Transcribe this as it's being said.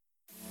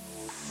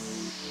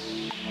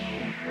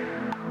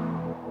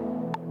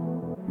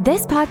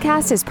This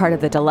podcast is part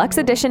of the Deluxe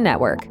Edition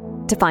Network.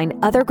 To find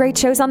other great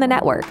shows on the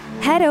network,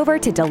 head over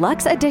to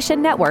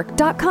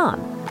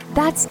deluxeeditionnetwork.com.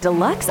 That's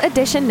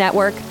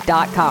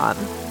deluxeeditionnetwork.com.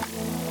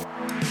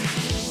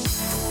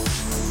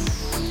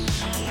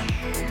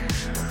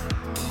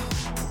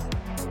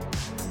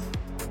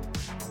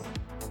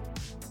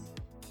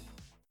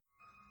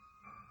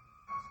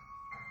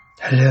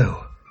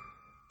 Hello,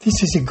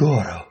 this is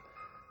Igoro,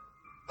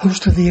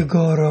 host of the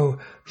Igoro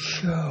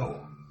Show,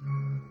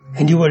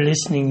 and you are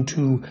listening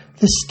to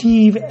the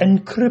Steve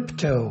and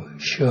Crypto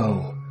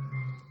Show.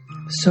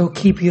 So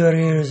keep your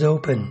ears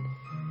open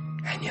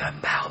and your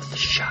mouth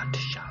shut.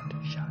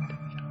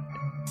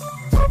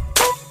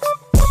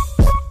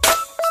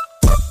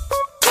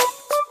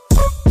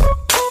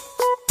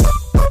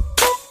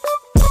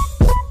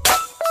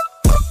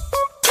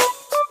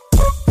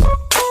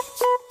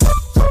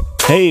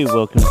 Hey,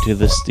 welcome to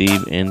the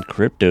Steve and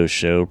Crypto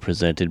Show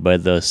presented by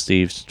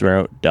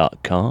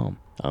thestevestrout.com.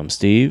 I'm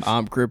Steve.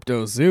 I'm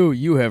Crypto Zoo.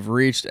 You have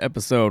reached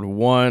episode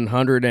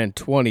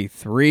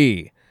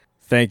 123.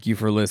 Thank you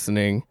for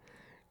listening.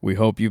 We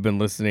hope you've been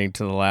listening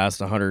to the last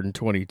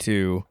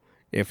 122.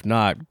 If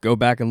not, go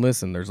back and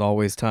listen. There's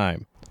always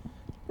time.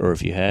 Or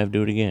if you have,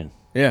 do it again.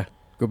 Yeah,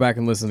 go back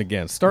and listen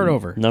again. Start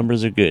over.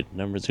 Numbers are good.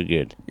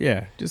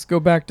 Yeah, just go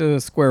back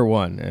to square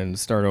one and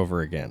start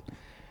over again.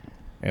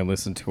 And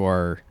listen to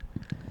our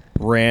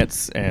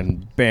rants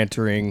and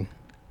bantering.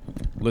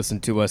 Listen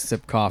to us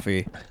sip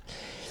coffee.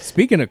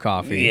 Speaking of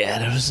coffee. Yeah,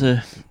 that was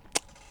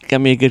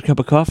got me a good cup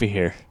of coffee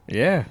here.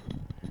 Yeah.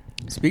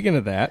 Speaking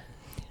of that,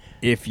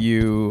 if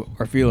you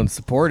are feeling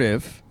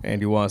supportive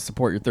and you want to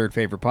support your third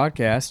favorite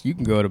podcast, you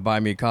can go to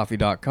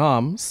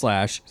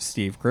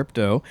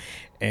buymeacoffee.com/SteveCrypto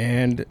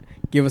and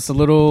give us a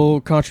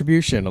little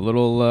contribution, a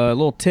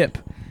little tip.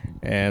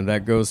 And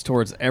that goes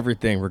towards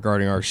everything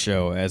regarding our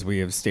show, as we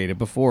have stated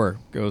before.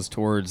 Goes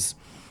towards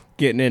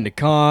getting into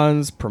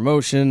cons,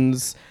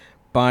 promotions,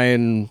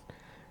 buying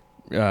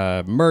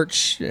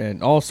merch,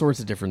 and all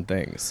sorts of different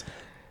things.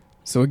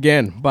 So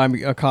again,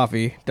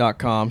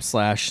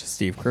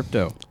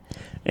 buymeacoffee.com/SteveCrypto.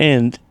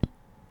 And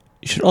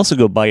you should also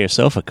go buy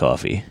yourself a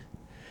coffee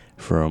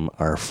from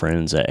our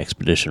friends at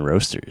Expedition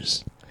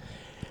Roasters.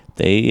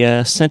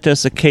 They sent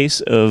us a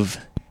case of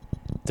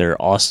their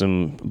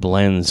awesome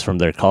blends from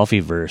their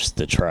coffee verse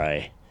to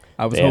try.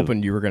 I was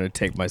hoping you were going to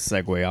take my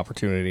segue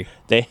opportunity.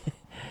 They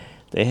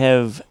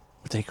have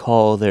what they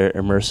call their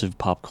immersive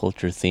pop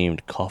culture themed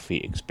coffee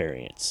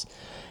experience,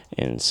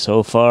 and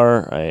so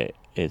far,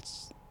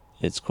 it's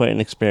quite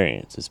an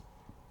experience. It's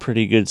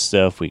pretty good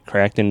stuff. We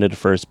cracked into the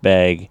first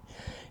bag,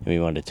 and we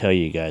wanted to tell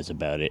you guys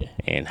about it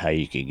and how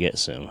you could get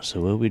some.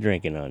 So what are we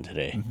drinking on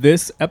today?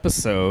 This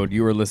episode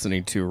you are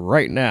listening to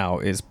right now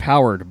is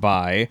powered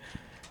by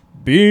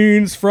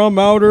Beans from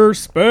Outer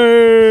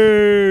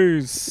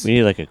Space. We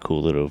need like a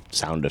cool little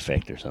sound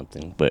effect or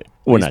something, but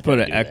we're not put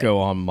gonna an do echo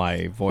that. on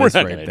my voice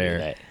We're not right gonna there.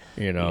 do that.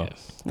 You know, Yeah.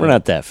 We're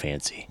not that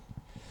fancy.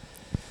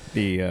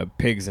 the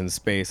Pigs in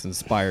Space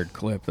inspired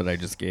clip that I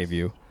just gave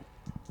you.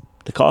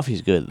 The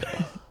coffee's good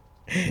though.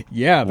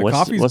 Yeah, the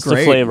coffee's what's great.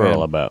 the flavor man.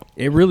 all about?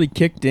 It really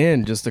kicked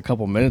in just a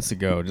couple minutes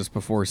ago, just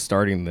before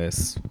starting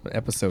this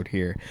episode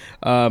here.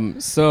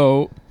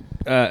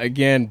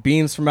 Again,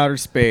 Beans from Outer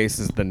Space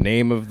is the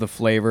name of the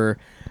flavor.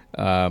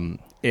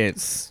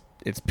 It's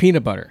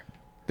peanut butter.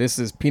 This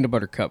is peanut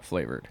butter cup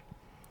flavored.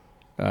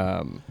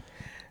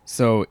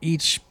 So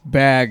each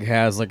bag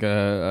has like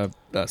a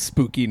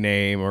spooky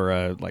name or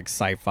a like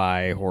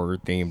sci-fi horror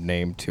themed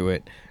name to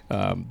it.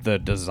 The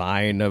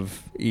design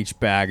of each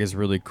bag is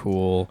really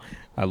cool.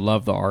 I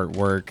love the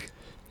artwork.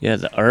 Yeah,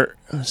 the art.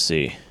 Let's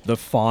see. The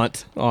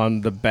font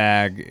on the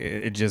bag,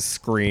 it just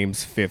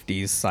screams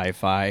 50s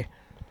sci-fi.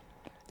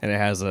 And it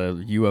has a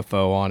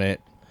UFO on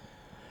it.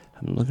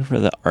 I'm looking for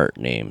the art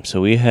name. So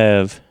we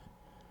have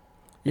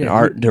an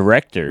art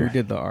director. Who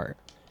did the art?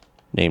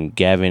 Named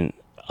Gavin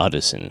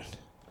Addison.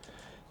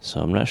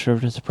 So I'm not sure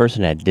if it's the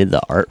person that did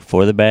the art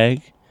for the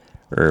bag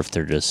or if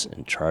they're just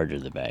in charge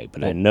of the bag.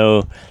 But I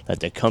know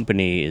that the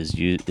company is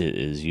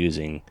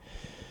using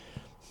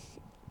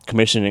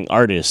commissioning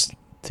artists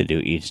to do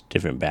each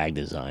different bag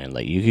design.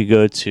 Like you could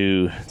go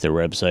to their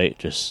website,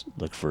 just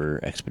look for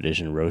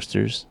Expedition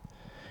Roasters.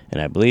 And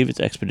I believe it's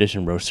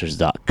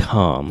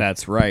expeditionroasters.com.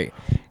 That's right.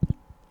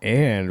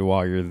 And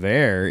while you're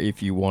there,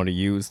 if you want to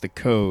use the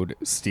code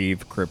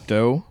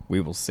SteveCrypto,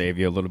 we will save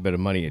you a little bit of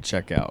money at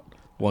checkout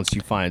once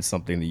you find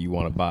something that you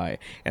want to buy.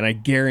 And I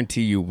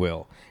guarantee you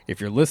will. If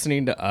you're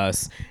listening to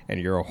us and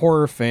you're a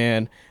horror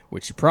fan,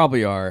 which you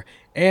probably are,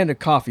 and a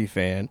coffee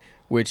fan,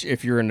 which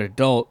if you're an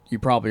adult, you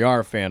probably are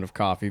a fan of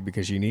coffee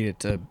because you need it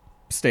to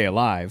stay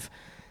alive,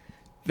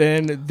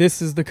 then this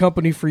is the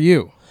company for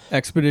you.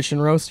 Expedition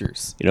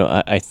Roasters. You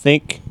know, I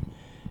think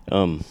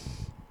I'm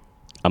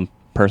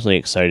personally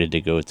excited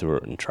to go through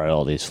it and try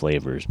all these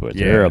flavors, but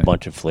there are a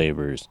bunch of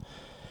flavors,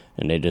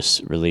 and they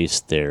just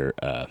released their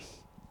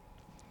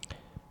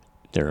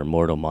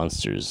Immortal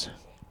Monsters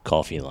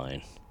coffee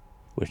line,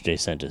 which they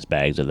sent us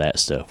bags of that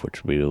stuff,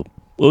 which we'll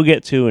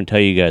get to and tell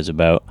you guys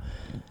about.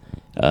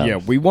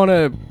 We want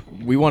to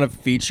we want to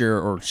feature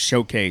or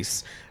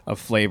showcase a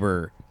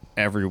flavor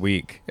every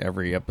week,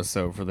 every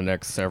episode for the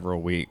next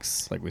several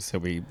weeks. Like we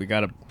said, we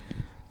got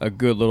a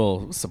good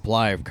little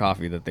supply of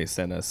coffee that they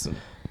sent us, and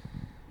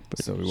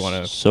so we want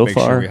to make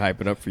sure we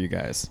hype it up for you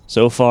guys.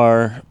 So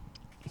far,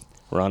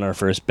 we're on our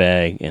first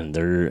bag, and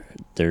they're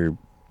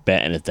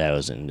batting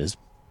 1,000. This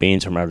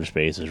Beans from Outer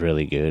Space is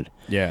really good.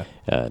 Yeah.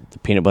 The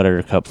peanut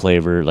butter cup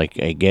flavor, like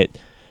I get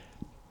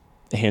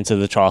hints of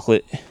the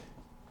chocolate.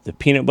 The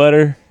peanut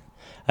butter,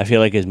 I feel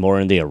like is more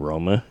in the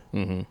aroma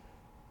than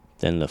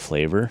the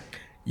flavor.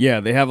 Yeah,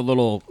 they have a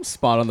little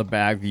spot on the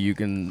bag that you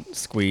can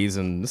squeeze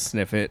and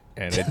sniff it,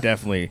 and it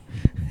definitely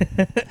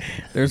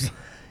there's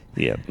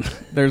a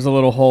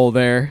little hole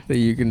there that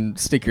you can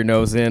stick your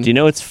nose in. Do you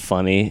know what's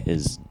funny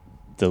is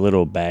the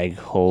little bag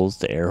holes,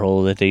 the air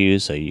hole that they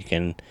use, so you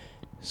can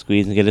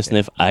squeeze and get a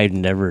sniff. I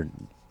never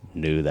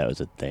knew that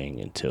was a thing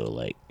until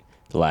like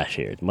the last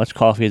year. As much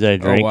coffee as I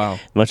drink, as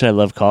much as I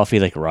love coffee,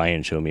 like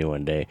Ryan showed me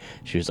one day.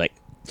 She was like,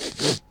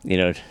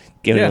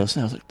 giving us.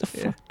 I was like, the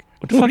fuck?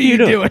 What the fuck are you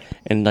doing?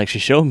 And like she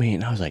showed me,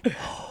 and I was like,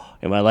 oh,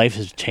 and my life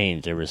has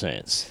changed ever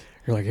since.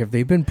 You're like, have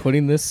they been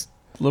putting this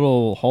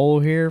little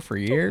hole here for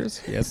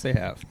years? Yes, they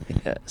have.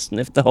 Yeah,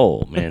 sniff the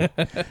hole, man.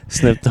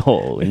 Sniff the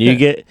hole. And you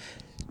get,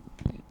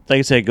 like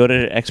I said, go to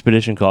the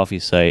Expedition Coffee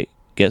site,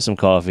 get some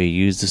coffee,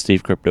 use the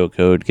Steve Crypto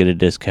code, get a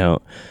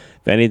discount.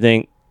 If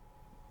anything,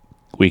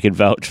 we could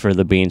vouch for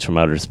the Beans from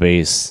Outer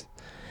Space.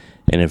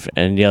 And if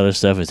any other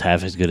stuff is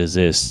half as good as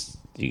this,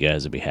 you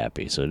guys will be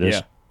happy. So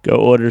just go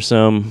order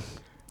some.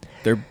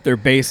 They're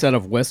based out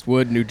of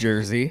Westwood, New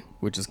Jersey,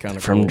 which is kind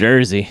of from cool.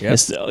 Jersey. Yep.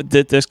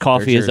 This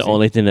coffee is the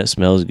only thing that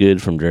smells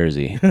good from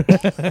Jersey.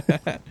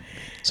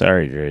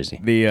 Sorry,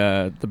 Jersey.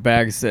 The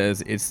bag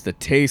says, it's the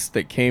taste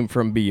that came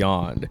from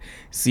beyond.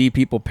 See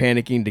people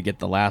panicking to get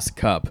the last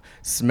cup.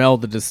 Smell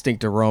the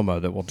distinct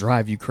aroma that will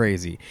drive you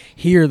crazy.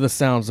 Hear the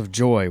sounds of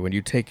joy when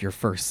you take your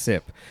first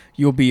sip.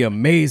 You'll be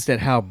amazed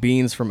at how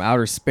beans from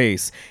outer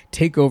space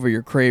take over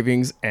your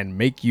cravings and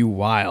make you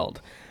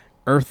wild.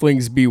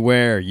 Earthlings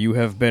beware, you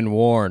have been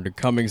warned.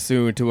 Coming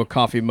soon to a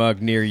coffee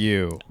mug near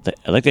you.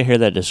 I like to hear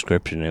that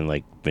description in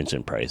like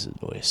Vincent Price's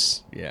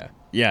voice. Yeah,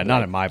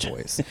 not in my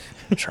voice.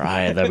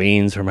 Try the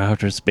beans from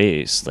outer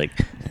space. Like,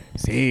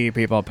 see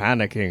people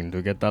panicking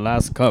to get the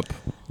last cup.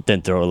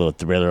 Then throw a little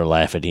thriller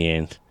laugh at the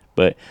end.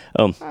 But,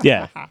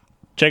 yeah,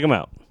 check them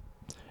out.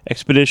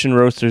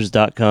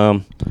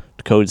 ExpeditionRoasters.com,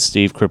 the code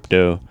Steve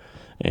Crypto,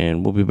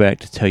 and we'll be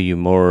back to tell you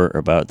more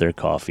about their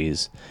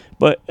coffees.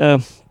 But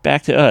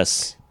back to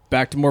us.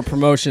 Back to more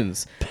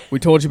promotions. We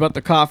told you about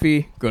the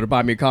coffee. Go to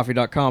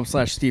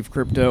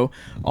buymeacoffee.com/SteveCrypto.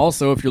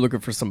 Also, if you're looking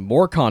for some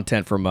more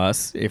content from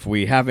us, if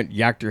we haven't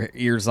yacked your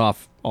ears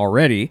off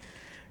already,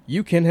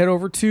 you can head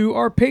over to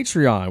our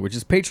Patreon, which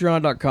is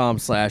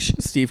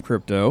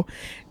patreon.com/SteveCrypto.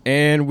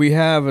 And we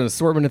have an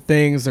assortment of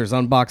things. There's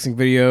unboxing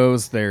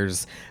videos.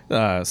 There's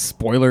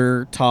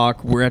spoiler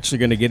talk. We're actually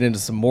going to get into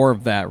some more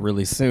of that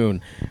really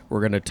soon.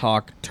 We're going to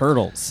talk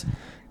Turtles.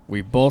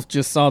 We both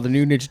just saw the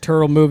new Ninja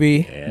Turtle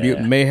movie,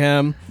 Mutant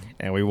Mayhem,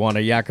 and we want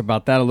to yak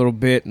about that a little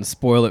bit and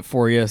spoil it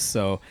for you.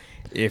 So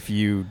if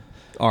you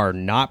are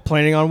not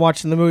planning on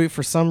watching the movie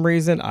for some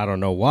reason, I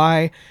don't know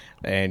why,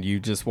 and you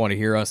just want to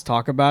hear us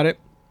talk about it,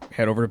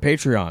 head over to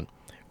Patreon.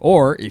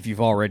 Or if you've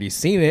already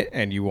seen it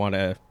and you want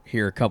to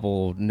hear a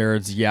couple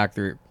nerds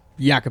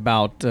yak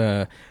about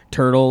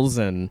Turtles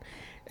and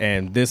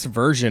this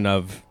version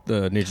of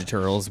the Ninja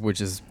Turtles, which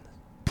is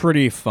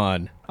pretty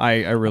fun.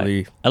 I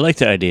like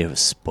the idea of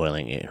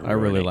spoiling it. I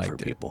really like for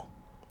it. people.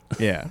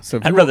 Yeah, so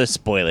I'd rather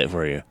spoil it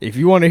for you. If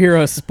you want to hear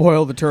us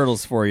spoil the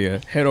Turtles for you,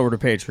 head over to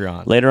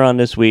Patreon. Later on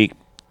this week,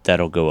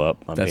 that'll go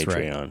up on That's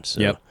Patreon. Right. So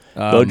yep.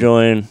 Go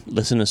join,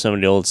 listen to some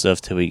of the old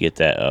stuff till we get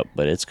that up,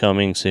 but it's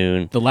coming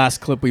soon. The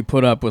last clip we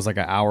put up was like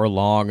an hour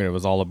long, and it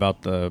was all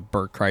about the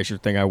Burt Kreischer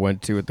thing I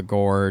went to at the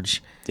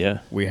Gorge. Yeah.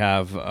 We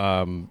have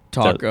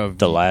talk of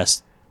the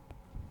last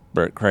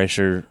Burt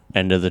Kreischer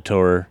end of the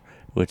tour,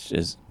 which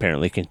is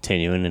apparently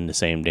continuing in the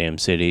same damn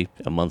city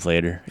a month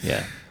later.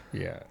 Yeah.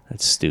 Yeah.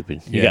 That's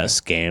stupid. You got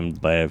scammed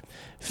by a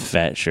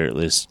fat,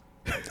 shirtless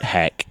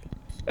hack.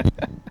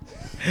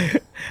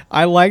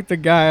 I like the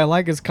guy. I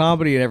like his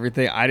comedy and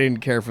everything. I didn't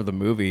care for the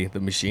movie. The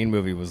Machine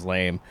movie was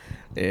lame.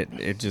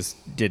 It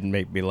just didn't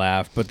make me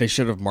laugh. But they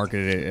should have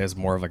marketed it as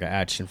more of like an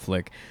action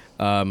flick.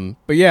 But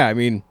yeah, I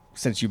mean,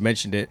 since you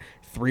mentioned it,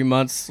 3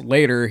 months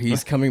later,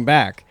 he's coming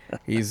back.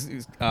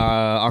 He's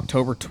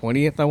October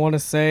 20th, I want to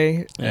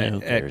say,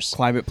 at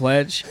Climate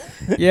Pledge.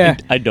 Yeah.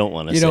 I don't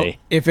want to say.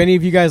 If any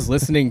of you guys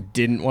listening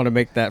didn't want to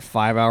make that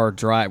 5-hour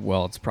drive,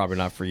 well, it's probably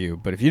not for you.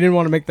 But if you didn't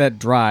want to make that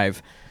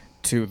drive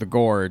to the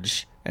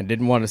Gorge and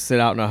didn't want to sit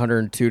out in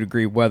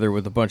 102-degree weather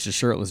with a bunch of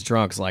shirtless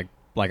drunks like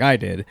I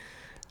did,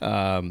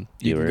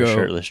 you were a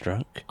shirtless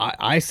drunk?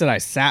 I said I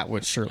sat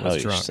with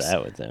shirtless drunks. You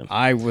sat with them.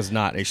 I was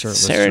not a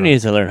shirtless Sarah drunk.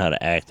 needs to learn how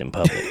to act in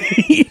public.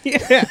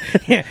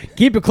 yeah.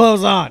 Keep your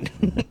clothes on.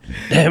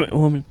 Damn it,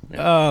 woman.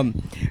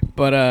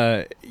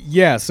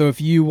 Yeah, so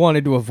if you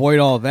wanted to avoid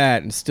all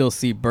that and still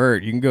see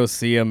Bert, you can go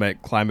see him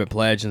at Climate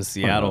Pledge in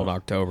Seattle in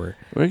October.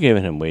 We're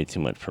giving him way too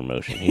much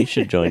promotion. He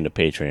should join the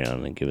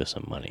Patreon and give us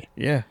some money.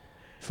 Yeah.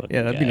 Fucking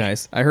Yeah, that'd guy. be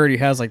nice. I heard he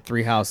has like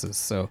 3 houses,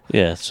 so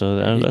Yeah, so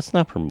let's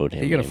not promote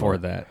him. he can anymore.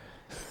 afford that.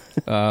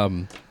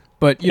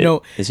 But, you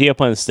know, Is he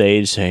up on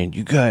stage saying,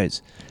 "You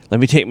guys, let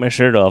me take my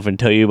shirt off and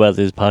tell you about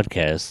this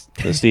podcast,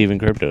 the Steve and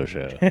Crypto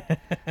Show"?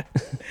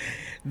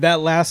 that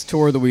last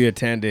tour that we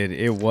attended,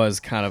 it was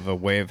kind of a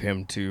way of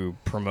him to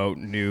promote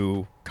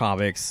new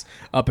comics,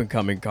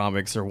 up-and-coming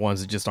comics, or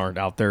ones that just aren't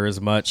out there as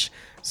much.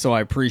 So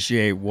I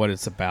appreciate what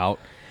it's about.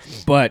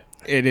 But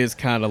it is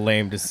kind of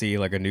lame to see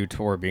like a new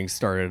tour being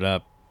started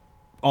up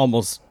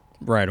almost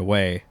right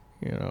away,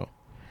 you know.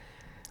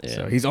 Yeah.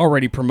 So he's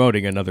already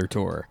promoting another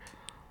tour.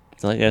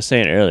 Like I was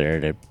saying earlier,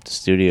 the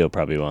studio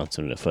probably wants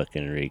him to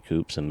fucking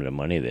recoup some of the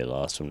money they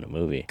lost from the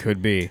movie.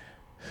 Could be.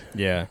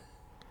 Yeah.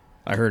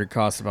 I heard it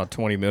cost about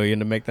 $20 million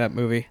to make that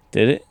movie.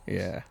 Did it?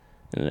 Yeah.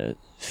 And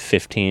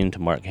 15 to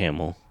Mark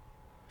Hamill.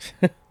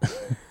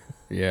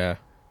 Yeah.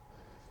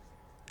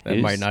 That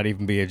He's- might not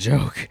even be a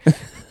joke.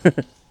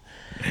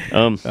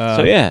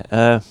 So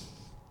yeah,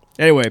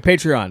 Anyway,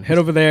 Patreon. Head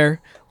over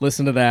there.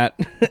 Listen to that.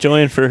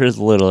 join for as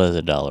little as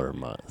 $1 a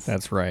month.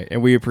 That's right.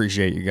 And we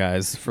appreciate you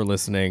guys for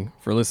listening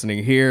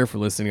here, for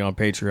listening on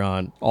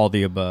Patreon, all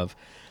the above.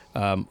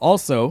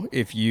 Also,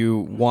 if you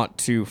want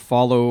to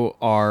follow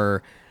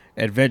our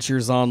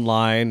adventures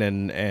online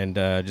and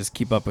just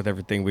keep up with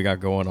everything we got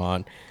going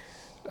on,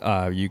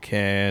 you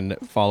can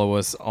follow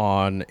us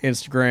on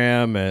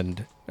Instagram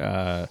and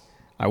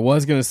I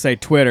was going to say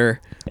Twitter.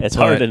 It's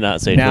hard but to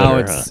not say now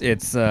Twitter, huh?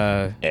 it's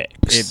X.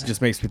 it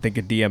just makes me think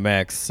of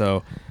DMX.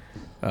 So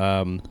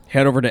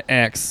head over to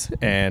X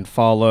and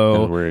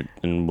follow.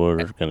 And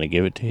we're gonna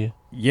give it to you.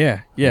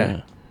 Yeah.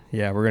 We're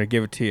gonna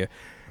give it to you.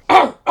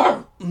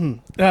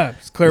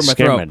 It's clearing my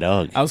Scared throat. my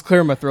dog. I was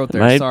clearing my throat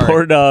there. My Sorry.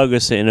 poor dog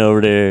was sitting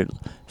over there,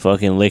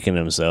 fucking licking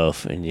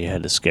himself, and you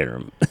had to scare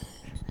him.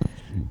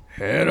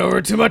 Head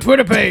over to my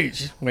Twitter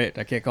page. Wait,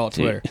 I can't call it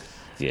Twitter.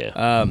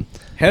 Yeah.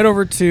 Head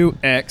over to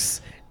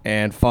X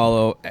and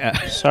follow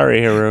Sorry,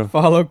 hero.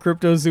 follow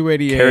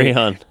CryptoZoo88. Carry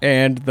on.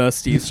 And the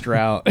Steve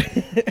Strout.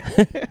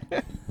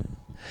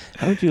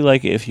 How would you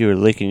like it if you were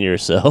licking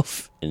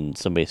yourself and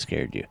somebody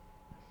scared you?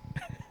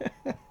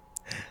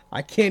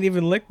 I can't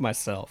even lick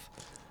myself.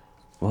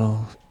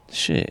 Well,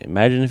 shit.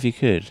 Imagine if you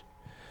could.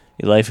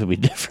 Your life would be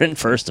different,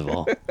 first of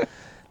all.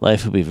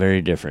 Life would be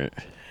very different.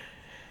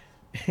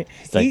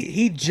 It's like,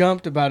 He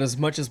jumped about as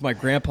much as my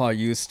grandpa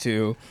used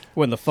to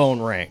when the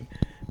phone rang.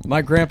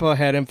 My grandpa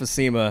had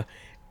emphysema,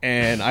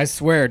 and I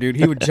swear, dude,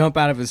 he would jump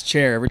out of his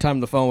chair every time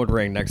the phone would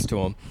ring next to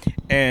him.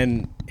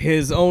 And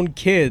his own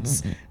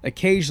kids,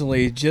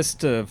 occasionally, just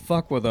to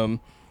fuck with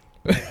him,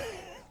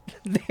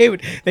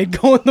 they'd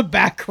go in the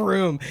back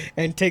room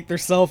and take their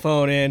cell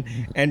phone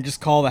in and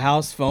just call the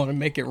house phone and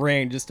make it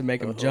ring just to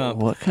make him jump.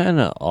 what kind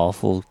of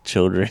awful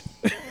children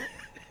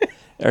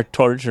are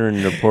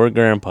torturing their poor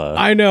grandpa?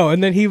 I know,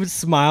 and then he would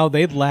smile,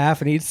 they'd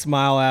laugh, and he'd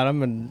smile at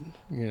him, and,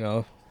 you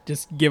know,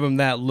 just give him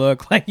that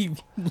look like, you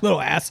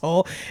little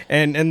asshole.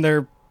 And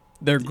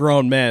they're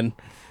grown men.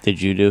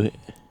 Did you do it?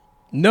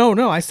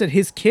 No, I said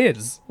his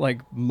kids.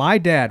 Like, my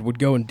dad would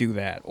go and do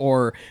that,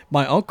 or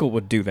my uncle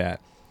would do that.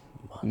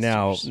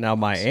 Now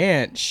my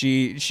aunt,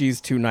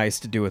 she's too nice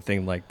to do a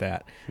thing like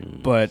that.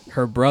 But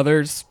her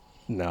brothers,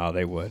 no,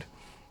 they would.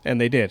 And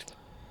they did.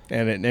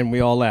 And we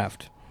all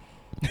laughed.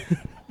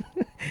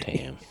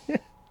 Damn.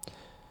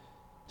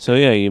 So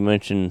yeah, you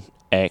mentioned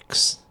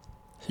X.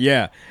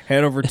 Yeah,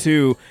 head over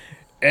to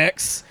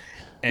X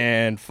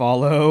and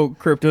follow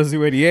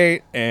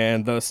CryptoZoo88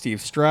 and the Steve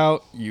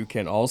Strout. You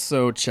can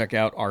also check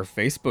out our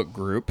Facebook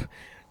group.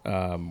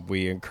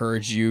 We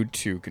encourage you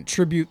to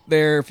contribute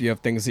there if you have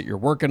things that you're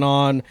working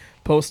on.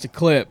 Post a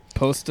clip,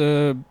 post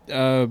a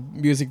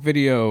music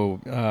video,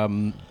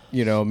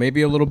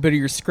 maybe a little bit of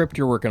your script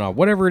you're working on,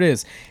 whatever it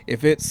is.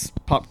 If it's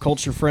pop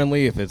culture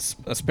friendly, if it's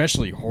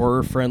especially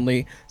horror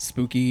friendly,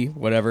 spooky,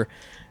 whatever,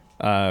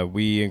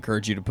 we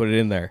encourage you to put it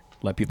in there.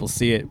 Let people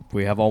see it.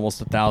 We have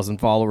almost 1,000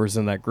 followers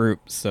in that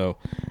group, so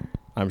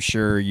I'm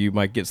sure you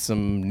might get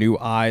some new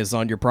eyes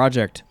on your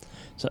project.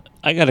 So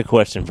I got a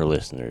question for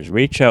listeners.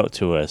 Reach out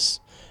to us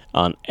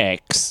on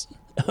X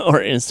or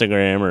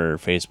Instagram or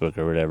Facebook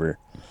or whatever,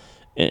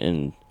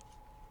 and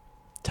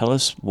tell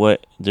us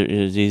what there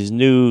is these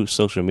new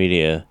social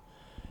media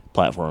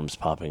platforms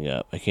popping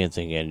up. I can't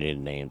think of any of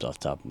the names off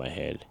the top of my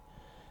head,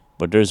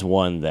 but there's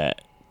one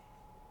that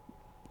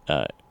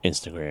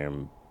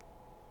Instagram,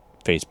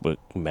 Facebook,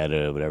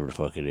 Meta, whatever the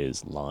fuck it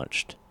is,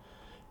 launched.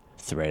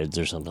 Threads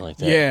or something like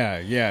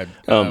that. Yeah.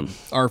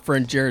 Our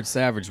friend Jared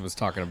Savage was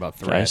talking about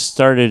I Threads.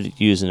 started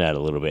using that a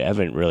little bit. I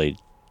haven't really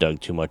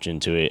dug too much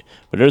into it,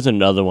 but there's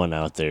another one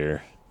out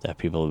there that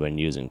people have been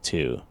using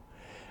too.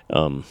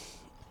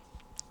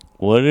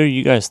 What are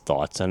you guys'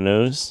 thoughts on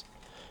those?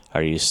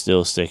 Are you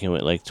still sticking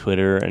with like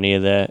Twitter or any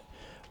of that?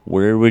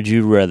 Where would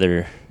you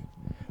rather?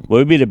 What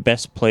would be the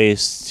best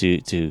place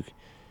to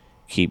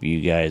keep you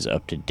guys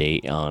up to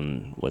date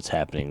on what's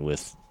happening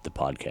with the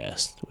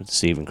podcast, with the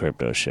Steve and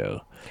Crypto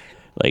Show.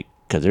 Like,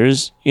 because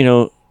there's,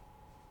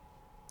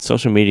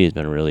 social media has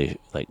been really,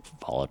 like,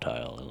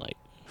 volatile and, like,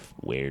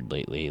 weird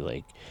lately.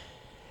 Like,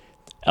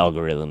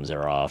 algorithms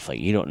are off. Like,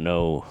 you don't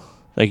know.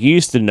 Like, you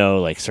used to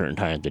know, like, certain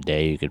times of the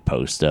day you could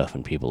post stuff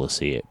and people will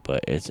see it.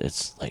 But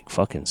it's like,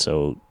 fucking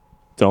so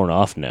thrown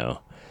off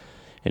now.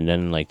 And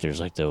then, like, there's,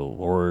 like, the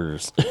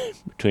wars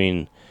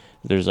between...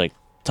 There's, like,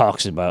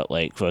 talks about,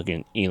 like,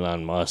 fucking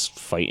Elon Musk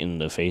fighting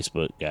the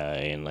Facebook guy.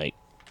 And, like,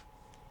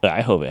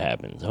 I hope it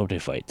happens. I hope they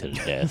fight to the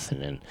death.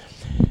 And then...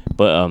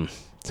 But,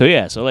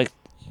 so, like,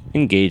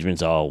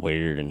 engagement's all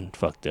weird and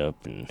fucked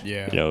up. And,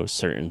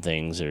 certain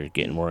things are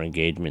getting more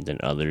engagement than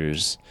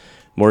others.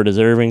 More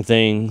deserving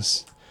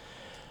things.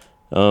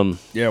 Where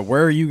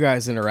are you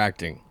guys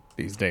interacting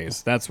these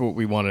days? That's what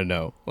we want to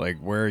know. Like,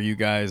 where are you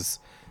guys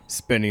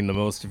spending the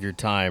most of your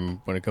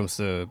time when it comes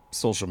to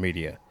social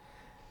media?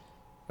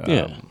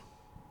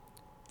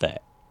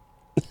 That.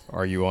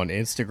 Are you on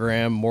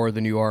Instagram more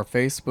than you are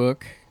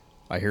Facebook?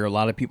 I hear a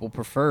lot of people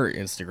prefer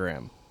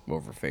Instagram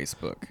over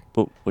Facebook.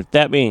 But with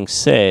that being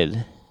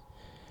said,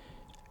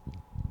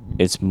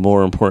 it's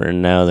more important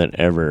now than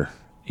ever.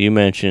 You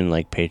mentioned,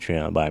 like,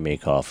 Patreon, Buy Me a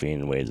Coffee,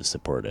 and ways to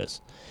support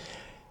us.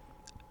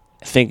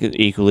 I think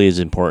equally as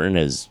important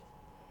as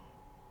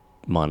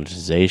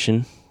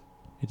monetization.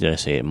 Did I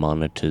say it?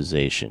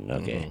 Monetization.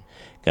 Okay. Mm-hmm.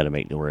 Got to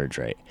make the words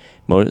right.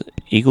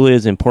 Equally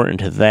as important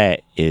to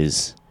that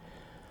is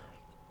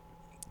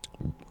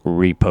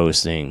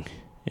reposting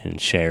and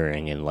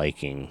sharing and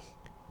liking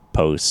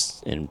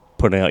posts and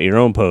putting out your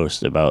own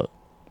post about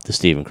the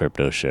Steve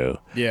Crypto Show.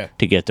 Yeah.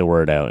 To get the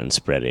word out and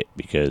spread it,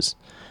 because,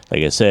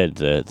 like I said,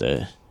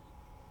 the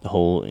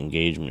whole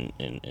engagement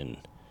and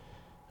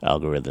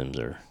algorithms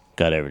are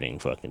got everything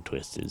fucking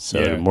twisted.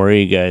 So the more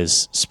you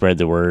guys spread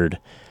the word,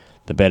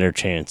 the better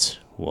chance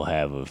we'll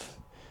have of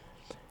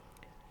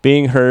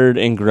being heard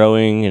and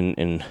growing,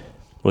 and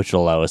which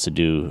will allow us to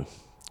do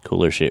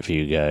cooler shit for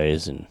you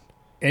guys. And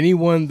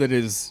anyone that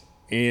is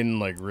in,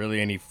 like,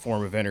 really any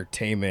form of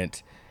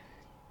entertainment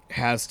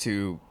has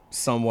to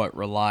somewhat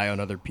rely on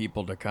other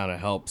people to kind of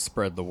help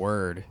spread the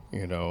word,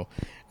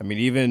 I mean,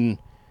 even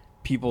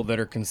people that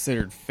are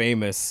considered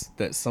famous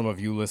that some of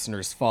you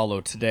listeners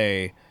follow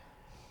today,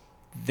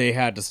 they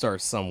had to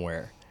start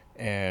somewhere,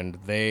 and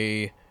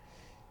they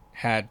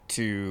had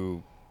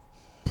to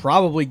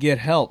probably get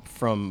help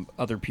from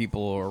other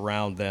people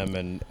around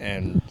them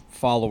and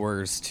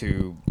followers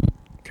to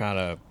kind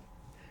of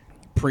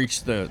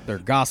preach their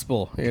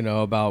gospel,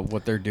 about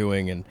what they're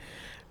doing.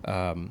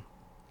 And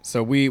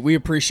so we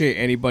appreciate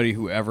anybody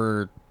who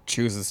ever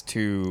chooses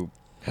to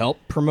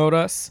help promote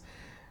us.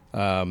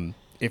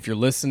 If you're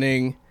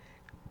listening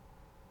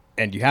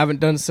and you haven't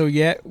done so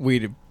yet,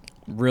 we'd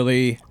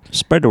really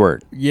spread the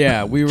word.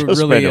 Yeah, we would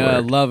really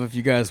love if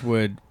you guys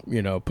would,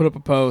 put up a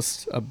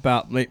post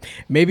about,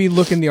 maybe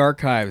look in the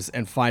archives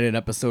and find an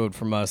episode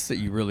from us that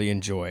you really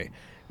enjoy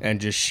and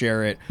just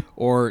share it.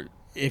 Or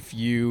if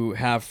you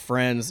have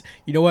friends,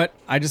 you know what?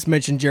 I just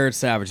mentioned Jared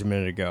Savage a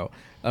minute ago.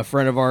 A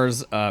friend of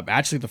ours,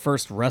 actually the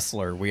first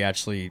wrestler we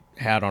actually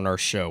had on our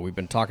show. We've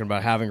been talking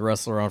about having a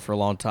wrestler on for a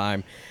long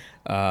time.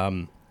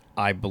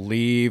 I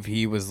believe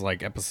he was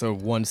like episode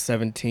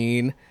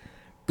 117.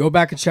 Go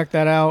back and check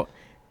that out.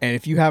 And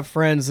if you have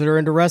friends that are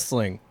into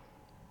wrestling,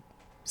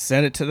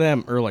 send it to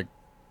them, or like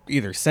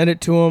either send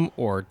it to them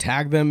or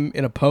tag them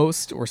in a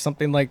post or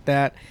something like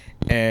that,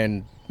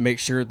 and make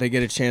sure they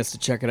get a chance to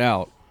check it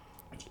out.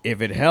 If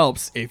it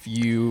helps, if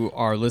you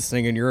are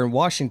listening and you're in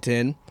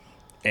Washington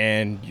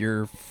and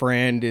your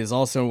friend is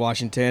also in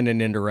Washington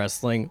and into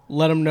wrestling,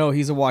 let him know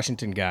he's a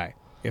Washington guy,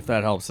 if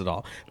that helps at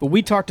all. But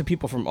we talk to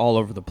people from all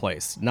over the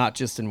place, not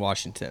just in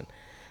Washington.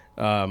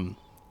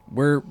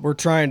 We're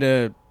trying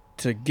to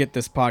get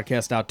this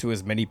podcast out to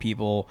as many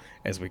people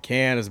as we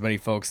can, as many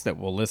folks that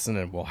will listen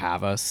and will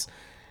have us.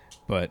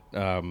 But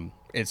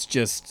it's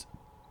just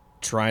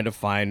trying to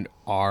find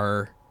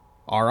our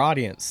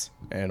audience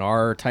and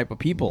our type of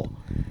people.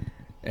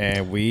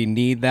 And we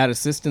need that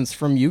assistance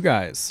from you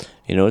guys.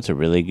 It's a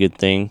really good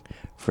thing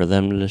for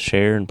them to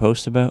share and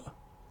post about?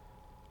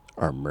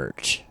 Our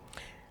merch.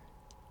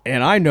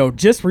 And I know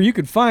just where you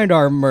can find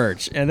our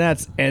merch, and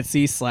that's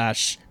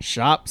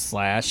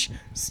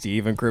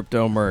Etsy/shop/Steve and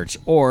Crypto merch.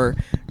 Or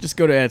just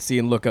go to Etsy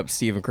and look up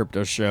Steve and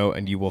Crypto Show,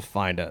 and you will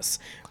find us.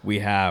 We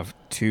have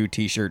 2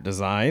 t-shirt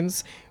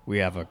designs. We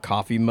have a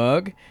coffee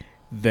mug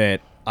that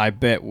I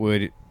bet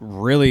would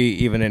really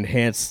even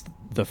enhance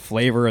the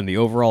flavor and the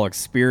overall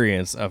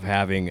experience of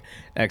having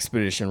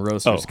Expedition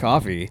Roasters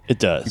coffee. It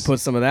does. You put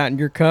some of that in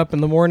your cup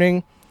in the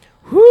morning.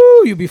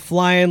 Whoo! You'll be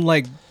flying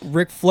like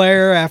Ric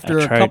Flair after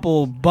a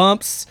couple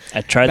bumps.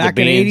 I tried back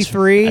the beans, in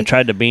 '83. I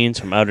tried the beans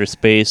from outer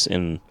space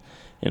in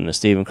the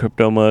Steve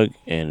Crypto mug,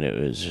 and it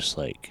was just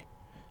like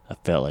I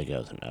felt like I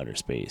was in outer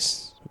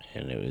space,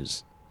 and it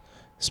was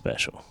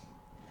special.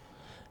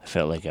 I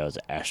felt like I was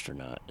an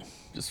astronaut,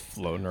 just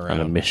floating around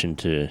on a mission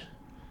to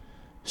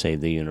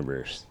save the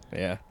universe.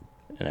 Yeah,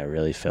 and I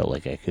really felt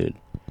like I could.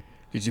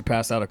 Did you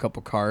pass out a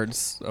couple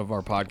cards of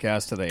our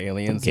podcast to the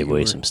aliens? Gave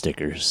away some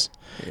stickers.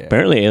 Yeah.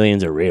 Apparently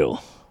aliens are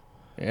real.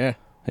 Yeah.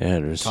 Yeah,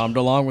 there's Tom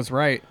DeLonge was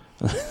right.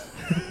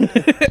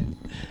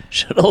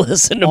 should have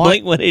listened to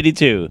Blink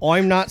 182.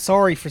 I'm not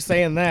sorry for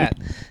saying that.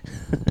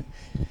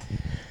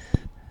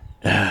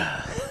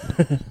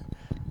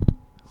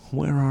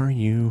 Where are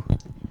you?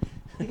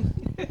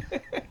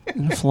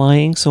 In a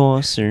flying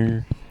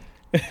saucer.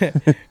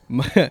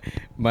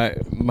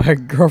 My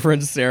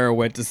girlfriend Sarah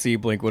went to see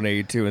Blink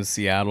 182 in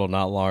Seattle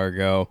not long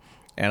ago,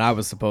 and I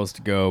was supposed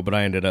to go, but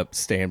I ended up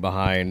staying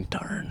behind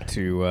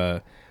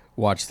to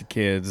watch the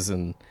kids,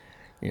 and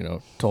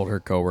told her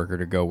coworker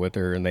to go with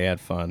her, and they had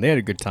fun. They had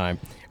a good time.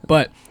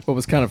 But what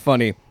was kind of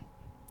funny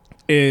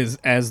is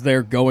as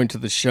they're going to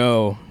the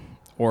show,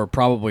 or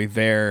probably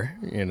there,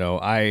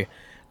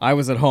 I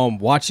was at home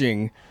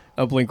watching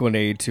a Blink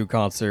 182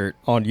 concert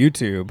on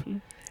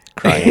YouTube.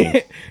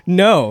 Crying.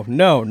 No,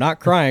 not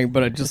crying,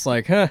 but I'm just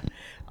like,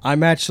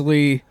 I'm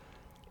actually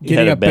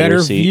getting a better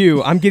seat.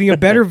 view. I'm getting a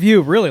better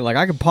view, really. Like,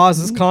 I could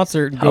pause this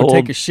concert and go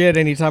take a shit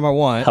anytime I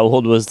want. How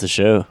old was the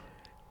show?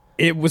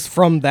 It was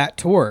from that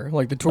tour,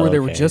 like the tour they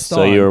were just on.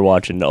 So you were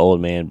watching the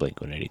old man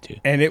Blink 182.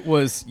 And it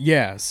was,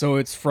 so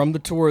it's from the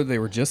tour they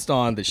were just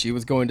on that she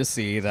was going to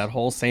see, that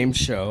whole same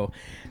show.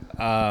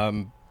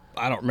 I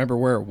don't remember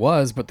where it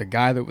was, but the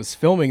guy that was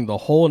filming the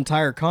whole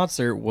entire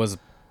concert was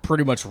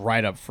pretty much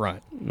right up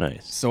front.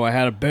 Nice. So I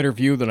had a better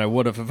view than I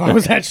would have if I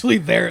was actually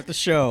there at the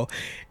show.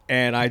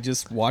 And I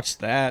just watched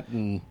that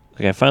and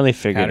I finally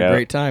figured had a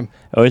great time.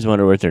 I always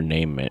wondered what their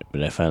name meant,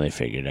 but I finally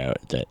figured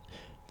out that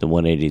the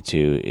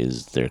 182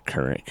 is their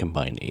current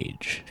combined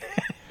age.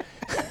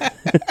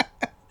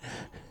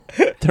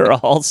 They're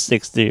all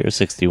 60 or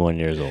 61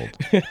 years old.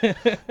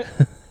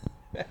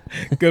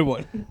 Good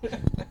one.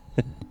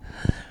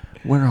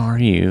 Where are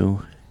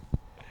you?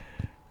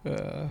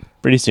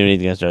 Pretty soon he's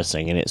going to start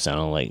singing it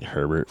sounding like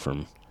Herbert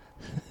from...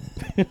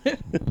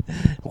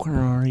 Where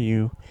are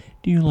you?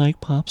 Do you like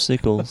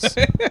popsicles?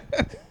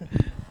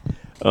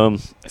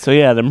 So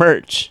yeah, the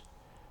merch.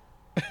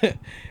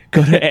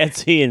 Go to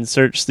Etsy and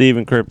search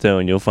Steven Crypto,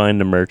 and you'll find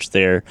the merch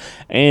there.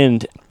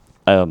 And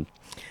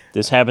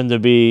this happened to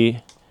be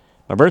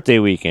my birthday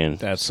weekend.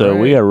 That's so right.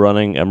 We are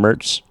running a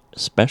merch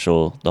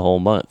special the whole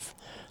month.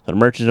 So the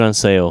merch is on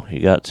sale.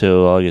 You got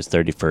till August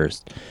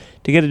 31st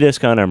to get a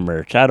discount on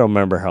merch. I don't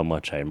remember how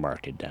much I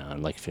marked it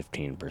down, like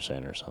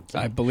 15% or something.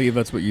 I believe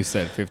that's what you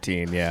said,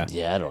 15, yeah.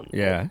 Yeah, I don't know.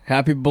 Yeah.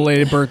 Happy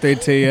belated birthday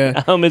to you.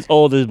 I'm as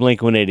old as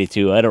Blink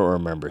 182. I don't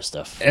remember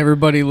stuff.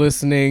 Everybody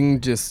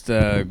listening, just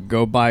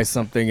go buy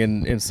something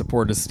in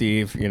support of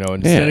Steve.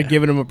 Instead of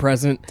giving him a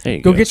present,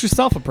 go get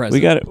yourself a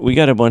present. We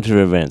got a bunch of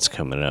events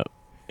coming up,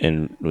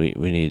 and we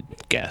need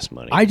gas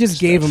money. I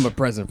just gave him a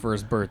present for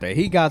his birthday.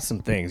 He got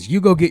some things.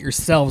 You go get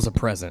yourselves a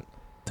present.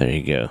 There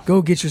you go.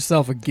 Go get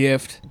yourself a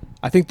gift.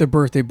 I think the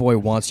birthday boy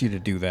wants you to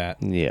do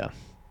that. Yeah.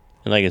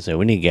 And like I said,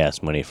 we need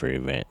gas money for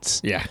events.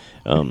 Yeah.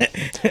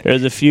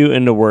 There's a few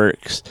in the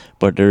works,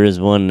 but there is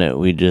one that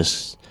we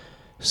just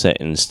set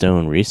in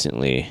stone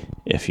recently.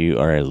 If you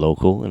are a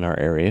local in our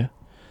area,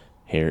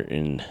 here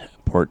in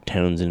Port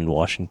Townsend,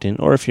 Washington,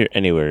 or if you're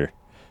anywhere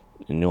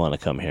and you want to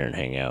come here and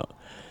hang out,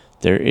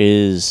 there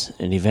is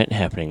an event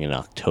happening in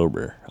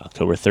October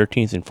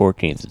 13th and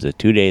 14th. It's a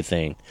 2-day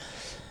thing.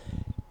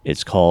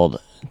 It's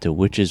called the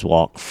Witches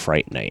Walk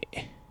Fright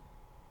Night.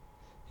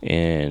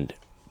 And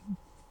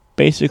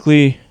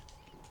basically,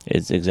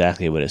 it's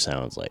exactly what it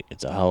sounds like.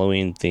 It's a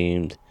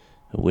Halloween-themed,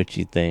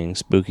 witchy thing,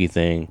 spooky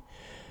thing.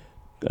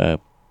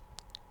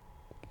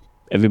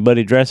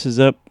 Everybody dresses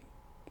up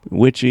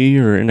witchy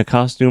or in a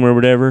costume or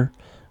whatever,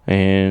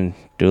 and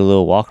do a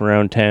little walk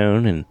around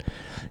town and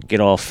get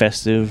all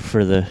festive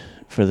for the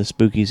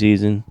spooky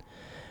season.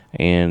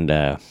 And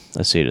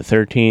let's see, the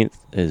 13th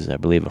is, I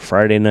believe, a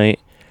Friday night.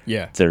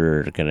 Yeah.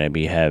 They're going to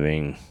be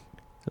having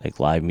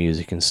like live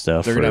music and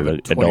stuff for the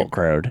adult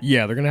crowd.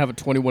 Yeah, they're going to have a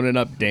 21 and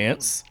up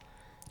dance.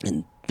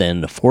 And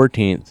then the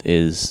 14th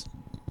is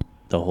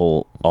the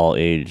whole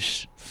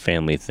all-age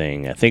family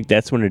thing. I think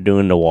that's when they're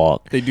doing the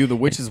walk. They do the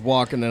witches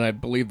walk, and then I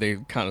believe they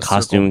kind of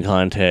costume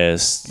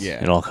contests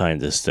and all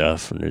kinds of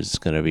stuff. And there's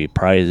going to be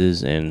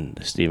prizes, and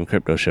the Steven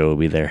Crypto Show will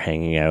be there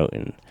hanging out,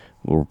 and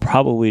we'll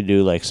probably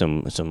do like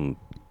some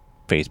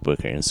Facebook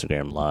or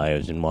Instagram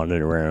lives and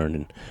wander around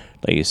and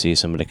let you see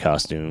some of the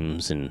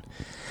costumes. And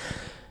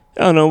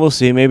I don't know, we'll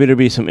see. Maybe there'll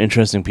be some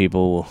interesting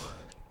people. We'll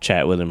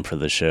chat with them for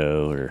the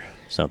show or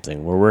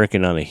something. We're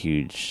working on a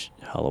huge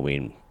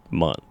Halloween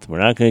month. We're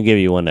not going to give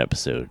you one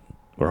episode.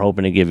 We're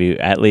hoping to give you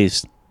at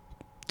least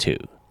 2.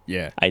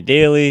 Yeah.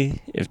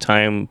 Ideally, if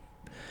time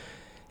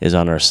is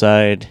on our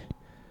side,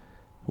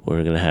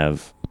 we're going to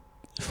have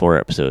 4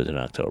 episodes in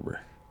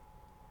October.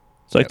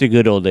 It's like the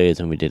good old days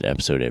when we did an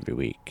episode every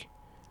week.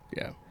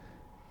 Yeah.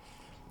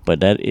 But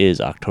that is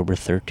October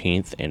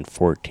 13th and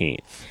 14th.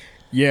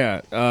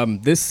 Yeah,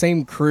 this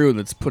same crew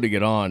that's putting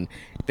it on,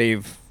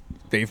 they've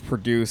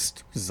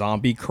produced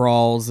zombie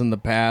crawls in the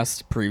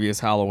past,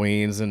 previous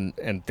Halloweens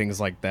and things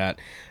like that.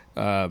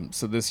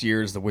 So this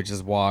year's the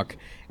Witches Walk,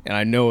 and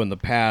I know in the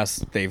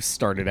past they've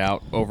started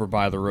out over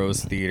by the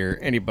Rose Theater.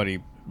 Anybody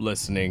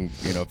listening,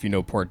 if you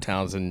know Port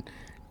Townsend,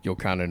 you'll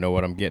kind of know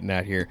what I'm getting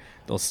at here.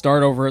 They'll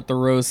start over at the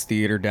Rose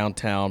Theater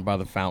downtown by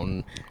the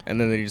fountain, and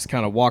then they just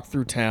kind of walk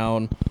through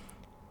town,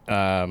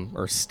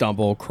 or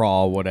stumble,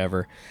 crawl,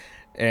 whatever.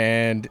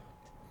 And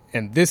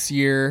this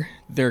year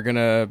they're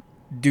gonna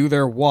do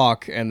their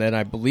walk, and then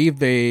I believe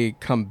they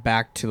come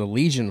back to the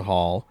Legion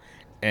Hall,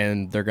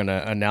 and they're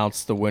gonna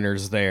announce the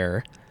winners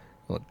there,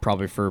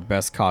 probably for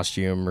best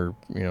costume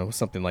or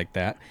something like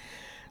that.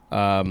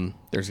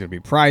 There's gonna be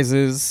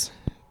prizes.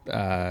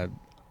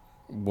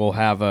 We'll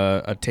have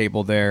a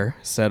table there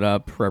set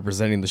up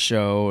representing the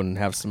show and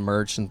have some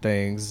merch and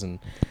things. And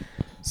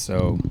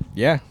so,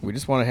 yeah, we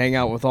just want to hang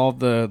out with all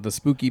the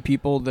spooky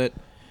people that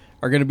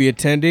are going to be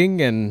attending.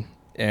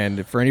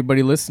 And for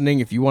anybody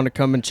listening, if you want to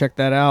come and check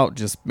that out,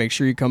 just make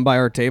sure you come by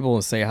our table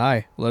and say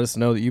hi. Let us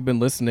know that you've been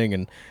listening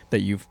and that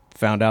you've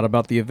found out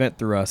about the event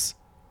through us.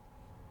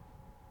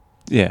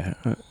 Yeah,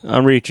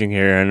 I'm reaching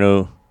here. I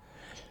know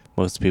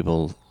most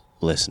people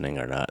listening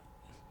are not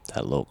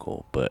that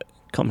local, but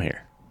come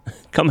here.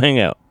 Come hang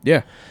out.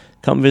 Yeah.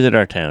 Come visit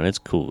our town. It's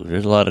cool.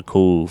 There's a lot of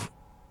cool,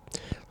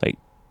 like,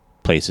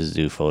 places to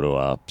do photo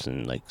ops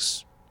and, like,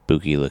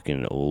 spooky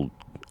looking old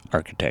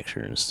architecture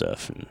and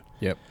stuff. And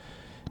yep.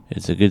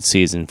 It's a good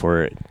season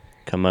for it.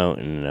 Come out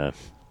and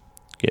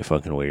get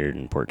fucking weird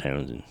in Port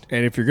Townsend.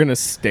 And if you're going to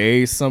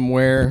stay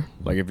somewhere,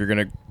 like if you're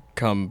going to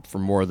come for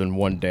more than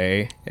one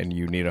day and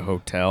you need a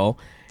hotel.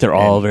 They're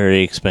all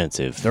very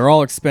expensive. They're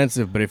all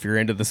expensive, but if you're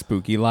into the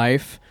spooky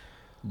life,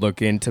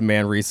 look into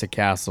Manresa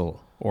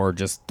Castle. Or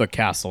just the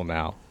castle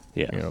now.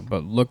 Yeah.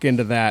 But look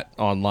into that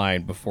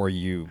online before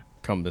you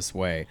come this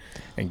way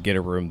and get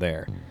a room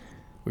there.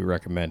 We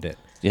recommend it.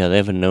 Yeah, they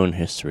have a known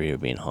history of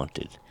being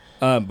haunted.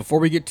 Before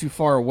we get too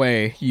far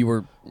away, you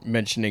were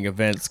mentioning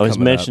events I was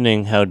coming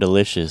mentioning how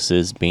delicious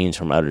this beans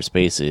from outer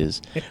space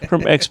is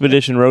from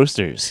Expedition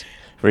Roasters,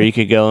 where you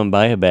could go and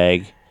buy a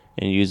bag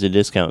and use the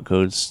discount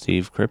code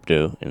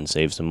SteveCrypto and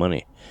save some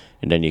money.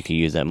 And then you could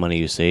use that money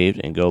you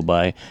saved and go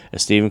buy a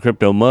Steven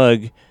Crypto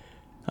mug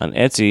on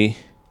Etsy.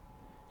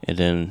 And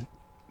then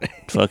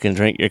fucking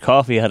drink your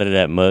coffee out of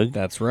that mug.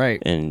 That's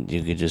right. And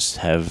you could just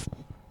have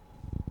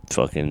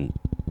fucking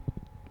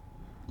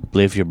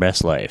live your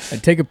best life.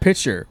 And take a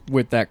picture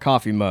with that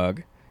coffee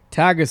mug.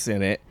 Tag us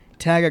in it.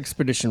 Tag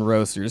Expedition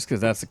Roasters,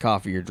 because that's the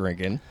coffee you're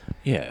drinking.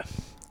 Yeah.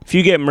 If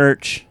you get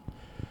merch,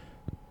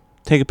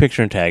 take a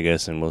picture and tag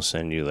us, and we'll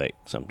send you, like,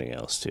 something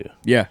else, too.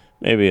 Yeah.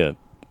 Maybe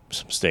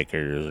some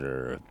stickers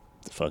or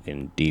a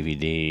fucking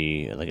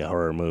DVD, like a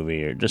horror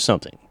movie, or just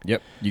something.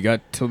 Yep. You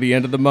got till the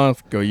end of the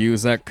month. Go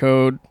use that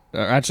code.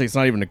 Actually, it's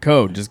not even a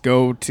code. Just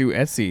go to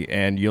Etsy,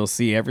 and you'll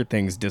see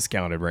everything's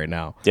discounted right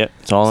now. Yep.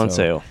 It's all on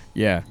sale.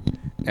 Yeah.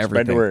 Everything.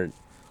 Spread the word.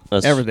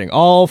 Everything.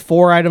 All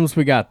 4 items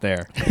we got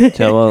there.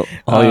 Tell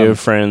all your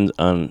friends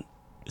on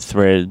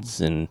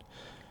Threads and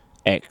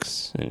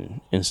X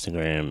and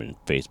Instagram and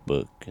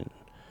Facebook and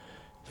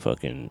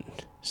fucking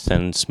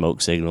send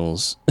smoke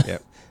signals.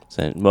 Yep.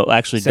 Send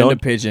a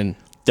pigeon.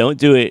 Don't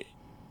do it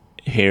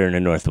here in the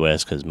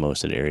Northwest because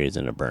most of the area is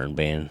in a burn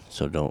ban,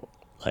 so don't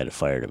light a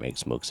fire to make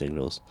smoke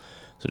signals.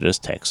 So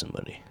just text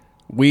somebody.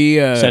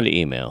 Send an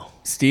email.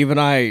 Steve and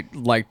I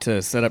like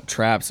to set up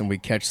traps, and we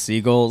catch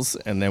seagulls,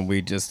 and then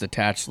we just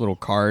attach little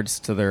cards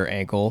to their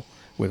ankle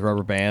with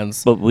rubber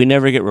bands. But we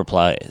never get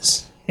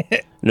replies.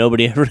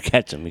 Nobody ever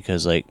catch them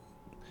because, like,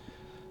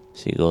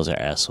 seagulls are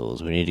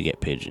assholes. We need to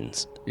get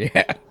pigeons.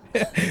 Yeah.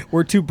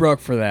 We're too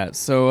broke for that.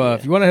 So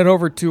if you want to head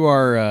over to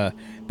our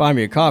Buy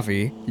Me a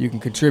Coffee, you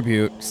can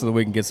contribute so that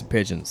we can get some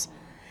pigeons.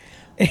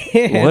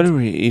 What are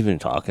we even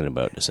talking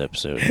about this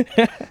episode?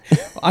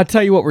 I'll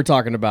tell you what we're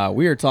talking about.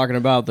 We are talking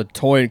about the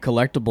Toy and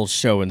Collectibles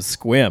show in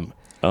Squim.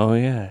 Oh,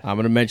 yeah. I'm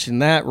going to mention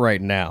that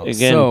right now.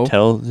 Again,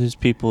 tell these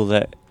people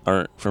that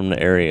aren't from the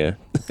area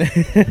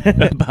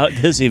about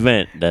this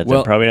event that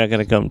they're probably not going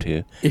to come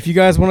to. If you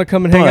guys want to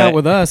come and hang out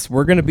with us,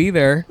 we're going to be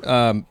there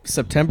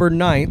September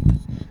 9th.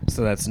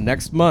 So that's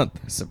next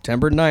month.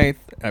 September 9th,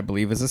 I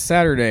believe, is a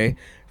Saturday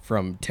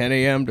from 10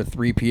 a.m. to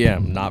 3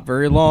 p.m. Not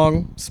very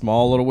long,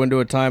 small little window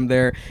of time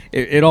there.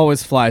 It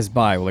always flies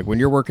by. Like when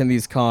you're working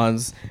these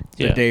cons,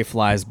 the day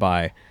flies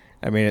by.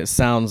 I mean, it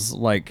sounds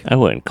like... I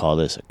wouldn't call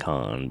this a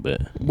con,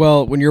 but...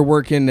 Well, when you're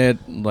working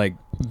at, like,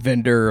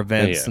 vendor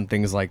events and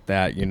things like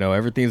that,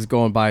 everything's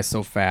going by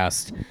so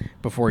fast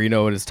before you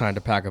know it, it's time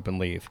to pack up and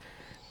leave.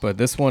 But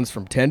this one's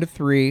from 10 to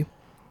 3,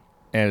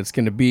 and it's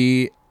going to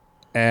be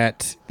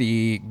at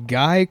the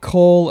Guy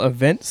Cole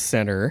Event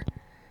Center,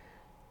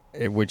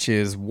 which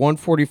is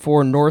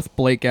 144 North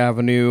Blake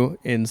Avenue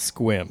in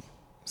Squim.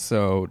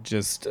 So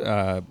just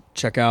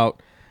check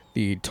out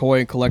the Toy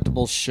and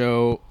Collectibles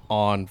show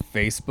on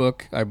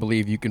Facebook. I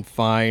believe you can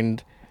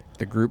find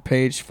the group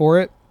page for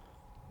it.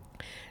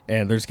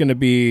 And there's going to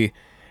be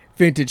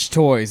vintage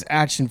toys,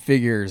 action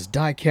figures,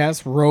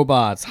 die-cast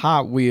robots,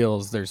 Hot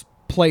Wheels. There's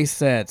play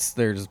sets.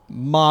 There's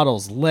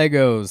models,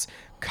 Legos,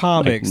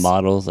 comics. Like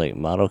models, like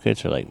model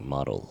kits, or like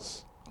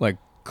models? Like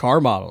car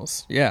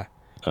models, yeah.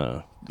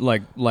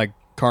 Like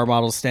car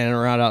models standing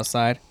around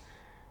outside.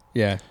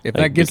 Yeah. If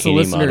Like that gets the bikini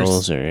listeners,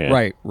 models or,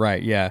 yeah.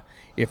 right, yeah.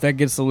 If that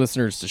gets the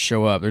listeners to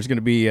show up, there's going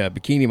to be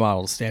bikini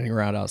models standing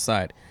around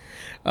outside,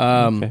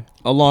 Okay.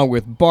 along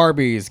with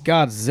Barbies,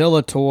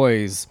 Godzilla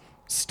toys,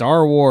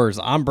 Star Wars.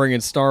 I'm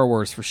bringing Star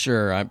Wars for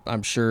sure.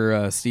 I'm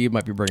sure Steve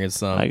might be bringing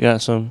some. I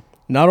got some.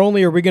 Not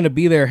only are we going to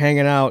be there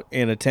hanging out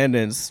in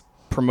attendance,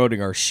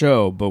 promoting our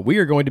show, but we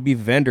are going to be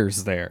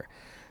vendors there.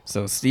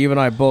 So Steve and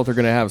I both are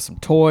going to have some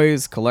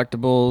toys,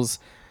 collectibles,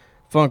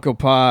 Funko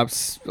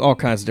Pops, all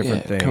kinds of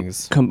different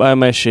things. Come buy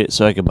my shit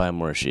so I can buy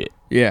more shit.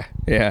 Yeah.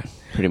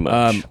 Pretty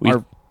much.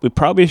 We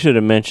probably should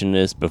have mentioned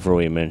this before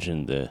we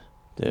mentioned the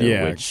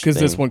witch because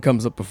this thing. one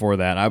comes up before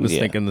that. I was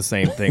thinking the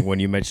same thing when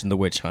you mentioned the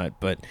witch hunt,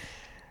 but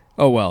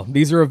oh well.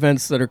 These are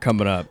events that are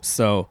coming up,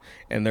 so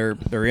and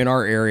they're in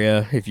our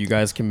area. If you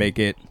guys can make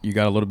it, you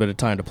got a little bit of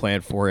time to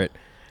plan for it.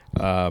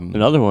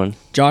 Another one.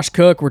 Josh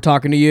Cook, we're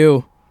talking to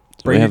you.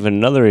 We have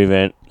another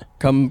event.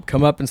 Come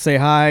up and say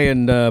hi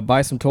and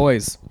buy some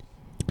toys.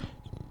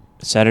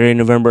 Saturday,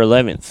 November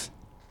 11th,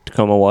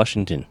 Tacoma,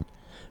 Washington.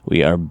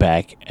 We are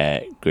back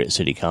at Grit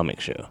City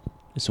Comic Show.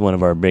 It's one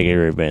of our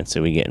bigger events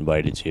that we get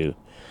invited to.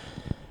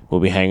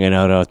 We'll be hanging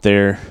out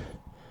there.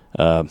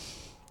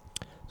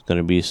 It's going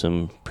to be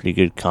some pretty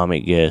good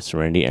comic guests.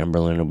 Randy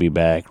Emberlin will be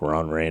back.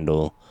 Ron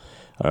Randall.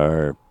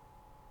 Our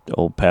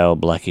old pal,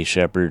 Blackie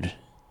Shepherd.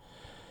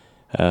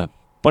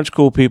 Bunch of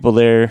cool people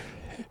there.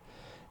 There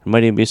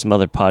might even be some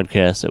other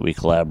podcasts that we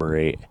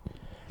collaborate.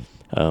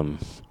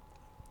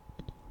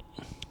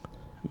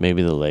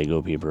 Maybe the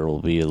Lego people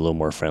will be a little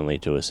more friendly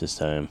to us this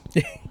time.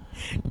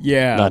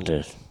 Yeah. Not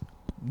to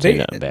say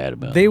nothing bad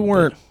about They them,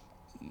 weren't,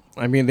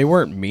 I mean, they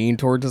weren't mean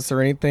towards us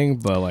or anything,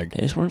 but like,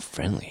 they just weren't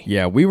friendly.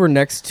 yeah, we were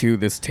next to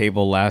this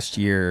table last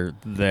year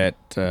that,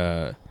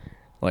 well,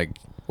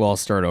 I'll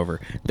start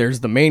over. There's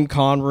the main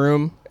con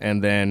room,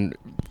 and then,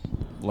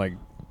 like,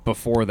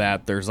 before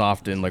that, there's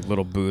often, like,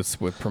 little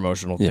booths with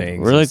promotional things.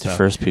 We're and like stuff. the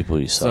first people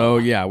you saw. So,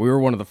 yeah, we were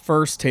one of the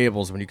first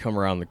tables when you come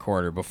around the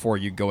corner before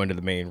you go into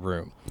the main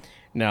room.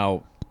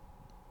 Now,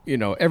 you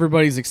know,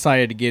 everybody's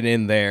excited to get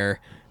in there,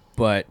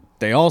 but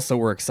they also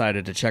were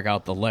excited to check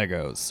out the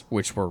Legos,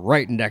 which were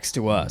right next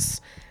to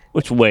us.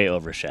 Which way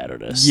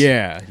overshadowed us.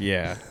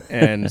 Yeah.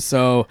 And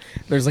so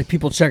there's like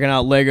people checking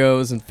out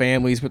Legos and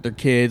families with their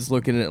kids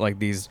looking at like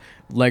these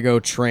Lego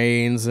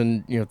trains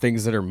and, you know,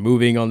 things that are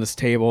moving on this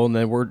table. And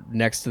then we're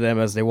next to them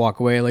as they walk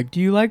away like,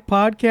 do you like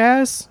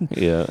podcasts?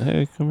 Yeah.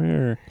 Hey, come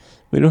here.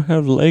 We don't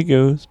have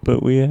Legos,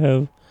 but we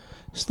have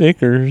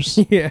stickers.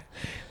 Yeah.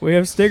 We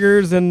have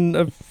stickers and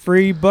a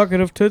free bucket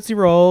of Tootsie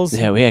Rolls.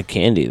 Yeah, we had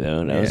candy,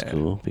 though. That was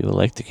cool. People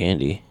liked the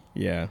candy.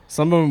 Yeah.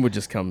 Some of them would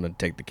just come and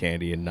take the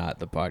candy and not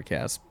the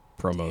podcast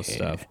promo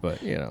stuff,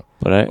 but, you know,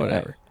 But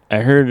whatever. I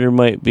heard there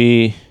might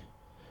be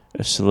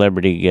a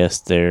celebrity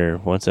guest there.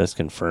 Once that's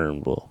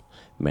confirmed, we'll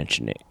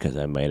mention it, because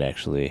I might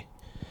actually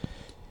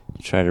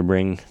try to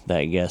bring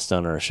that guest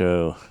on our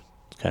show.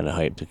 Kind of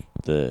hype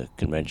the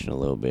convention a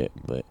little bit,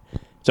 but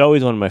it's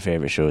always one of my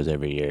favorite shows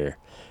every year.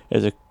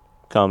 There's a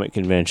comic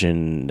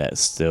convention that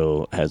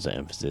still has an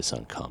emphasis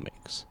on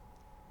comics,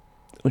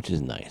 which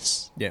is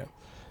nice. Yeah.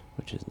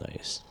 Which is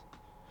nice.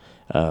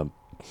 So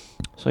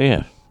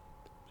yeah,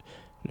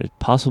 there's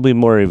possibly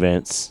more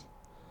events,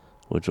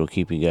 which we'll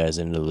keep you guys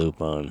in the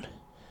loop on.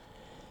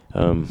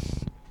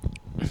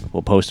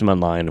 We'll post them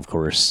online, of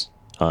course,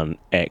 on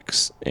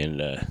X,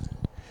 and I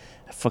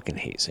fucking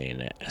hate saying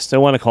that. I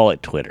still want to call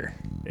it Twitter.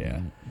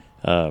 Yeah.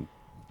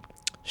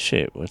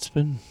 Shit, what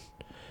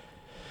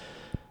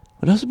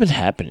else has been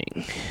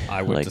happening?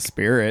 I went to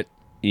Spirit.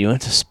 You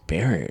went to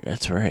Spirit,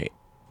 that's right.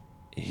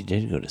 You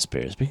did go to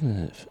Spirit.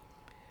 Speaking of...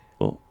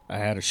 I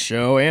had a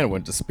show and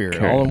went to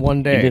Spirit all in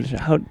one day.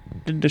 How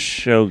did the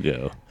show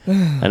go?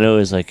 I know it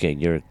was like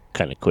you're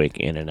kind of quick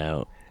in and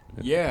out.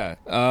 Yeah.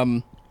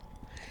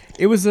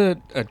 It was a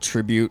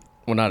tribute.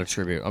 Well, not a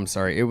tribute. I'm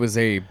sorry. It was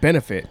a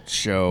benefit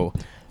show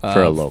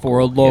For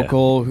a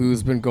local,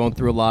 who's been going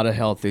through a lot of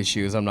health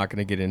issues. I'm not going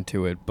to get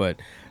into it, but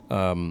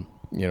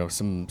you know,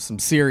 some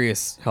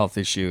serious health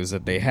issues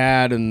that they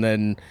had, and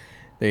then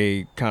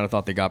they kind of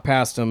thought they got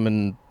past them,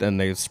 and then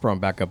they sprung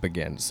back up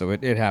again. So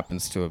it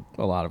happens to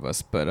a lot of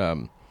us. But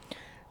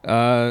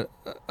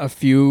a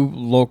few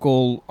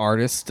local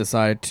artists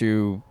decided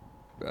to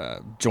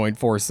join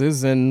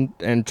forces and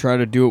try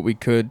to do what we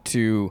could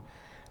to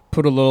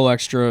put a little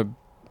extra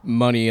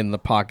money in the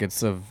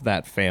pockets of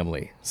that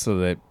family so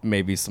that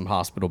maybe some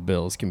hospital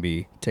bills can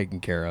be taken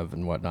care of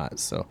and whatnot.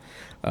 So,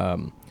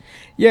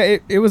 yeah,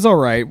 it was all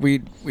right.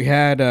 We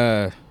had,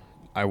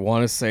 I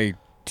want to say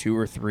 2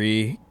 or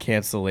 3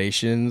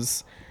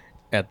 cancellations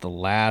at the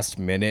last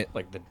minute,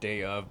 like the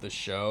day of the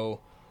show.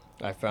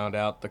 I found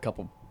out the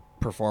couple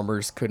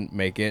performers couldn't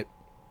make it.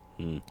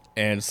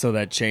 And so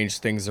that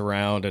changed things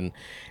around,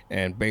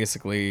 and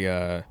basically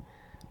I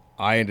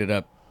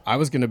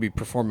was going to be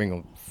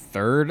performing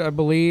third, I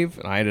believe,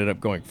 and I ended up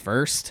going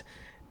first.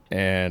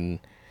 And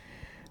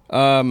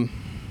a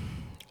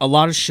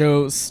lot of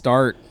shows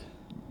start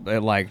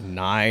at like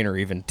 9 or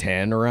even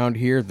 10 around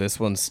here. This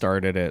one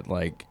started at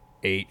like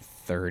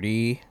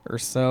 8:30 or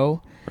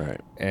so.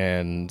 Right.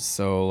 And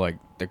so like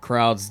the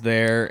crowd's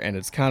there and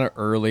it's kind of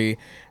early.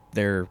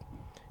 They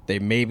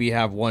maybe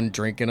have one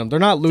drink in them. They're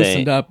not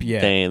loosened up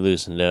yet. They ain't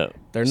loosened up.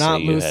 They're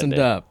not loosened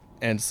up.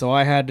 And so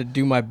I had to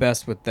do my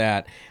best with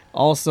that.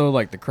 Also,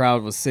 like, the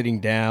crowd was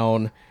sitting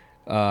down.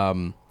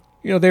 They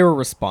were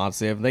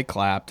responsive. They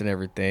clapped and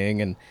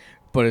everything.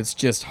 But it's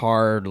just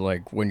hard,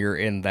 like, when you're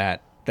in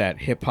that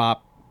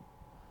hip-hop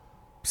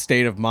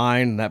state of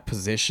mind, that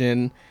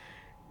position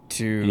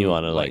to... You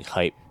want to, like,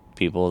 hype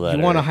people that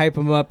you want to hype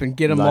them up and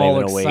get them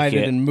all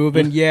excited and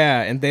moving.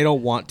 Yeah, and they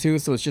don't want to,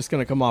 so it's just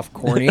going to come off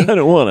corny. I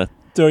don't want to.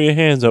 Throw your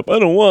hands up. I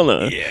don't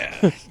want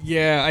to.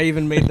 Yeah, I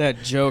even made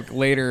that joke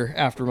later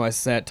after my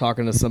set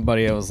talking to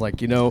somebody. I was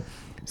like,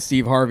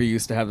 Steve Harvey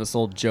used to have this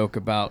old joke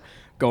about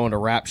going to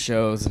rap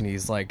shows, and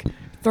he's like,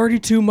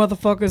 32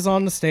 motherfuckers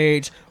on the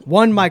stage,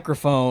 one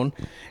microphone,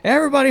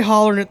 everybody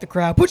hollering at the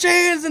crowd, put your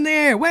hands in the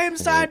air, wave them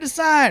side to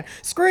side,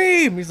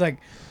 scream. He's like,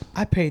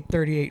 I paid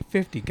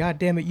 $38.50. God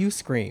damn it, you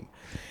scream.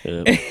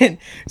 And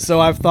so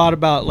I've thought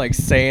about like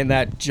saying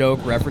that joke,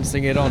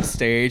 referencing it on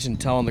stage and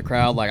telling the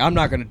crowd like, I'm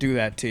not going to do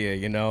that to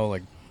you,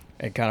 like,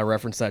 and kind of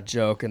reference that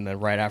joke. And then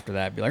right after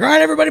that be like, all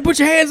right, everybody put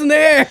your hands in the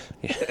air.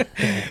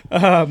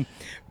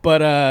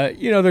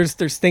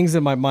 There's things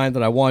in my mind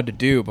that I wanted to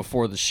do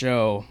before the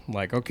show.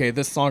 Like, okay,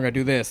 this song I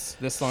do this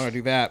song I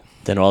do that.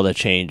 Then all the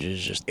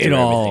changes just throw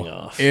everything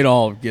off. It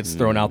all gets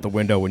thrown out the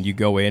window when you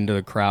go into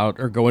the crowd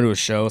or go into a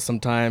show.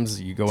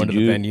 Sometimes you go into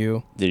the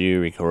venue. Did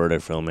you record or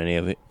film any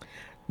of it?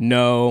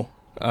 No,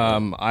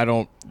 I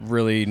don't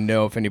really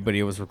know if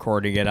anybody was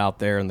recording it out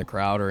there in the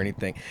crowd or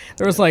anything.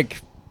 There was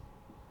like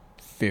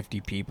 50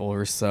 people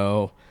or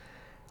so.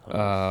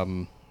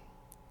 It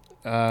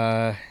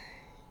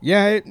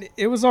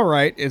was all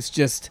right. It's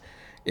just,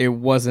 it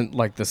wasn't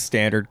like the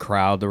standard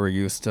crowd that we're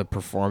used to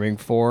performing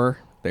for.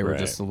 They were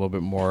just a little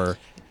bit more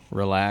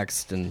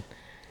relaxed and,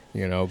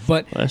 but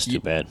well, that's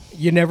too bad.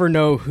 You never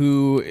know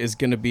who is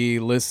going to be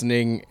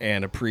listening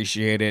and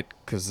appreciate it,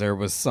 because there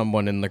was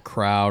someone in the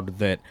crowd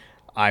that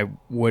I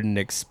wouldn't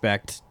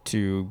expect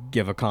to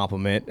give a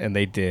compliment, and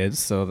they did,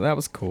 so that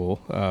was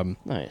cool.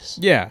 Nice.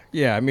 Yeah.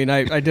 I mean,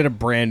 I did a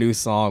brand new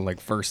song, like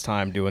first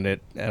time doing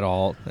it at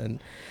all, and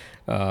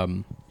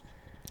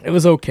it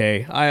was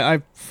okay.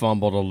 I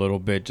fumbled a little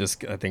bit,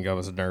 just I think I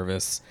was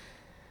nervous.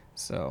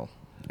 So,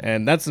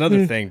 and that's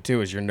another thing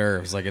too, is your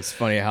nerves. Like, it's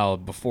funny how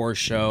before a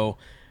show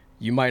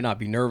you might not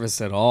be nervous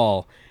at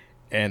all,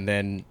 and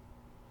then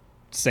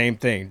same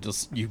thing,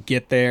 just you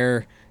get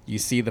there, you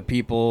see the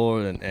people,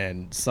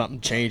 and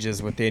something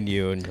changes within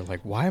you, and you're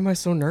like, why am I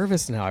so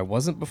nervous now? I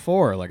wasn't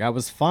before. Like, I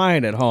was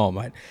fine at home.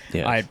 I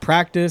had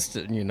practiced,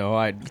 and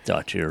I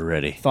thought you were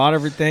ready. Thought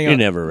everything. You're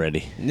never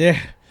ready.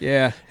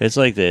 Yeah. It's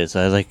like this.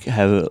 I like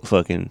have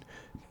fucking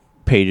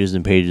pages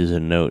and pages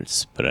of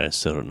notes, but I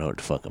still don't know what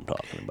the fuck I'm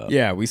talking about.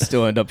 Yeah, we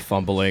still end up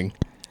fumbling.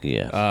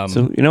 Yeah.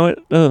 So you know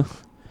what?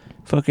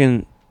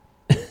 Fucking.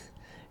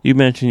 You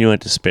mentioned you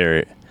went to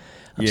Spirit.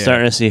 I'm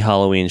starting to see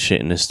Halloween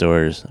shit in the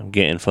stores. I'm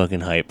getting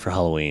fucking hyped for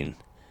Halloween.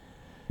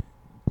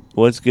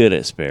 What's good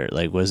at Spirit?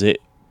 Like,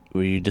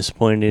 were you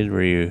disappointed?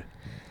 Were you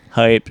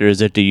hyped? Or is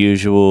it the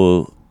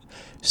usual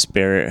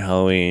Spirit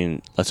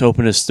Halloween? Let's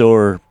open a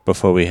store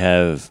before we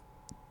have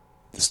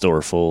the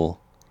store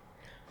full.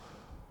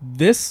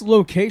 This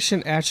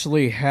location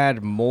actually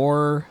had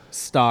more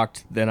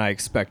stocked than I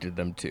expected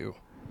them to.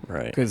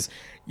 Right. Because,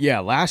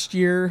 last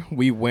year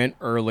we went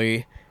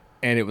early,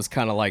 and it was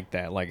kind of like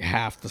that. Like,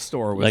 half the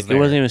store was there. It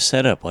wasn't even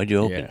set up. Why'd you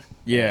open?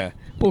 Yeah.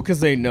 Well, because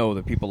they know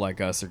that people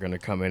like us are going to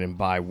come in and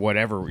buy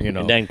whatever,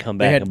 And then come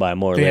back and buy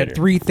more later. They had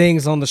 3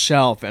 things on the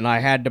shelf, and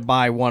I had to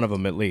buy one of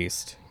them at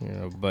least.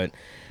 But,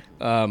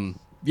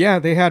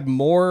 they had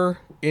more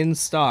in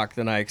stock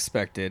than I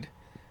expected.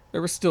 There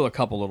were still a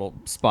couple little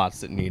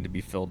spots that needed to be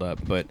filled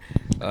up, but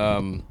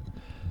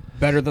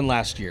better than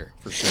last year,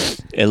 for sure.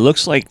 It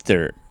looks like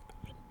their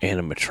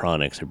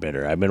animatronics are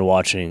better. I've been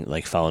watching,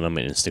 like, following them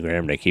on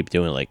Instagram. They keep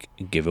doing, like,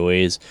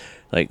 giveaways.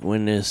 Like,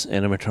 win this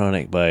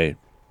animatronic by,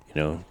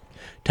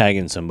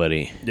 tagging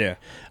somebody. Yeah.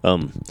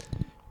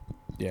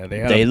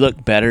 They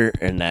look better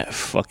in that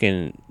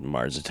fucking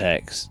Mars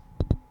Attacks.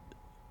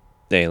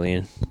 The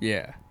alien.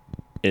 Yeah.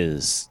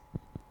 Is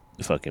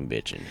fucking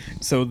bitching.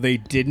 So they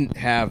didn't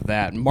have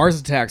that. Mars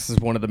Attacks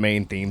is one of the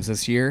main themes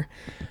this year,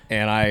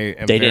 and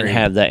They didn't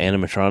have that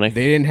animatronic?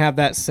 They didn't have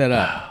that set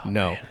up.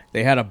 No.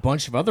 They had a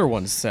bunch of other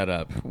ones set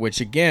up,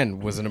 which again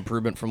was an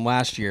improvement from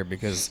last year,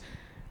 because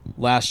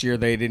last year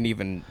they didn't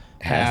even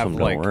have,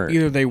 like,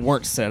 either they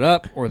weren't set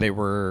up or they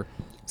were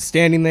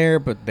standing there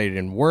but they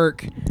didn't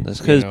work. That's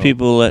because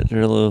people let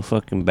their little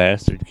fucking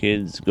bastard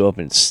kids go up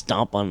and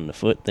stomp on the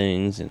foot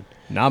things. And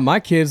not my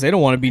kids. They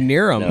don't want to be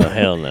near them. No,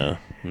 hell no.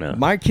 No.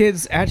 My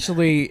kids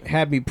actually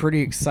had me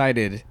pretty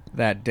excited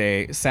that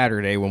day,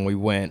 Saturday, when we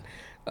went,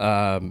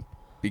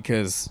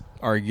 because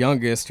our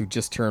youngest, who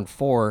just turned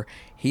 4,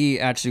 he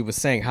actually was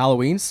saying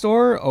Halloween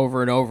store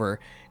over and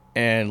over,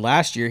 and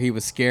last year he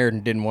was scared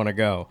and didn't want to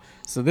go.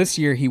 So this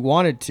year he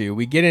wanted to.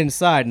 We get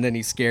inside, and then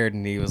he's scared,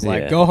 and he was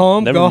like, go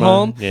home, never go mind.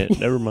 home. Yeah,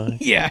 never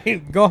mind. Yeah,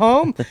 go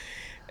home.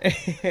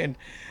 And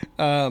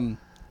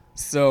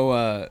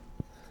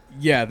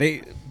Yeah,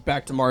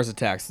 back to Mars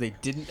Attacks. They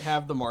didn't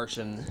have the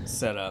Martian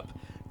set up,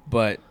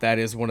 but that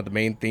is one of the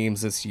main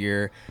themes this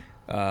year.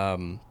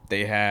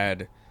 They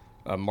had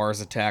a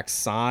Mars Attacks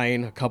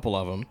sign, a couple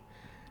of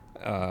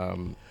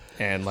them,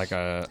 and like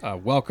a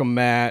welcome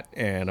mat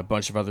and a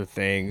bunch of other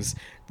things.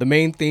 The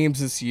main themes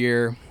this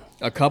year,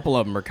 a couple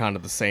of them are kind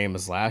of the same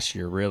as last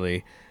year,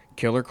 really.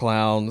 Killer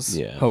Clowns,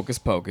 Hocus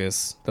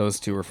Pocus. Those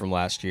two are from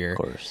last year. Of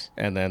course.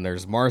 And then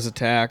there's Mars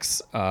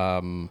Attacks,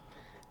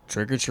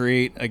 Trick or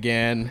Treat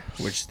again,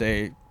 which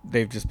they've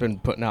just been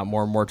putting out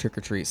more and more Trick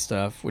or Treat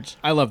stuff, which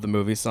I love the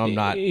movie, so I'm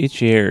not.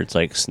 Each year it's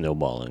like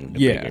snowballing.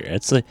 Bigger.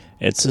 It's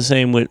the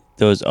same with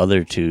those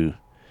other two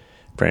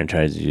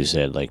franchises you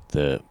said, like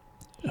the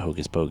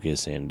Hocus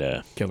Pocus and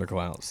Killer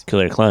Clowns.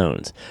 Killer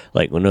Clowns.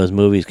 Like when those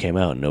movies came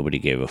out, nobody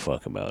gave a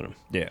fuck about them.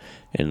 Yeah.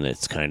 And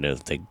it's kind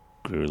of, they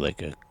grew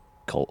like a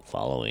cult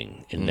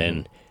following. And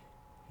then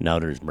now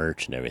there's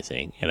merch and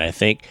everything. And I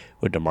think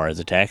with the Mars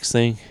Attacks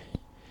thing,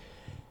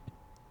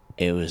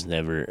 it was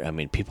never, I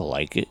mean, people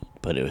like it,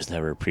 but it was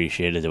never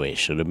appreciated the way it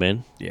should have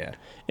been. Yeah.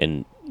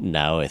 And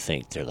now I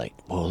think they're like,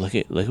 whoa, look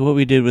at what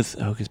we did with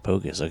Hocus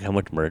Pocus. Look how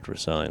much merch we're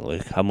selling.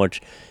 Look how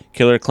much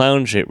Killer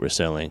Clown shit we're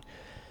selling.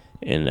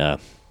 And,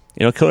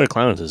 Killer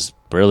Clowns is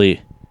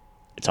really,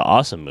 it's an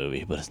awesome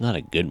movie, but it's not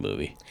a good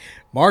movie.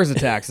 Mars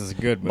Attacks is a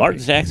good movie.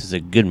 Mars Attacks is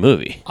a good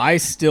movie. I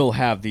still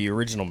have the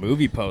original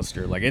movie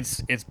poster. Like,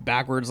 it's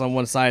backwards on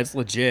one side. It's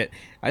legit.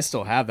 I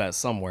still have that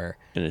somewhere.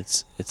 And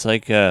it's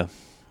like,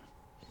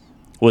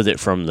 was it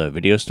from the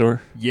video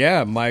store?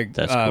 Yeah,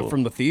 That's cool.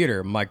 From the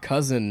theater. My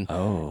cousin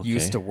okay.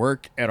 used to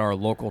work at our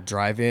local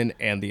drive-in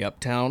and the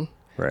Uptown.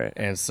 Right.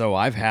 And so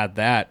I've had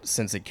that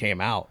since it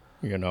came out.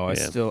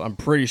 I'm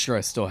pretty sure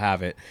I still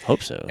have it.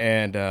 Hope so.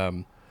 And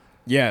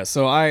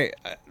so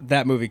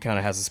that movie kind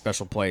of has a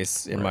special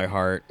place in my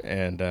heart,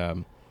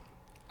 and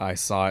I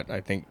saw it,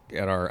 I think,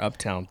 at our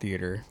Uptown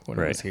theater when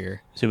it was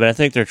here. See, but I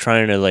think they're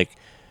trying to like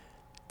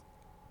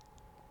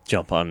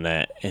jump on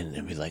that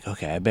and be like,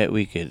 okay, I bet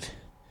we could.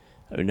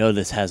 I know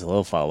this has a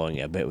little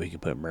following. I bet we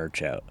could put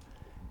merch out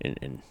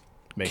and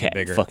make it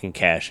bigger, fucking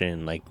cash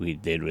in like we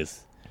did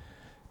with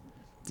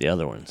the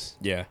other ones.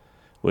 Yeah.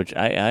 Which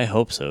I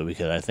hope so,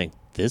 because I think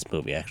this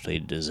movie actually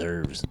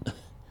deserves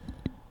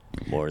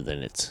more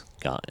than it's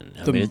gotten.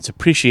 I mean, it's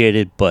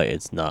appreciated, but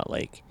it's not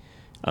like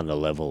on the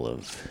level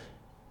of...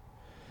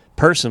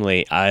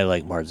 Personally, I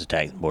like Mars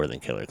Attacks more than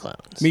Killer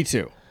Clowns. Me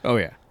too. Oh,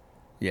 yeah.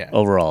 Yeah.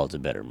 Overall, it's a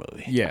better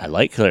movie. Yeah. I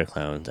like Killer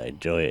Clowns. I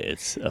enjoy it.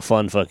 It's a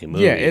fun fucking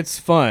movie. Yeah, it's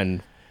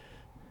fun.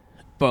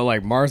 But,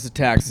 like, Mars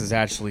Attacks is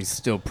actually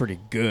still pretty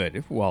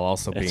good while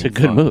also being fun. It's a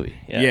good movie.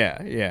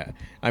 Yeah.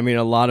 I mean,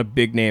 a lot of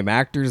big-name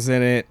actors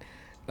in it.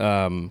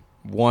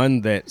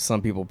 One that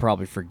some people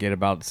probably forget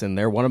about that's in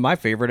there. One of my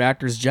favorite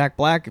actors, Jack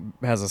Black,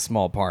 has a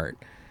small part.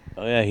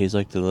 Oh, yeah, he's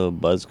like the little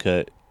buzz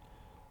cut.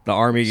 The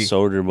Army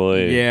soldier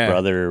boy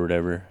brother or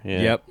whatever.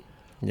 Yeah.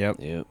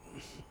 Yep.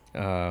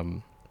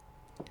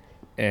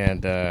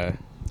 And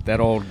that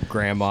old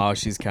grandma,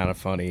 she's kind of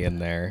funny in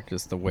there,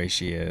 just the way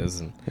she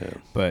is.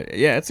 But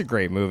yeah, it's a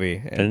great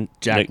movie. And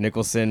Jack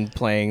Nicholson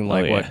playing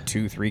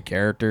 2-3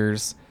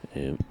 characters.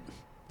 Yeah.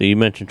 You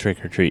mentioned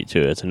Trick or Treat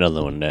too. It's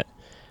another one that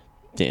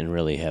didn't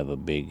really have a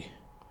big.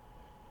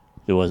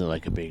 It wasn't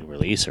like a big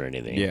release or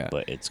anything. Yeah.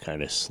 But it's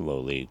kind of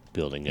slowly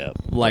building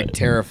up. Like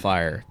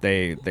Terrifier,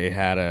 they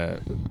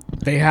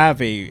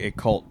have a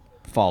cult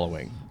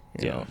following.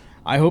 You know?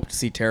 I hope to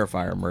see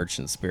Terrifier merch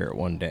in spirit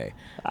one day.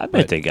 I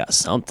bet they got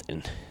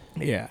something.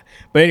 Yeah.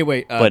 But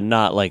anyway. But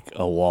not like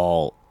a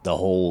wall, the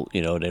whole,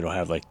 they don't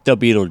have like the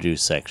Beetlejuice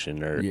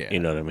section or, you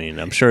know what I mean?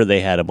 I'm sure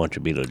they had a bunch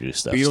of Beetlejuice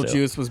stuff.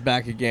 Beetlejuice was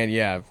back again.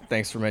 Yeah.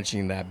 Thanks for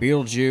mentioning that.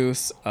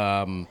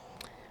 Beetlejuice.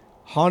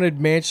 Haunted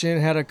Mansion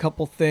had a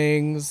couple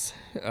things.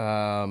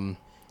 I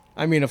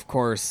mean, of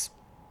course,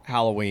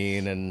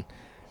 Halloween and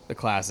the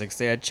classics.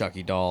 They had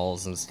Chucky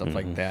dolls and stuff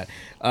like that.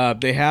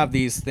 They have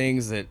these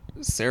things that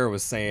Sarah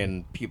was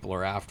saying people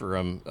are after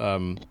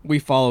them. We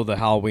follow the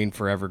Halloween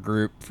Forever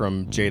group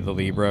from Jay the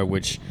Libra,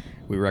 which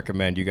we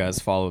recommend you guys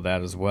follow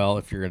that as well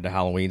if you're into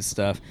Halloween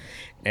stuff.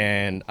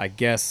 And I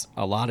guess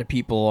a lot of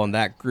people on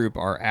that group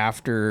are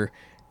after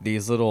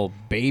these little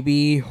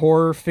baby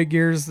horror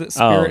figures that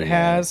Spirit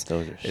has.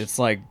 It's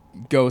like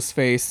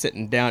Ghostface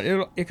sitting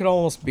down. It could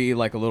almost be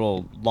like a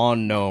little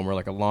lawn gnome or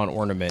like a lawn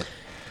ornament.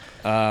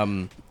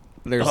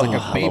 There's like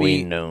a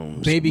baby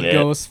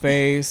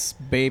Ghostface,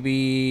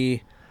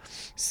 baby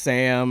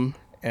Sam,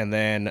 and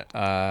then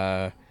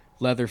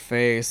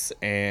Leatherface,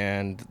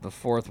 and the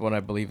fourth one I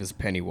believe is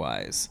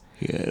Pennywise.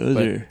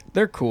 Yeah,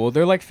 they're cool.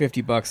 They're like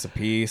 $50 a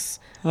piece.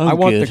 I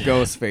want the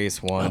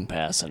Ghostface one. I'm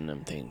passing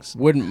them things.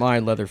 Wouldn't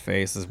mind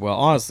Leatherface as well.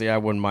 Honestly, I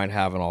wouldn't mind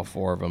having all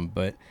four of them,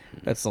 but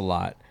that's a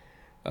lot.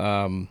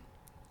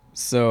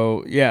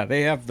 So yeah,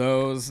 they have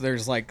those.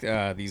 There's like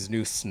these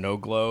new snow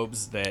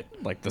globes that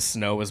like the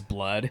snow is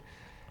blood.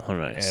 Oh,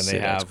 nice. And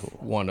they have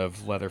one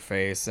of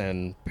Leatherface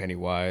and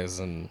Pennywise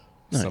and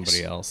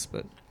somebody else.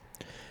 But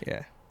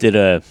yeah.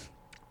 Did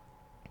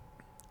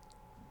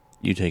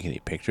you take any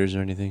pictures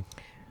or anything?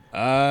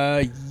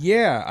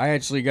 Yeah, I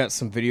actually got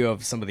some video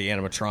of some of the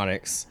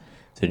animatronics.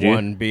 Did you?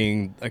 One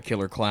being a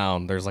killer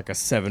clown. There's like a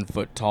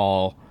 7-foot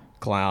tall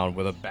clown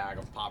with a bag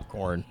of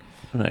popcorn.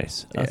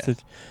 Nice. Yeah.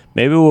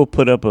 Maybe we'll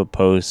put up a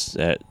post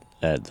at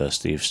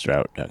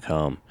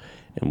thestevestrout.com,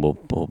 and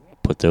we'll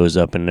put those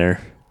up in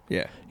there.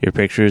 Yeah. Your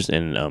pictures.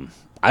 And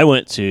I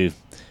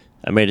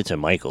made it to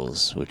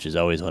Michael's, which is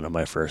always one of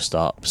my first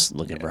stops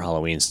looking for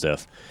Halloween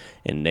stuff.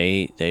 And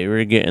they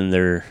were getting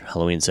their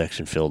Halloween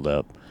section filled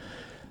up.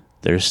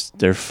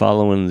 They're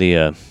following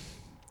the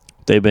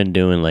they've been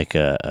doing like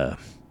a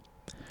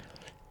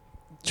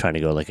trying to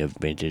go like a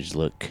vintage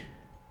look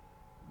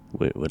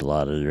with a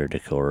lot of their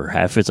decor.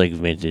 Half it's like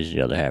vintage,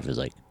 the other half is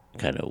like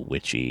kind of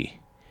witchy,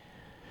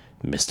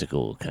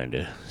 mystical kind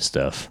of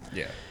stuff.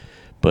 Yeah.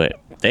 But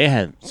they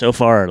had, so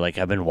far, like,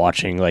 I've been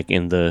watching, like,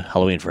 in the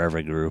Halloween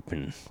Forever group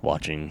and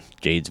watching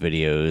Jade's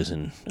videos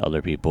and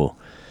other people.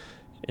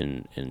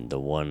 And the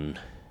one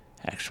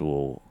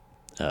actual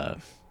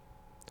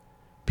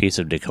piece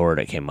of decor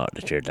that came out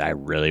this year that I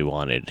really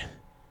wanted,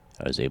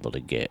 I was able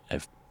to get. I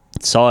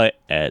saw it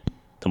at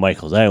the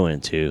Michael's I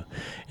went to,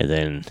 and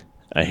then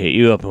I hit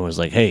you up and was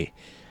like, hey,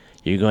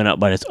 you're going out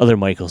by this other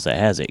Michael's that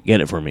has it.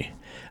 Get it for me.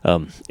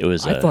 It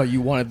was. I thought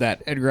you wanted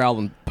that Edgar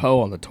Allan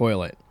Poe on the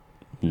toilet.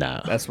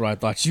 Nah. That's what I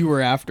thought you were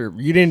after.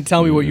 You didn't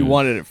tell me what you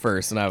wanted at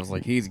first, and I was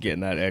like, he's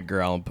getting that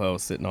Edgar Allan Poe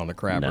sitting on the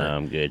crapper. No,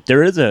 I'm good.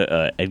 There is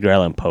a Edgar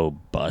Allan Poe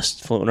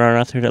bust floating around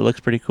out there that looks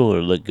pretty cool,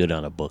 or look good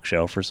on a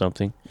bookshelf or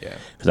something. Yeah.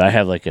 Because I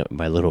have like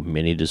my little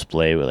mini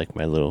display with like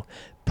my little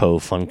Poe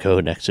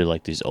Funko next to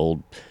like these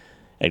old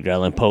Edgar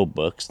Allan Poe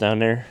books down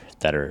there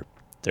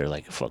they're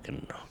like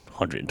fucking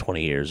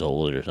 120 years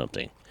old or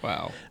something.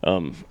 Wow.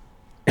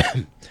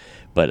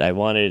 But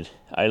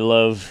I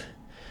love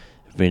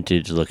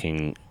vintage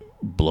looking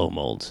blow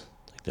molds,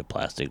 like the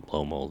plastic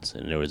blow molds,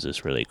 and there was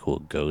this really cool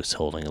ghost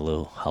holding a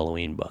little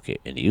Halloween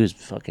bucket, and he was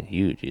fucking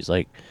huge. He's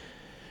like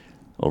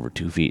over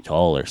 2 feet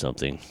tall or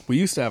something. We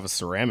used to have a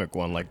ceramic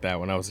one like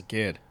that when I was a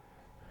kid.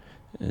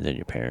 And then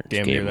your parents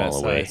Damn gave near them that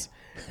all away. size.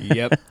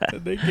 Yep.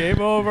 They gave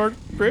all of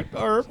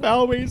our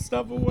Halloween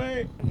stuff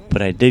away.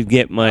 But I did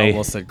get I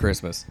almost said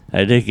Christmas.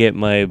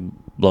 my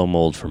blow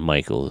mold from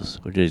Michael's,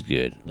 which is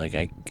good. Like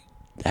I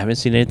haven't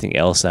seen anything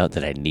else out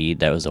that I need.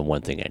 That was the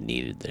one thing I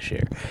needed this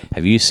year.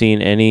 Have you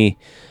seen any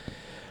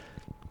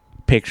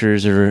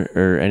pictures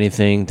or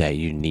anything that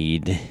you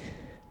need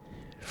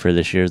for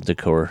this year's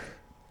decor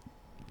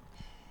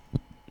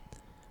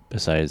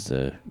besides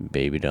the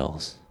baby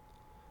dolls?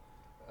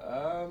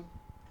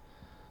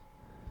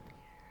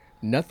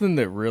 Nothing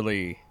that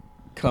really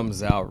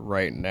comes out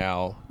right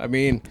now. I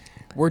mean,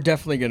 we're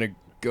definitely going to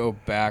go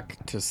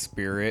back to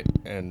Spirit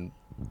and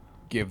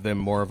give them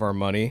more of our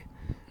money.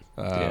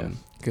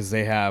 Because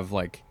they have,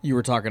 like, you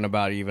were talking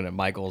about even at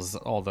Michael's,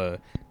 all the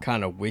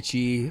kind of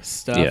witchy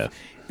stuff. Yeah.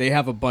 They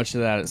have a bunch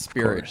of that at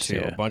Spirit, course, too.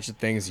 yeah. A bunch of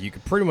things you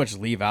could pretty much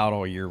leave out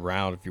all year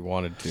round if you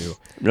wanted to.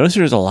 Notice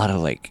there's a lot of,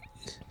 like,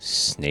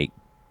 snaky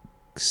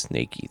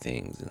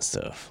things and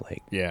stuff.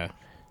 Like, Yeah.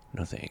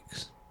 no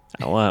thanks.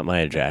 I want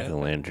my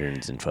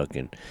jack-o'-lanterns and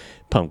fucking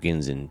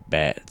pumpkins and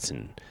bats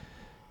and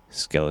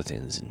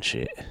skeletons and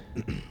shit.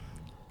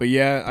 But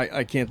yeah,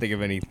 I can't think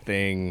of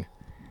anything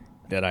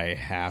that I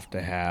have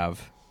to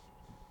have.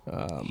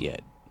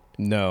 Yet.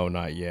 No,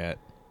 not yet.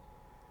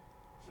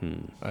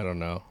 I don't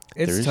know.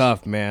 It's There's-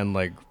 tough, man.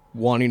 Like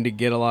wanting to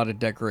get a lot of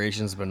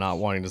decorations, but not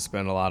wanting to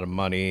spend a lot of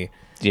money.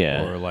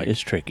 Yeah, Or, like, it's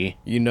tricky.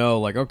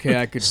 Like, okay,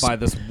 I could buy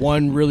this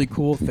one really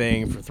cool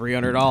thing for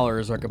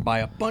 $300, or I could buy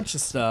a bunch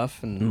of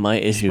stuff and My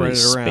issue spread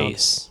is it around.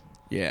 space.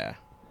 Yeah,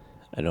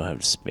 I don't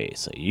have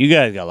space. Like, you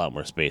guys got a lot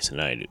more space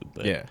than I do,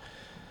 but yeah.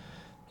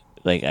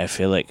 like I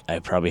feel like I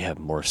probably have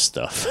more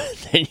stuff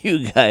than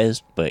you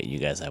guys, but you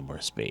guys have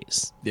more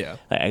space. Yeah.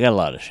 Like, I got a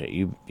lot of shit.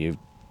 You're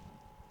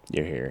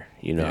here.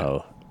 You know Yeah.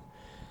 how.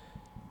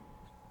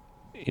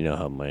 You know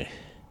how my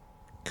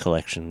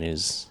collection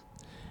is.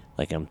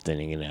 Like, I'm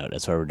thinning it out.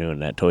 That's why we're doing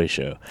that toy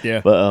show.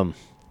 Yeah. But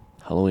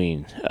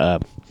Halloween.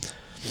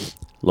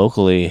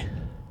 Locally,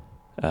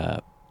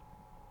 I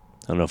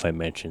don't know if I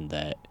mentioned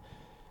that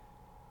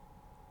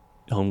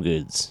Home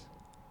Goods,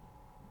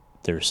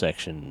 their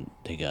section,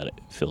 they got it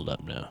filled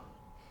up now.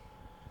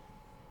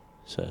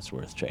 So that's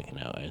worth checking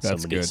out. I had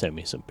That's somebody good. send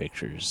me some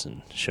pictures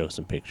and show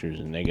some pictures,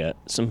 and they got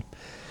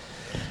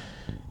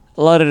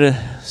a lot of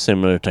the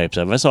similar types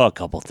of. I saw a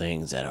couple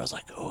things that I was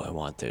like, oh, I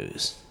want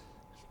those.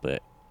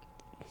 But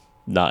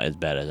not as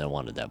bad as I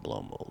wanted that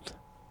blow mold.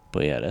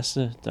 But yeah, that's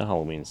the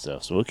Halloween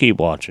stuff. So we'll keep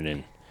watching,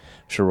 and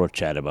I'm sure we'll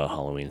chat about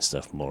Halloween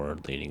stuff more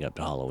leading up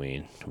to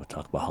Halloween. We'll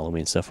talk about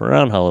Halloween stuff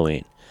around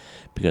Halloween,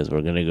 because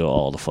we're going to go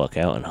all the fuck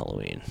out on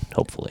Halloween,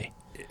 hopefully.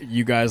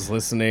 You guys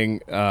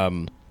listening,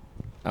 I'm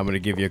going to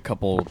give you a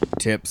couple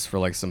tips for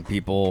like some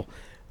people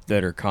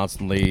that are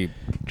constantly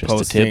Just a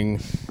posting.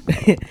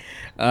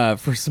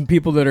 For some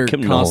people that are Give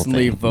 'em the whole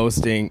constantly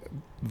thing.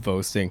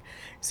 posting.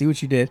 See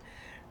what you did?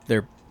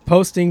 They're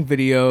posting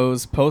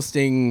videos,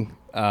 posting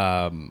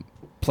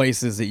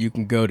places that you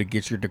can go to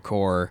get your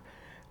decor.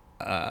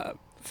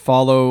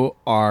 Follow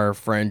our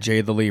friend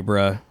Jay the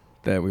Libra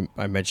that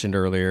I mentioned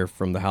earlier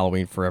from the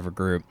Halloween Forever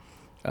group.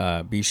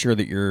 be sure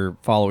that you're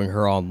following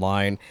her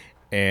online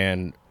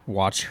and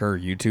watch her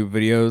YouTube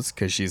videos,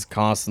 because she's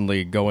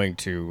constantly going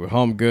to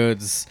Home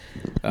Goods,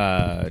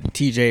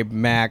 TJ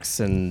Maxx,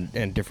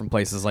 and different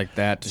places like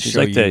that to She's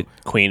show like you. the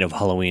queen of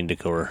Halloween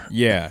decor.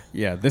 Yeah.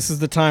 This is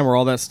the time where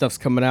all that stuff's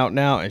coming out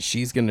now, and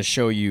she's going to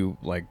show you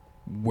like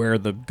where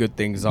the good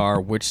things are,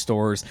 which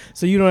stores,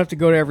 so you don't have to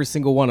go to every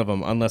single one of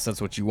them unless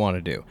that's what you want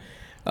to do.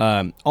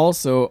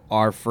 Also,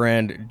 our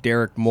friend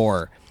Derek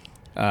Moore,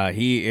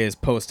 he is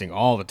posting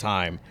all the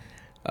time.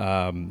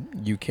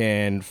 You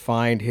can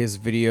find his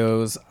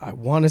videos. I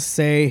want to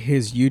say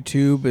his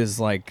YouTube is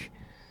like,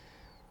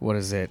 what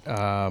is it?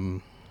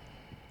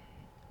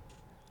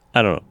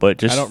 I don't know, but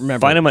just I don't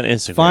remember. find him on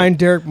Instagram. Find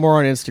Derek Moore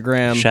on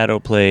Instagram.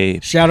 Shadowplay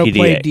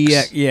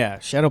DX. Yeah,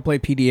 Shadowplay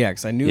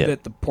PDX. I knew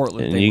that the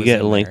Portland and thing you was get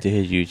in a link there.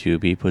 to his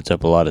YouTube. He puts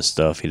up a lot of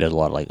stuff. He does a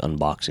lot of like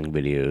unboxing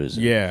videos.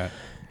 Yeah.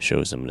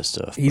 Shows some of the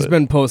stuff. He's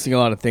been posting a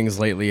lot of things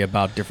lately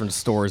about different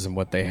stores and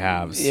what they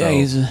have.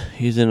 Yeah, So.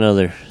 he's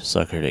another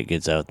sucker that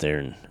gets out there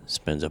and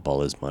spends up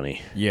all his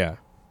money. Yeah,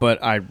 but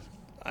I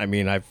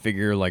mean, I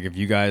figure like if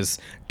you guys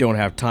don't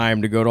have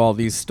time to go to all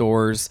these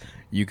stores,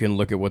 you can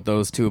look at what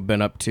those two have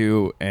been up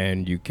to,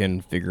 and you can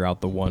figure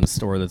out the one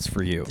store that's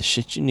for you. The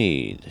shit you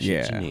need. The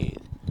shit Yeah. you need.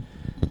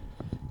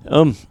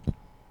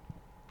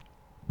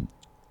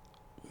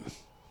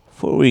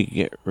 Before we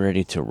get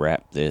ready to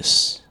wrap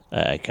this,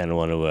 I kind of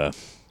want to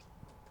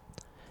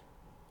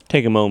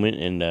take a moment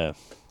and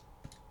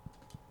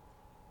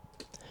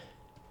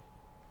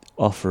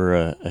offer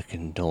a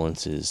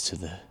condolences to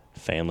the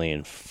family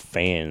and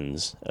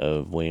fans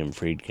of William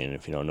Friedkin.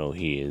 If you don't know who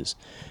he is,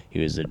 he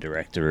was the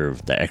director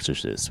of The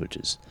Exorcist, which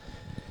is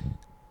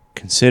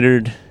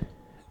considered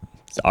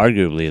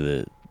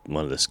arguably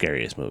one of the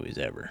scariest movies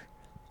ever.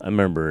 I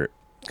remember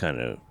kind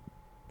of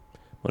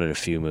one of the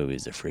few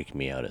movies that freaked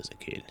me out as a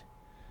kid.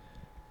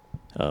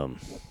 I'm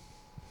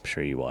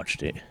sure you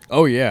watched it.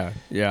 Oh yeah,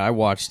 I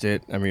watched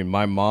it. I mean,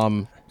 my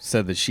mom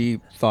said that she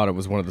thought it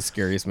was one of the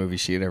scariest movies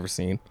she had ever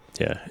seen.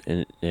 Yeah,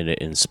 and it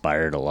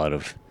inspired a lot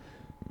of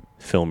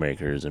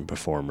filmmakers and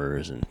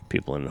performers and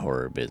people in the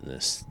horror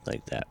business,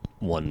 like that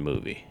one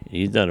movie.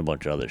 He's done a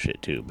bunch of other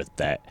shit too, but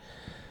that,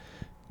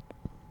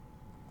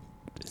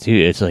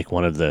 dude, it's like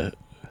one of the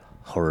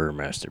horror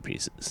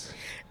masterpieces.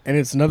 And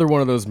it's another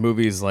one of those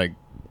movies like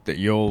that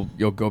you'll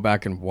go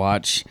back and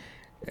watch,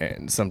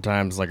 and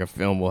sometimes like a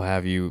film will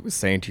have you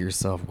saying to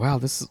yourself, "Wow,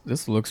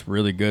 this looks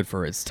really good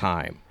for its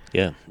time."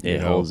 Yeah,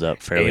 it holds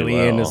up fairly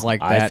well. Alien is like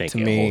that I think to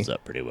it me. holds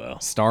up pretty well.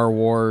 Star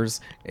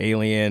Wars,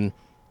 Alien,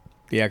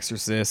 The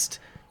Exorcist.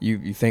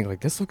 You think like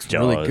this looks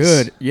Jaws. really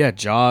good. Yeah,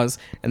 Jaws.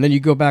 And then you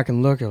go back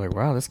and look, you're like,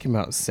 wow, this came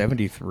out in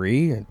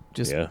 73 and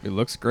it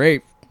looks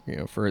great,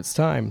 for its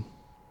time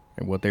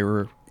and what they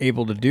were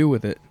able to do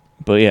with it.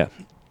 But yeah,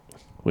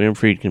 William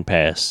Friedkin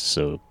passed,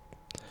 so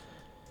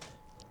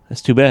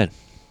that's too bad.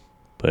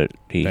 But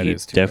he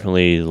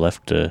definitely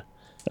left a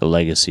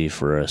legacy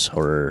for us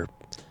horror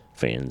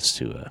fans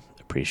to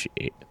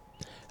appreciate.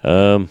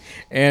 And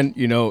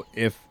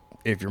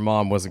if your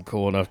mom wasn't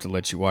cool enough to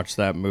let you watch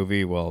that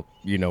movie, well,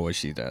 you know what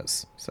she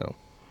does. So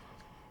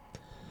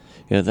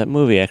yeah, that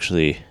movie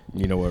actually,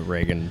 you know what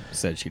Reagan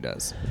said she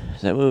does.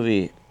 That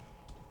movie,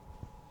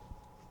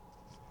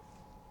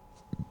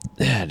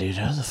 yeah, dude,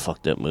 that was a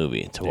fucked up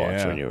movie to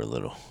watch when you were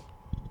little.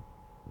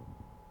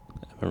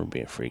 I remember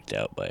being freaked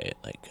out by it,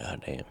 like,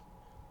 goddamn,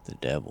 the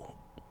devil.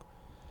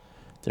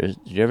 Did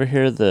you ever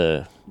hear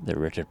the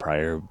Richard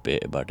Pryor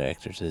bit about The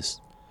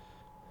Exorcist?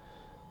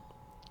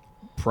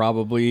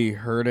 Probably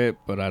heard it,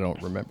 but I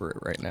don't remember it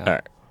right now. All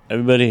right,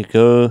 everybody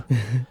go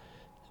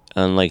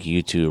on like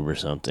YouTube or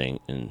something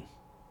and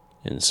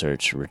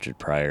search Richard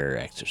Pryor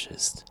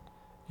Exorcist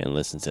and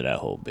listen to that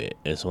whole bit.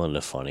 It's one of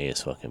the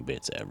funniest fucking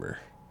bits ever.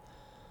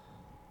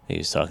 He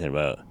was talking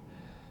about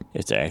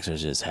if The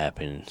Exorcist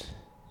happened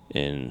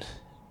in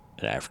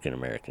an African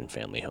American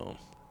family home,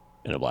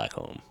 in a black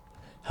home,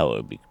 how it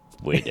would be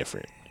way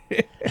different.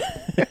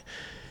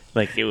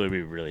 Like, it would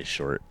be really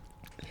short.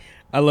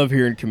 I love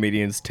hearing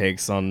comedians'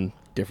 takes on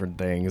different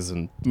things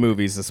and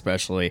movies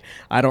especially.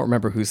 I don't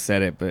remember who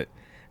said it, but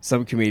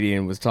some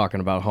comedian was talking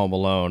about Home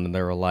Alone, and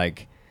they were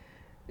like,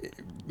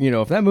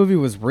 if that movie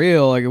was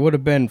real, like, it would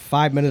have been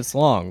 5 minutes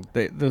long.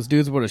 Those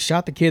dudes would have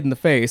shot the kid in the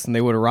face, and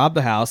they would have robbed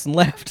the house and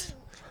left.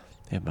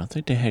 Yeah, but I don't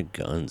think they had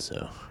guns,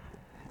 though.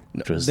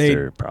 Which was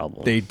their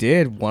problem. They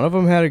did. One of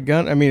them had a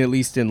gun. I mean, at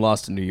least in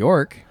Lost in New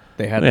York.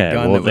 They had a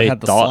gun that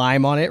had the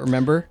slime on it,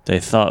 remember? They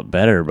thought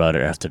better about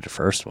it after the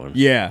first one.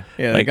 Yeah,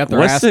 they got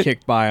their ass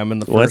kicked by them in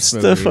the first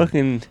movie.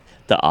 What's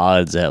the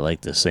odds that,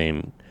 like, the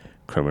same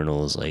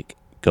criminals, like,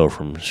 go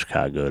from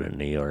Chicago to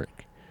New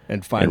York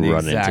and find the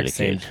exact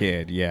same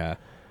kid? Yeah.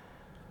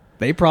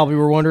 They probably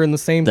were wondering the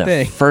same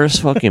thing. The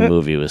first fucking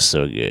movie was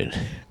so good.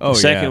 The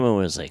second one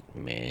was like,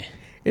 meh.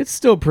 It's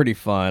still pretty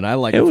fun. I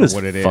like it for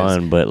what it is. It was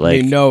fun, but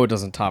like, they know it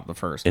doesn't top the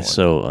first one. It's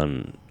so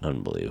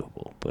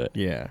unbelievable. But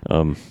yeah,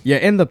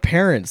 and the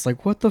parents,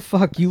 like, what the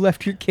fuck? You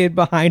left your kid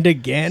behind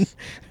again?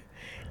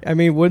 I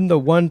mean, wouldn't the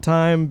one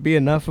time be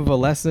enough of a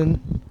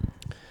lesson?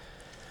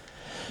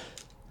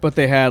 But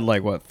they had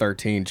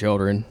 13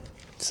 children?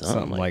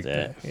 Something like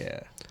that. Yeah.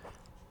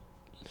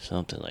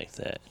 Something like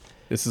that.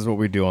 This is what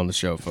we do on the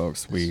show,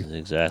 folks. This is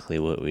exactly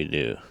what we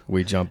do.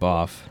 We jump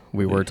off.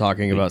 We were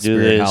talking about do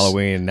Spirit this.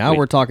 Halloween. Now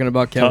we're talking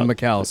about Kevin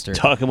McAllister.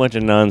 Talk a bunch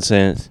of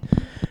nonsense.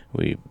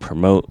 We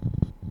promote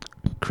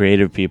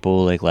creative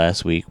people. Like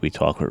last week, we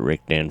talked with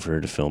Rick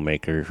Danford, a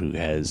filmmaker who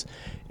has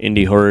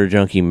Indie Horror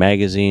Junkie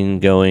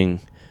magazine going,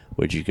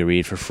 which you can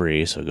read for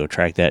free. So go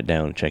track that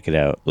down, check it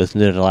out.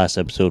 Listen to the last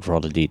episode for all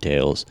the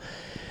details.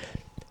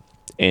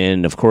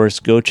 And, of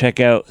course, go check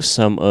out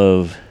some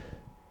of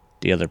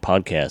the other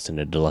podcasts in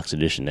the Deluxe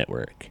Edition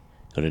Network.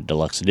 Go to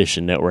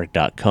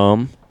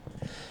deluxeeditionnetwork.com,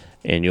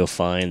 and you'll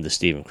find the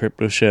Steve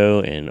Crypto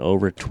Show and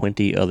over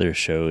 20 other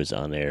shows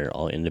on there,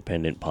 all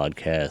independent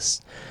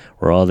podcasts.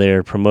 We're all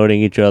there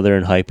promoting each other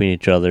and hyping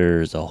each other.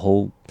 There's a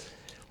whole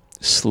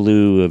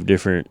slew of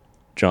different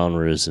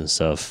genres and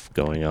stuff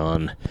going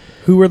on.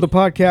 Who are the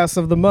podcasts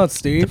of the month,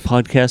 Steve? The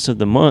podcasts of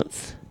the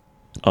month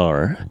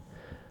are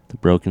the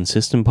Broken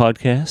System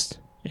Podcast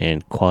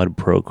and Quad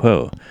Pro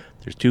Quo.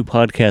 There's 2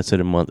 podcasts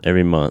a month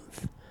every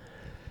month,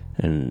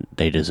 and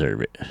they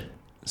deserve it.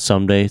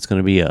 Someday it's going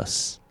to be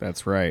us.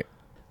 That's right.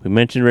 We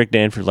mentioned Rick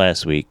Danford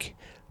last week.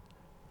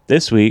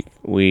 This week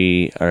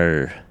we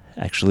are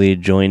actually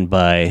joined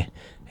by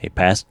a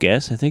past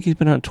guest. I think he's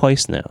been on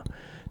twice now.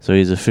 So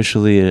he's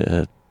officially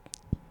a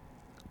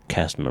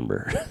cast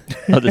member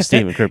of the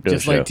Steve Crypto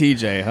Just Show. like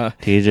TJ, huh?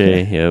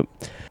 TJ, yep.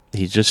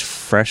 He's just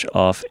fresh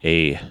off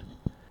a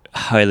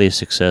highly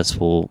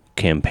successful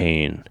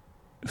campaign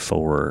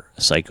for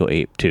Psycho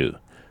Ape 2.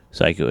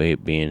 Psycho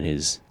Ape being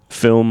his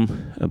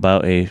film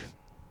about a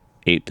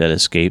ape that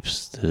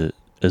escapes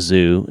a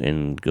zoo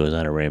and goes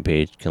on a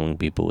rampage killing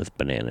people with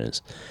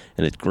bananas.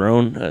 And it's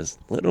grown a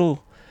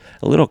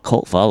little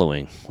cult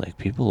following. Like,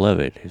 people love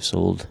it. They've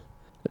sold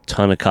a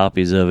ton of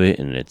copies of it,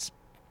 and it's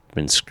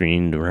been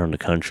screened around the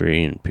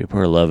country, and people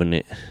are loving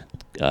it.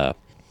 We're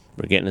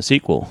getting a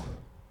sequel.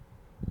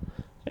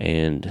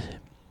 And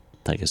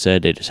like I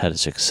said, they just had a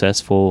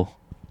successful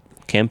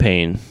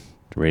campaign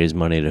to raise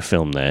money to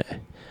film that.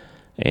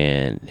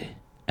 And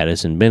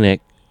Addison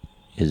Binek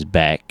is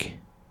back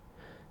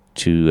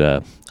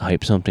to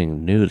hype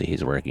something new that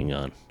he's working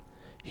on.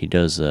 He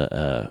does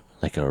a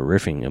movie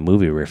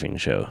riffing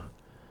show,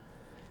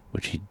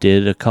 which he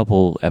did a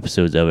couple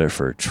episodes of it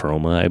for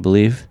Trauma, I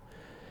believe.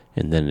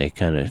 And then they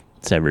kind of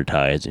severed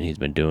ties, and he's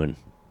been doing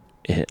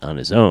it on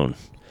his own.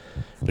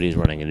 But he's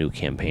running a new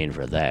campaign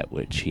for that,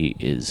 which he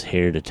is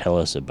here to tell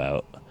us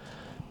about.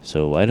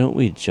 So why don't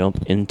we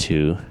jump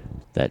into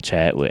that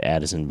chat with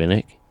Addison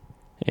Binek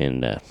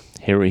and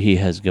hear what he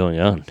has going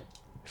on.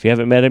 If you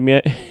haven't met him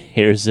yet,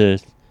 here's a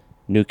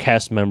new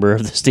cast member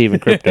of the Steve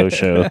and Crypto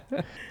Show.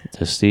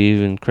 The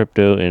Steve and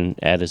Crypto and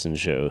Addison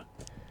Show.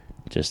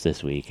 Just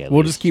this week,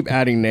 We'll just keep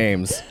adding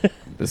names.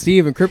 The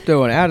Steve and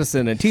Crypto and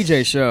Addison and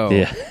TJ Show.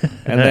 Yeah.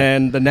 And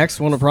then the next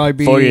one will probably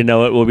be... Before you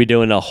know it, we'll be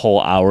doing a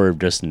whole hour of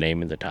just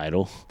naming the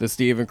title. The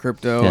Steve and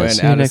Crypto Yeah, and see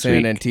you next Addison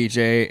week. and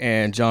TJ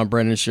and John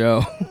Brennan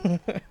Show.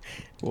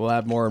 We'll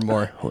add more and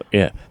more.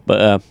 Yeah.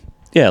 But,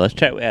 let's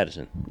chat with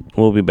Addison.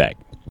 We'll be back.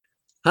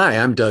 Hi,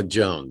 I'm Doug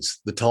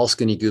Jones, the tall,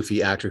 skinny,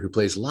 goofy actor who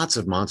plays lots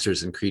of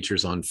monsters and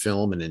creatures on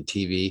film and in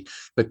TV.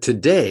 But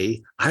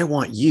today, I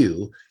want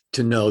you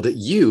to know that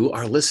you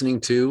are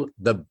listening to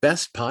the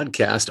best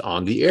podcast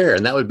on the air,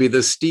 and that would be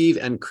the Steve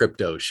and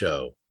Crypto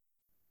Show.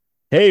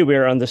 Hey,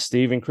 we're on the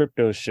Steve and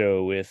Crypto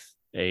Show with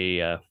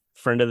a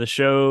friend of the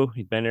show.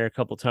 He's been there a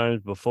couple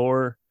times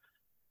before,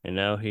 and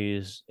now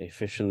he's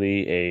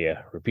officially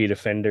a repeat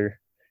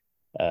offender.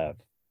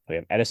 We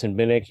have Addison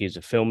Binek. He's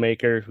a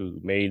filmmaker who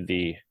made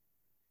the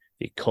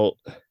cult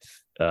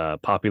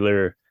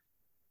popular.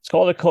 It's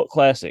called a cult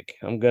classic.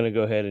 I'm going to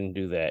go ahead and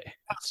do that.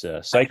 It's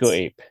Psycho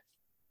Ape.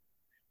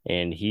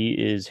 And he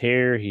is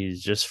here.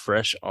 He's just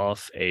fresh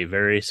off a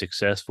very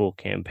successful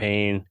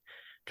campaign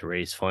to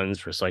raise funds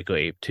for Psycho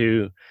Ape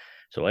 2.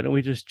 So why don't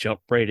we just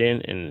jump right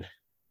in and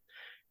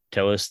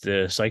tell us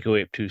the Psycho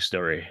Ape 2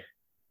 story?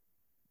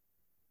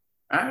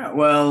 All right.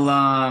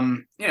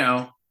 Well,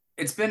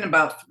 it's been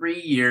about 3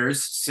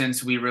 years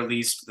since we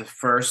released the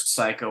first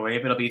Psycho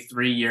Ape. It'll be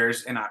 3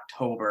 years in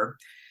October.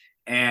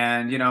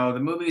 And, the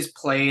movie's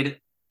played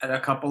at a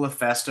couple of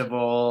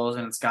festivals,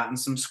 and it's gotten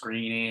some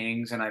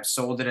screenings, and I've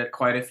sold it at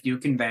quite a few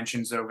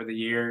conventions over the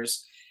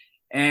years.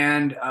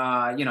 And,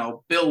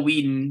 Bill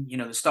Whedon,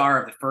 the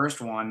star of the first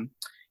one,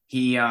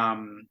 he,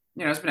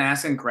 has been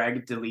asking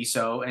Greg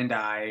DeLiso and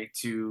I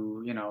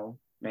to,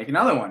 make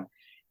another one.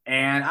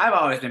 And I've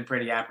always been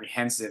pretty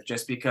apprehensive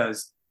just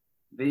because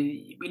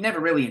we never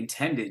really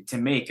intended to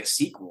make a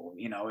sequel.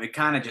 It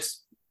kind of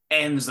just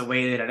ends the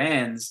way that it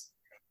ends.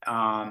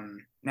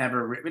 We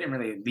didn't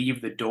really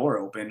leave the door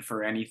open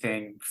for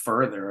anything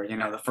further.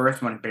 The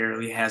first one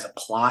barely has a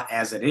plot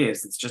as it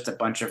is. It's just a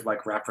bunch of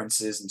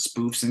references and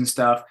spoofs and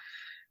stuff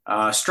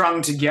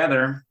strung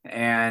together.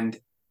 And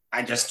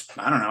I don't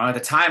know, at the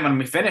time when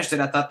we finished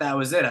it, I thought that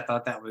was it. I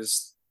thought that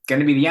was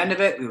going to be the end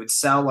of it. We would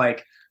sell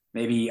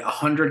maybe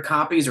 100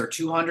 copies or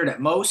 200 at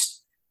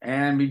most,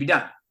 and we'd be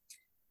done.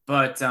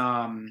 But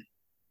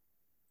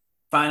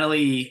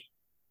finally,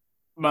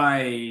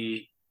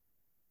 my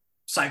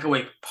Psycho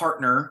 8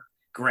 partner,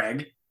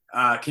 Greg,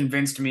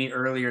 convinced me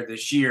earlier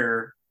this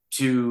year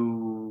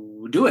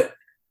to do it.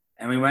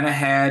 And we went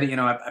ahead,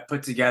 I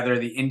put together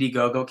the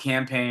Indiegogo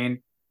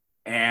campaign,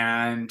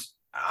 and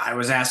I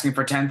was asking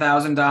for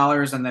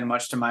 $10,000. And then,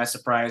 much to my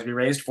surprise, we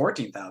raised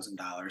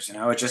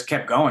 $14,000. It just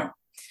kept going,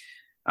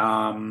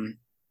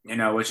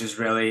 which is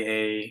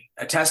really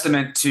a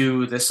testament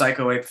to the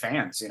Psycho 8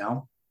 fans.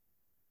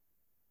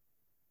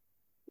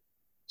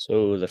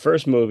 So the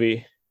first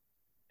movie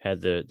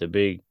had the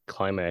big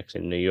climax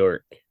in New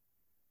York.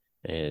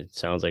 And it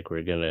sounds like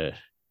we're gonna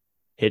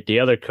hit the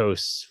other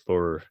coasts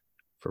for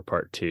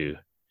part two.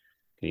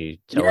 Can you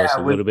tell us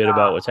a little bit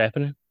about what's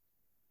happening?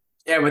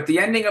 Yeah, with the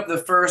ending of the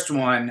first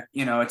one,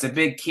 it's a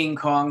big King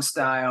Kong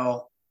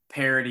style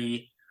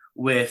parody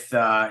with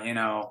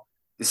the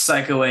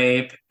Psycho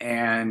Ape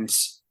and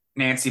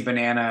Nancy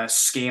Banana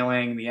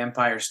scaling the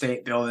Empire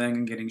State Building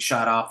and getting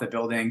shot off the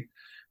building.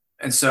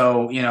 And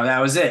so, that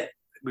was it.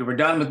 We were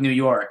done with New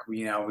York.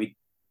 We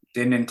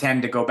didn't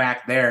intend to go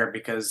back there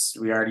because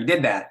we already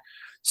did that.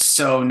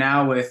 So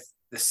now with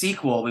the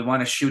sequel, we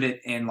want to shoot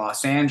it in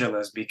Los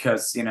Angeles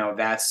because,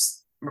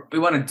 we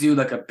want to do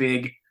like a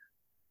big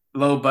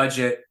low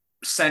budget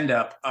send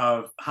up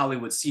of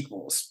Hollywood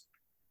sequels.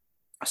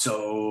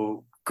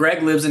 So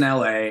Greg lives in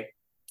LA,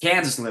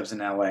 Kansas lives in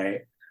LA.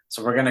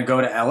 So we're going to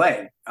go to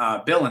LA,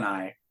 Bill and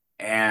I,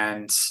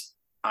 and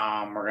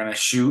we're going to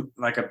shoot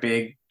like a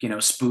big,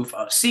 spoof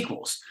of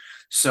sequels.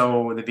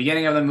 So the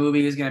beginning of the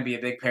movie is going to be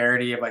a big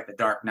parody of like The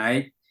Dark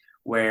Knight,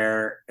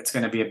 where it's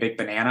going to be a big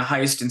banana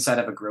heist inside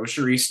of a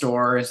grocery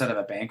store, instead of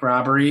a bank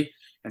robbery.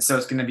 And so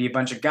it's going to be a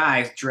bunch of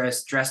guys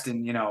dressed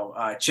in,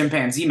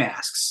 chimpanzee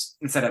masks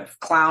instead of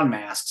clown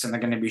masks. And they're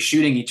going to be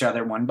shooting each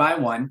other one by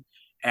one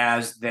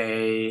as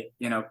they,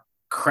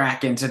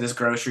 crack into this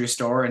grocery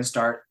store and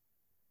start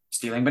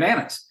stealing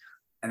bananas.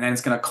 And then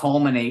it's going to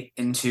culminate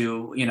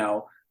into,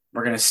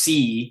 we're going to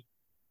see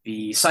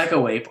the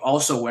Psycho Ape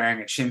also wearing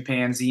a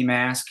chimpanzee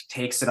mask,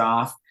 takes it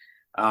off.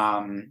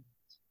 And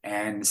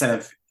instead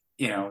of,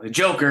 the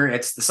Joker,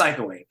 it's the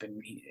Psycho Ape.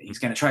 And he's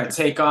going to try to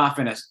take off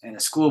in a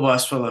school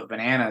bus full of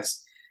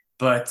bananas,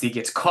 but he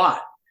gets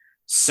caught.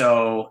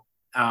 So,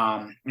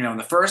 in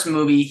the first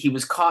movie, he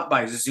was caught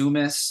by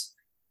Zoomis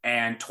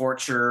and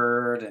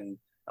tortured and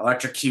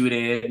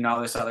electrocuted and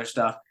all this other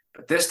stuff.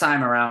 But this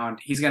time around,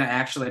 he's going to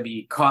actually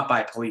be caught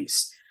by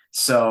police.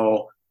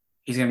 So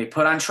he's going to be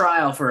put on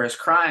trial for his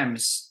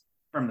crimes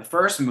from the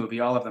first movie,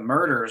 all of the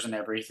murders and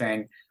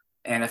everything.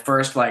 And the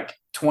first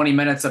 20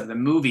 minutes of the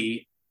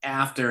movie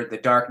after the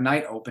Dark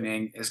Knight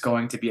opening is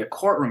going to be a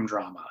courtroom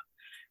drama.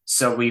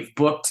 So we've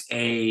booked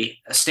a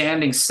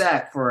standing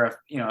set for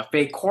a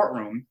fake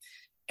courtroom,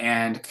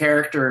 and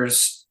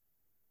characters,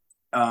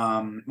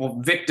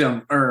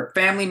 victim or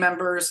family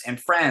members and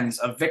friends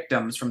of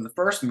victims from the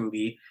first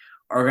movie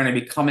are going to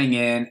be coming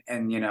in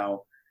and,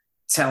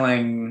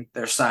 telling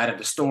their side of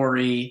the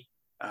story,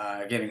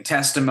 giving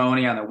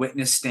testimony on the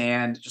witness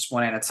stand, just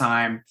one at a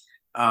time,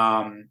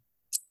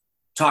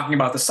 talking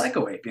about the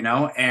Psycho Ape,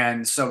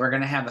 and so we're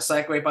going to have the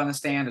Psycho Ape on the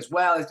stand as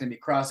well. He's going to be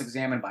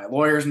cross-examined by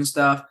lawyers and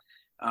stuff.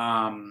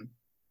 And,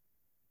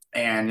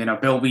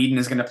 Bill Whedon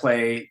is going to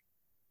play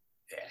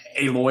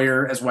a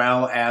lawyer as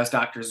well as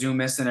Dr.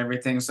 Zoomis and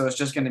everything. So it's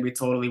just going to be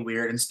totally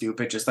weird and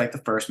stupid, just like the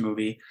first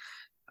movie.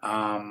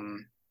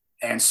 And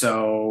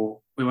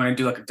so we want to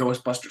do like a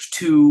Ghostbusters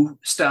 2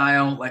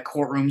 style,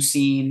 courtroom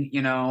scene,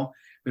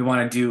 we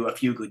want to do A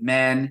Few Good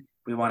Men.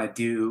 We want to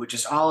do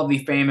just all of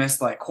the famous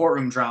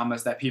courtroom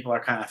dramas that people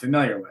are kind of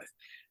familiar with.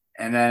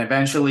 And then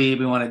eventually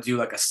we want to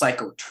do a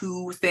Psycho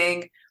 2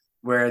 thing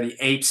where the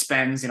ape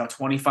spends,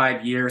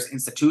 25 years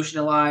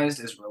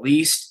institutionalized, is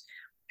released.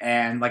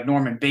 And like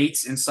Norman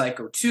Bates in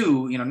Psycho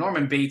 2,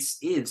 Norman Bates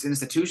is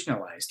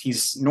institutionalized.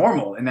 He's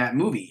normal in that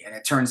movie. And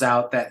it turns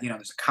out that,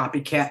 there's a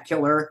copycat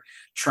killer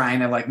trying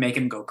to make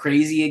him go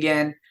crazy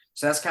again.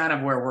 So that's kind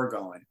of where we're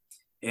going.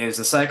 Is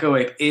the Psycho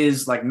Ape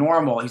is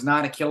normal. He's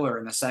not a killer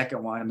in the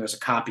second one, and there's a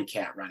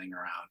copycat running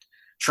around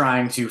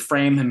trying to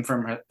frame him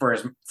for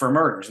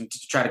murders and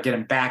to try to get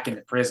him back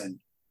into prison.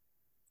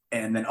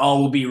 And then all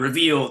will be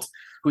revealed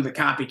who the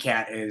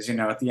copycat is,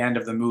 at the end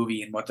of the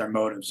movie and what their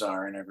motives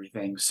are and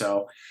everything.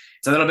 So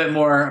it's a little bit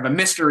more of a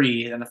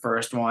mystery than the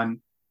first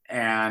one.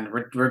 And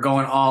we're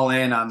going all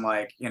in on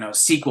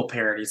sequel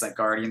parodies like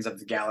Guardians of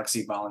the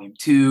Galaxy Volume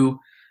 2.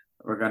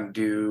 We're going to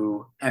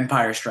do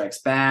Empire Strikes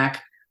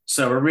Back.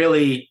 So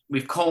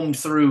we've combed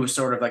through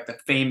sort of the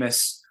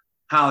famous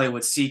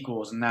Hollywood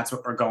sequels, and that's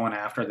what we're going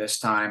after this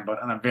time,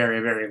 but on a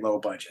very, very low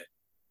budget.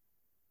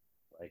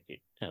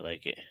 I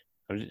like it.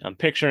 I'm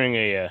picturing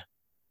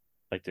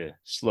the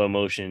slow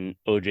motion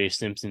O.J.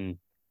 Simpson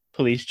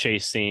police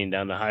chase scene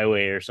down the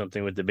highway or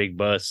something with the big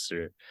bus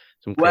or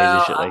some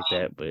crazy shit like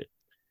that. But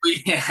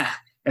yeah,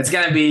 it's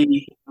gonna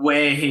be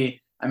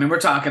way. I mean, we're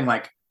talking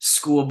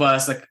school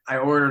bus. I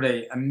ordered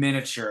a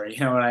miniature. You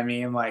know what I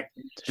mean?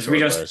 Because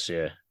we bus,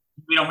 yeah.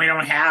 We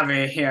don't have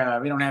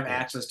we don't have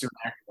access to an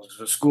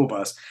actual school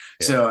bus.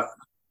 Yeah. So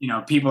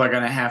people are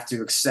gonna have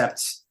to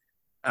accept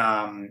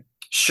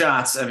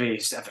shots of a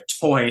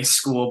toy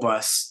school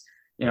bus,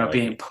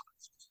 being,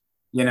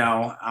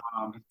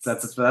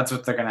 that's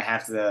what they're gonna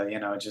have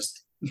to,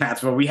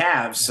 that's what we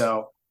have.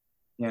 So,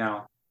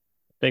 I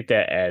think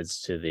that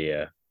adds to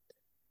the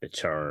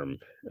charm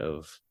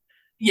of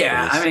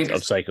yeah, I mean,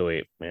 Psycho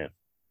 8, man.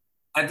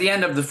 at the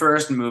end of the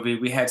first movie,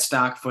 we had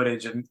stock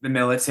footage of the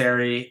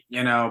military,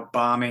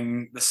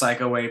 bombing the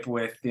Psycho Ape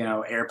with,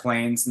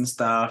 airplanes and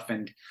stuff.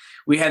 And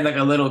we had like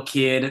a little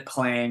kid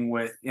playing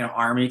with,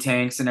 army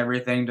tanks and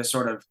everything to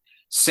sort of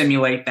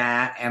simulate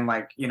that. And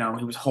like, he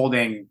was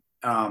holding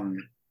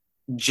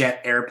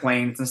jet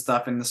airplanes and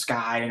stuff in the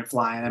sky and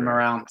flying them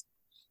around.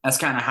 That's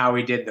kind of how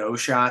we did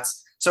those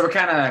shots. So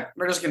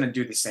we're just gonna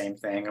do the same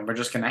thing, and we're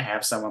just gonna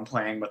have someone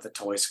playing with the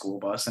toy school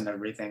bus and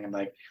everything, and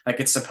like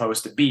it's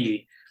supposed to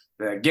be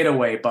the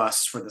getaway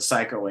bus for the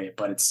Psycho 8,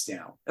 but it's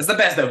it's the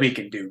best that we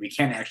can do. We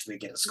can't actually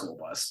get a school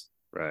bus.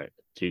 Right.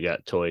 So you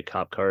got toy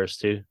cop cars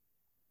too?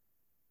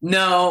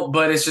 No,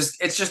 but it's just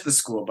the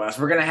school bus.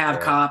 We're gonna have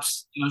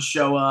cops,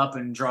 show up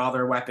and draw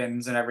their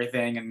weapons and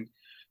everything, and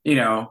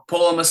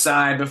pull him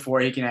aside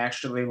before he can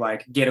actually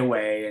like get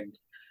away. And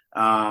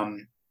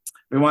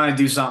we want to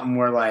do something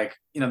where like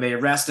they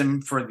arrest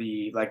him for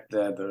the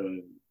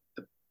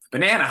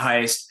banana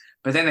heist,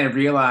 but then they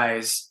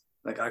realize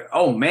like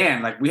oh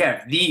man, like we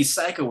have the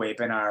Psycho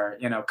Ape in our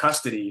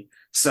custody,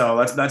 so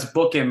let's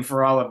book him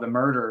for all of the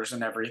murders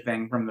and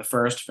everything from the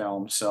first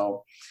film.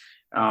 So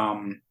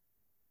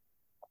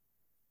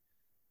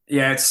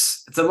yeah,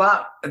 it's a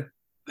lot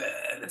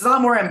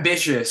more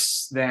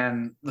ambitious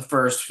than the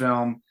first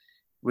film.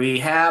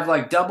 We have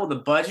like double the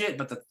budget,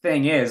 but the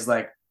thing is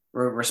like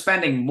we're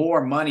spending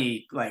more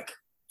money like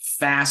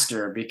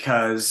faster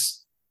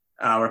because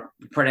we're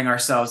putting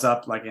ourselves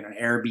up like in an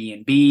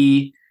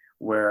Airbnb.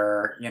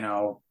 We're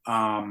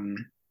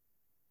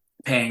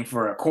paying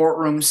for a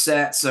courtroom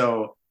set,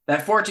 so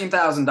that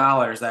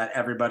 $14,000 that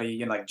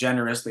everybody like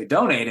generously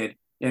donated,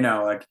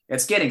 like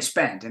it's getting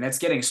spent, and it's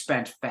getting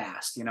spent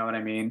fast. You know what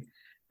I mean?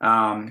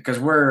 Because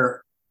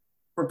we're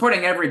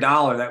putting every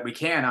dollar that we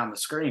can on the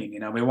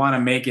screen. We want to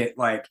make it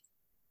like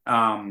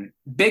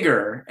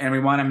bigger, and we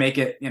want to make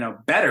it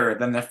better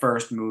than the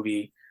first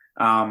movie.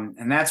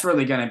 And that's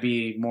really going to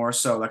be more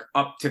so like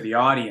up to the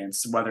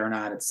audience whether or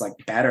not it's like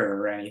better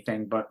or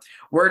anything, but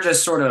we're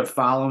just sort of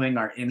following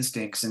our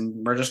instincts,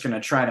 and we're just going to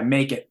try to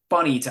make it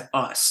funny to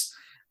us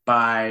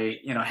by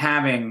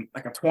having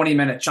like a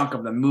 20-minute chunk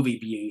of the movie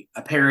be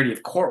a parody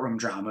of courtroom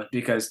drama,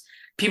 because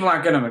people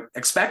aren't going to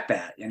expect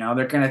that.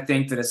 They're going to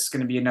think that it's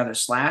going to be another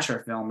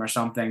slasher film or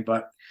something.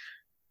 But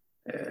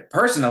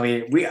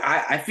personally,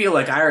 I feel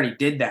like I already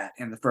did that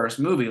in the first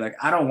movie. Like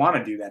I don't want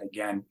to do that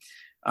again.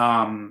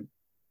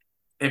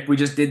 If we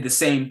just did the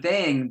same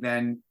thing,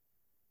 then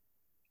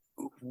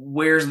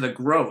where's the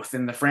growth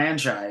in the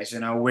franchise?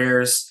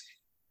 Where's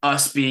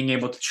us being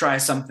able to try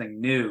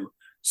something new?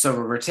 So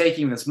we're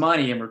taking this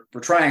money and we're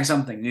trying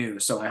something new.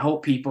 So I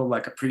hope people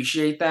like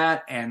appreciate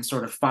that and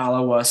sort of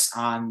follow us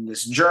on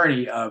this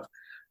journey of,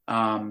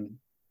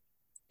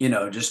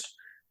 just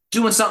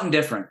doing something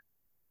different.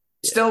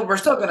 We're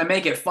still going to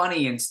make it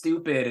funny and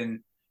stupid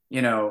and,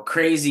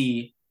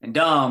 crazy and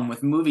dumb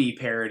with movie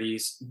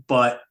parodies,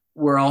 but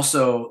we're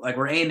also like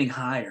we're aiming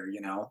higher.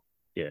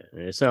 Yeah,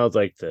 and it sounds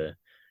like the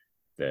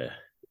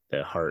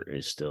heart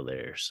is still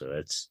there, so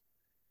that's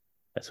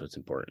what's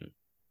important.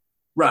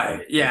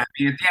 Right. Yeah. I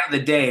mean, at the end of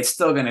the day, it's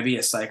still going to be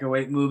a Psycho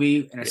 8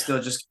 movie, and it's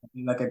still just gonna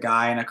be like a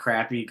guy in a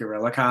crappy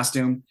gorilla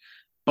costume.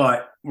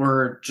 But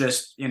we're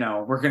just,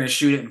 we're going to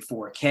shoot it in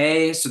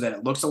 4K so that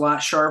it looks a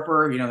lot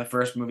sharper. The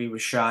first movie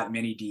was shot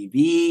mini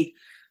DV,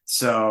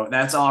 so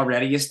that's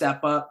already a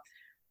step up.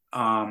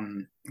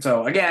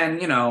 So again,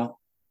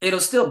 it'll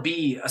still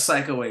be a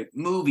Psycho 8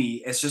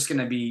 movie. It's just going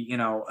to be,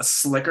 a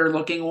slicker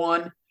looking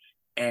one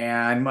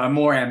and a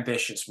more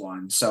ambitious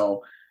one.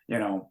 So,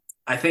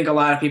 I think a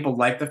lot of people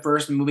like the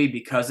first movie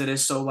because it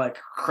is so like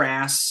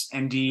crass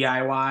and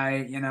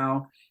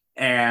DIY,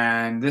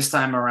 and this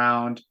time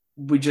around,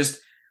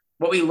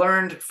 what we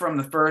learned from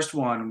the first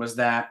one was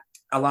that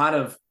a lot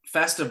of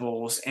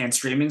festivals and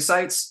streaming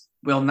sites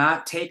will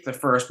not take the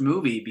first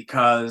movie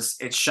because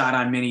it's shot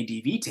on mini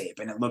DV tape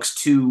and it looks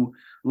too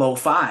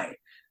lo-fi.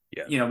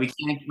 Yeah.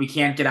 We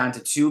can't get onto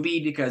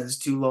Tubi because it's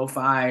too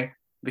lo-fi.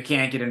 We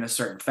can't get into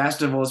certain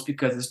festivals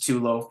because it's too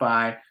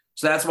lo-fi.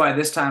 So that's why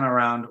this time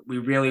around we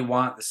really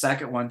want the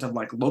second one to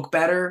like look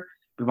better.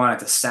 We want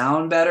it to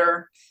sound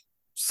better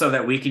so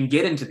that we can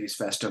get into these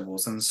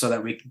festivals and so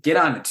that we can get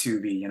onto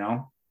Tubi,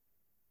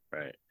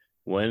 Right.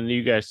 When do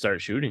you guys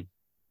start shooting?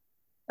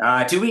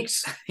 2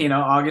 weeks,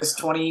 August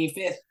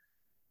 25th.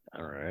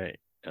 All right.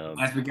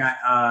 As we got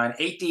an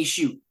 8-day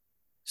shoot.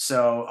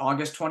 So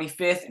August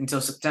 25th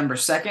until September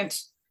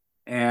 2nd.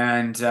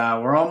 And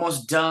we're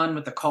almost done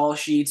with the call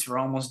sheets. We're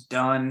almost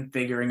done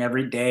figuring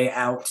every day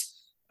out.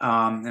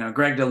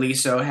 Greg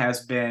DeLiso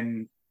has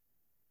been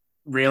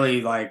really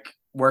like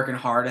working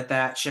hard at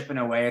that, chipping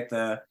away at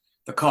the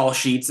call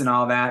sheets and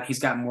all that. He's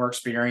got more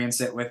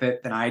experience with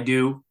it than I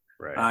do.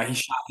 Right. He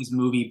shot his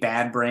movie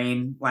Bad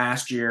Brain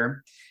last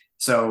year.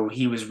 So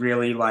he was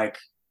really like,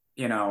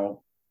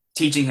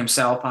 teaching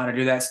himself how to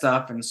do that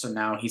stuff, and so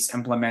now he's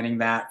implementing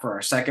that for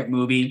our second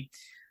movie.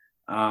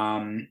 We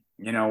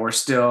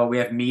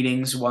have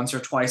meetings once or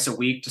twice a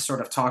week to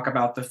sort of talk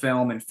about the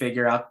film and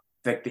figure out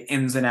like the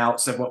ins and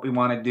outs of what we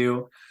want to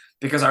do,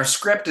 because our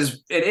script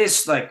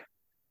is like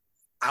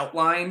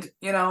outlined,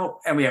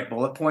 and we have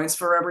bullet points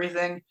for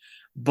everything,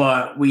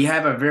 but we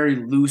have a very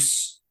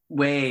loose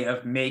way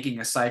of making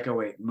a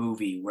Psycho 8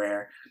 movie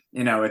where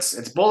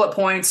it's bullet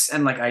points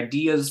and like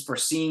ideas for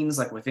scenes,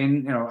 like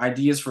within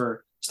ideas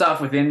for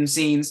stuff within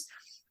scenes.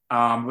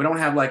 We don't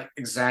have like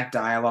exact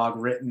dialogue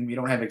written. We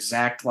don't have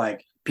exact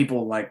like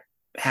people like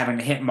having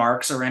to hit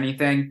marks or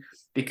anything,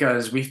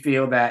 because we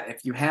feel that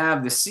if you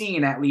have the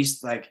scene at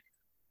least like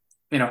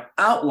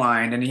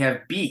outlined and you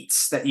have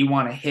beats that you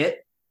want to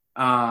hit,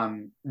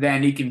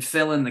 then you can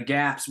fill in the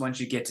gaps once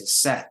you get to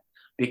set.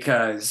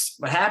 Because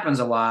what happens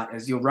a lot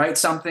is you'll write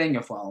something,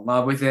 you'll fall in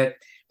love with it,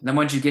 and then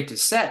once you get to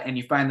set and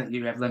you find that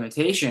you have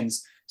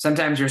limitations,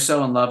 sometimes you're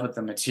so in love with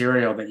the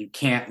material that you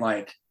can't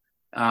like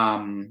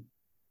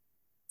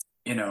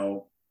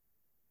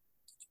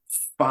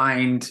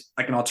find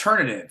like an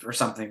alternative or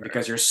something,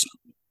 because you're so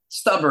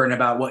stubborn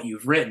about what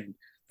you've written.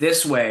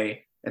 This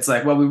way, it's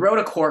like, well, we wrote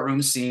a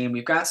courtroom scene,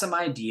 we've got some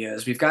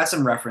ideas, we've got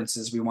some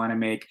references we want to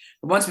make,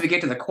 but once we get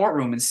to the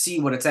courtroom and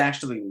see what it's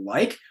actually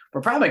like,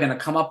 we're probably going to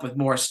come up with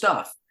more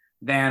stuff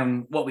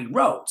than what we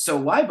wrote. So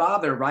why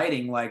bother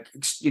writing like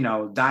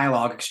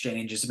dialogue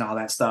exchanges and all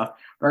that stuff?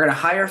 We're going to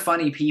hire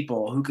funny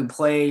people who can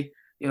play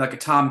like a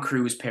Tom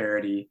Cruise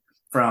parody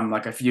from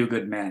like A Few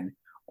Good Men,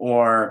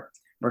 or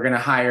we're going to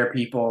hire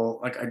people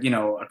like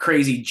a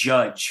crazy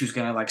judge who's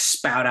going to like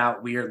spout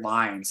out weird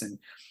lines, and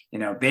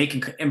they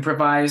can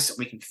improvise.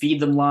 We can feed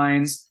them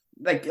lines.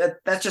 Like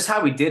that's just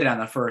how we did it on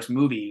the first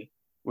movie,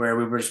 where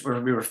we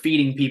were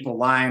feeding people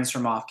lines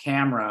from off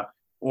camera,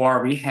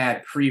 or we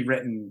had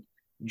pre-written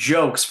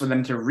jokes for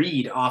them to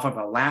read off of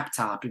a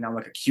laptop,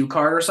 like a cue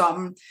card or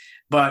something.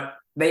 But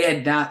they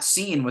had not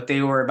seen what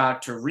they were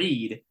about to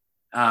read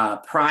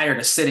prior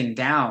to sitting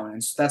down,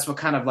 and so that's what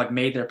kind of like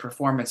made their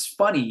performance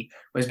funny,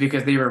 was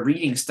because they were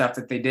reading stuff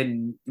that they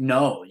didn't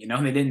know. They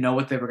didn't know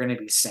what they were going to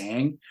be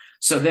saying.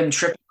 So them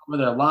tripping over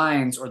their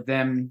lines, or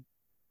them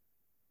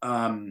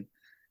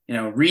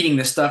reading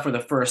the stuff for the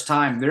first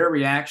time, their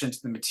reaction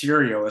to the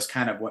material is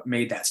kind of what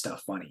made that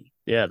stuff funny.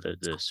 Yeah,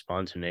 the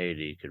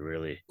spontaneity could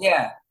really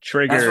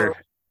trigger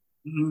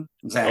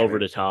exactly. Over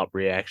the top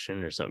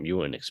reaction or something you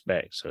wouldn't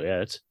expect. So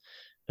yeah,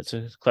 it's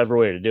a clever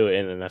way to do it,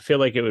 and I feel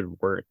like it would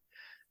work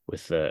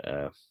with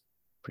a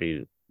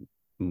pretty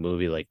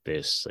movie like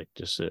this, like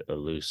just a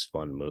loose,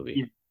 fun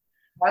movie.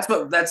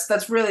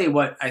 That's really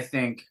what I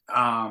think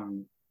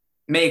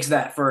makes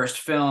that first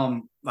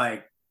film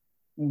like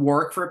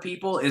work for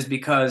people, is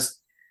because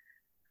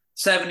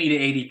 70 to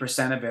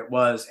 80% of it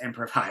was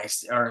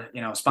improvised or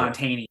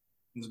spontaneous.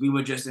 We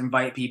would just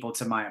invite people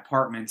to my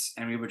apartments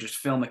and we would just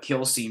film a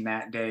kill scene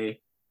that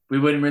day. We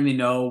wouldn't really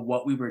know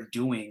what we were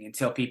doing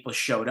until people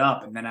showed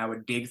up, and then I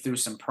would dig through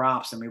some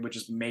props and we would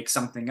just make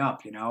something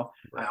up.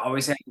 I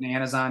always had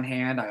bananas on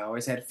hand. I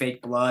always had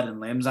fake blood and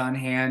limbs on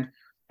hand,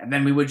 and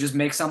then we would just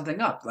make something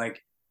up.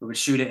 Like we would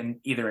shoot it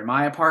either in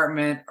my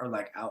apartment or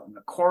like out in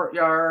the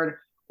courtyard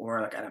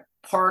or like at a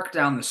park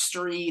down the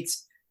street.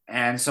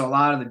 And so a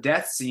lot of the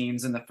death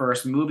scenes in the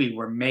first movie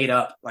were made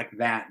up like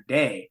that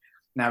day.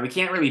 Now we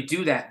can't really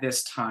do that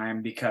this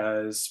time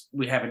because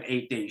we have an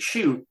 8-day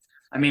shoot.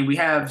 I mean, we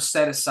have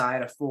set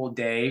aside a full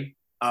day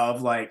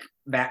of like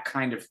that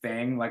kind of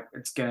thing. Like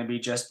it's going to be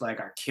just like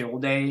our kill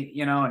day,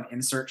 and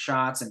insert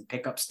shots and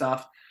pick up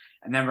stuff.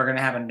 And then we're going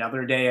to have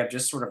another day of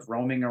just sort of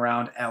roaming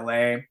around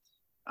LA,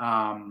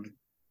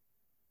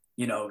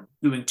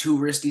 doing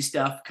touristy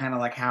stuff, kind of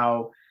like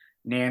how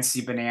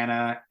Nancy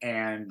Banana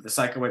and the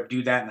Psycho Whip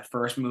do that in the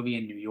first movie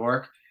in New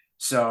York.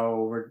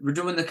 So we're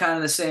doing the kind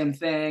of the same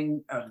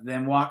thing of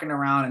them walking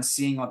around and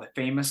seeing all the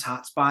famous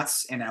hot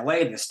spots in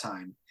LA this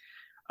time.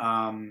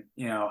 I'm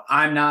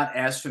not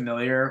as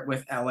familiar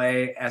with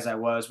LA as I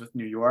was with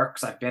New York,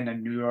 because I've been to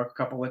New York a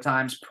couple of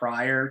times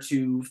prior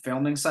to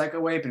filming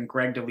Psycho Ape, and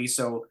Greg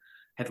DeLiso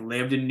had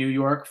lived in New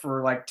York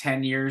for like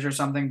 10 years or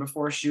something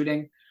before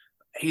shooting.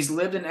 He's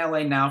lived in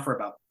LA now for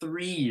about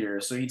 3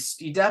 years, so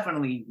he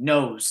definitely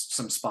knows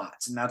some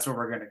spots, and that's where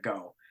we're gonna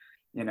go,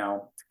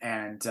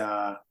 and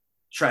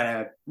try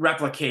to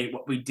replicate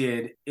what we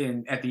did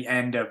at the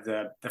end of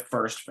the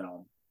first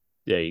film.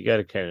 Yeah, you got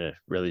to kind of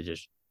really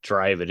just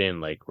drive it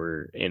in like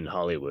we're in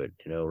Hollywood,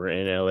 we're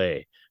in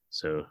LA.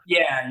 So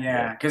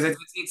yeah, because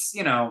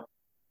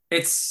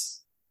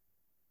it's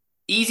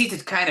easy to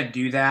kind of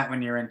do that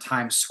when you're in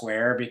Times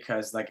Square,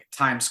 because like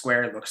Times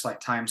Square looks like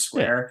Times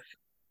Square. Yeah.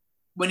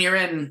 When you're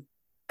in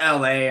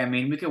LA, I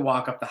mean, we could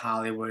walk up the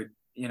Hollywood,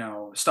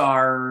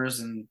 stars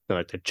and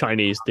like the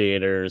Chinese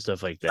theater and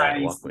stuff like that.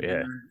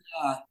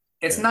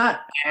 It's not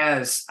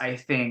as, I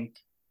think,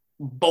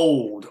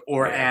 bold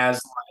or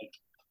as like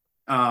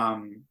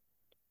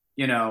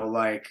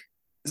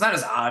it's not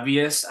as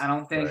obvious, I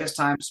don't think, as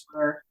Times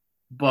Square,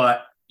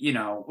 but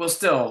we'll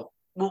still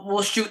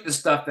we'll shoot the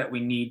stuff that we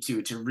need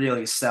to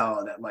really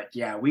sell that, like,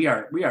 yeah, we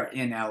are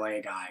in LA,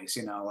 guys,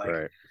 like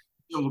Right.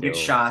 we'll get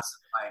Still shots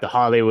the like,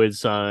 Hollywood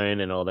sign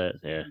and all that.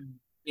 Yeah.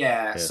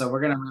 yeah, Yeah. so we're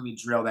gonna really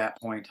drill that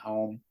point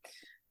home.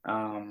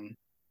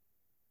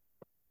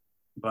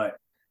 But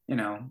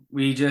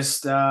we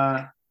just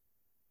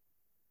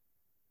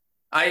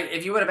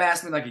if you would have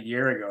asked me like a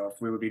year ago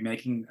if we would be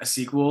making a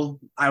sequel,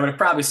 I would have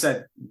probably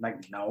said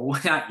like no,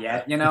 not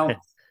yet, Yeah.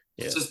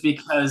 just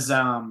because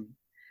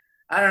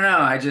I don't know,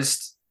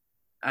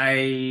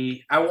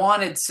 I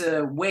wanted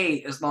to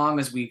wait as long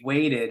as we've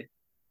waited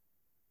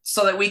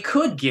so that we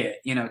could get,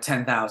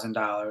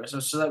 $10,000,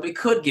 or so that we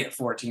could get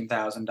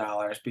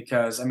 $14,000,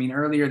 because I mean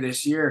earlier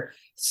this year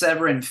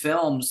Severin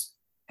Films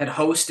had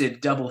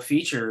hosted double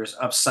features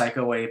of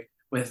Psycho Ape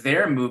with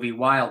their movie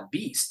Wild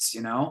Beasts.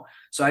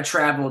 So I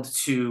traveled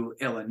to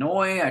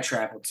Illinois, I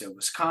traveled to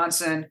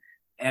Wisconsin,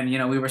 and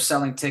we were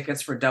selling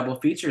tickets for double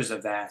features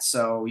of that.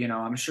 So,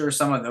 I'm sure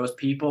some of those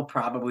people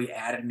probably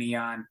added me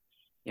on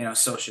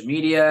social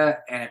media,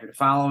 and have been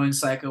following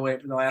Psycho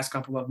Ape for the last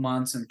couple of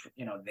months, and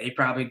they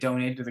probably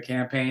donated to the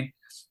campaign.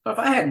 But if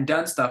I hadn't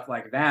done stuff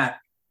like that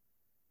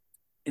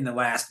in the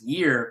last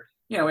year,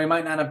 we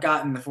might not have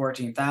gotten the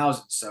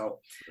 14,000. So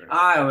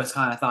I always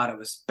kind of thought it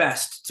was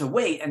best to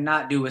wait and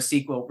not do a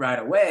sequel right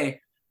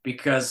away,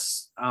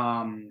 because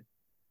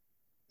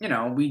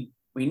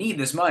we need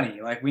this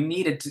money. Like, we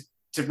needed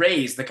to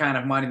raise the kind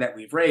of money that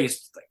we've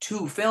raised, like,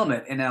 to film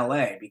it in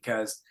LA,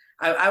 because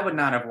I would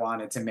not have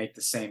wanted to make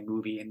the same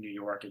movie in New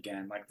York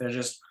again. Like, there's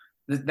just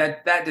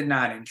that did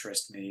not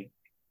interest me.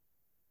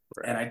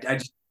 Right. And I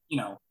just,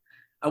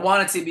 I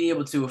wanted to be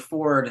able to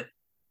afford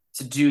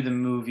to do the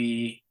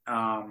movie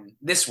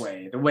this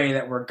way, the way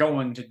that we're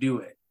going to do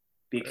it,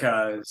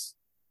 because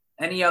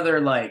any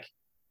other like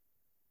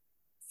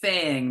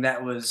thing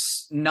that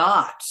was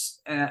not,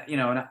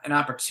 an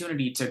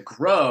opportunity to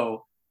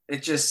grow,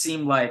 it just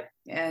seemed like,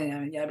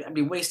 I'd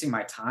be wasting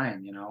my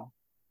time,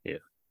 Yeah.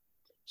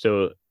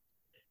 So,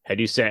 had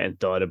you sat and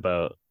thought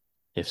about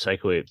if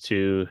Psycho Ape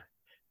 2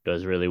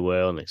 does really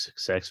well and it's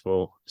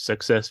successful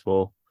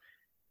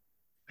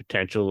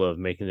potential of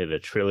making it a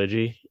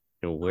trilogy,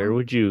 and where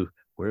would you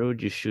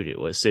shoot it?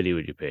 What city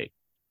would you pick?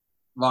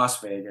 Las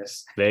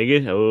Vegas.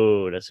 Vegas?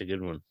 Oh, that's a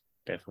good one.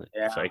 Definitely.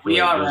 Yeah, Psycho we've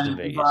Ape goes to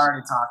already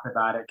Vegas. talked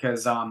about it,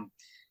 because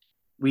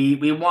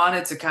we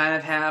wanted to kind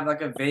of have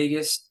like a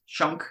Vegas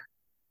chunk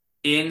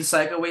in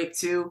Psycho Ape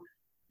 2,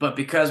 but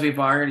because we've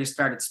already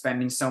started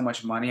spending so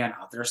much money on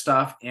other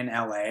stuff in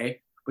LA,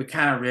 we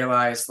kind of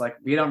realized like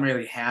we don't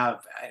really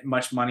have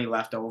much money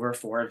left over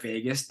for a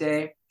Vegas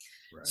day.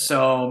 Right.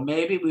 So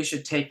maybe we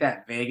should take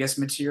that Vegas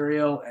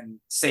material and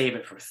save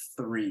it for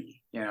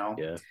 3,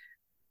 Yeah.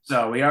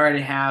 So we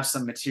already have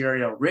some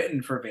material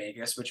written for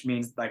Vegas, which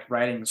means like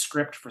writing the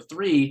script for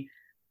 3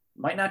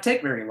 might not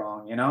take very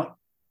long,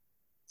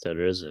 So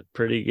there's a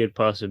pretty good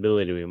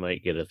possibility we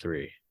might get a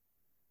 3.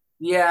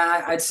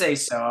 Yeah, I'd say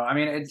so. I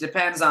mean, it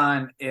depends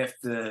on if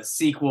the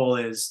sequel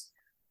is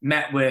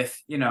met with,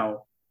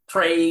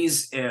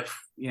 praise, if,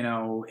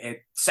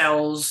 it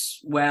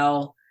sells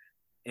well,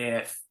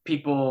 if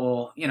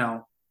people,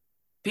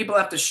 people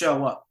have to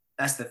show up.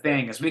 That's the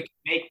thing, is we can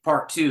make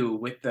part 2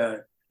 with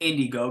the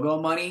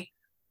Indiegogo money,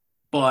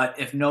 but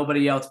if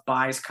nobody else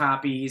buys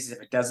copies,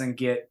 if it doesn't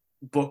get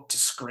booked to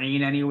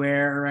screen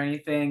anywhere or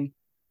anything,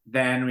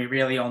 then we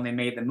really only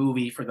made the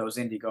movie for those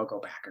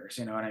Indiegogo backers.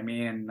 You know what I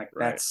mean? And like,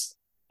 that's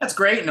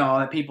great and all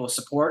that people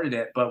supported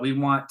it, but we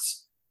want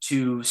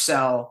to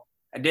sell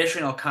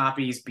additional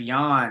copies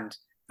beyond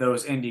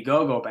those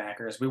Indiegogo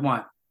backers. We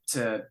want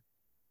to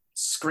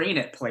screen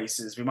it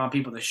places. We want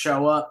people to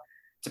show up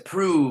to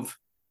prove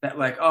that,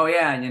 like, oh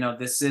yeah,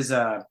 this is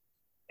a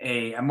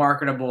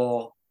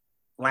marketable,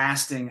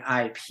 lasting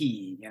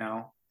IP.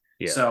 Yeah.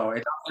 So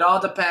it all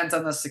depends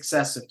on the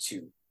success of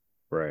 2.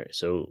 Right.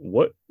 So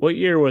what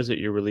year was it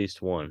you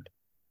released 1?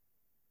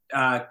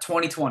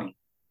 2020.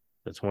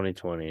 The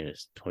 2020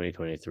 is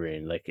 2023,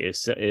 and like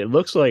it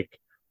looks like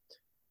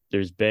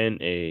there's been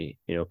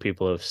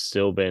people have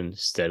still been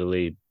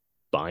steadily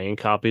buying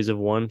copies of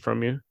 1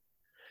 from you,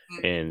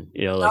 and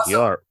like you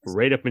are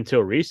right up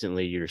until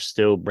recently, you're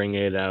still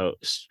bringing it out,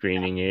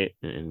 streaming it,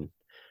 and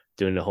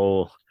doing the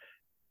whole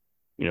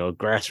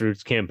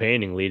grassroots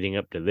campaigning leading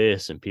up to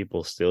this, and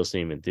people still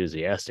seem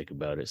enthusiastic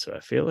about it. So I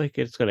feel like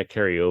it's going to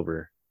carry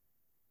over.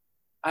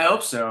 I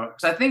hope so,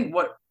 because I think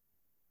what,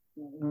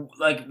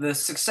 like, the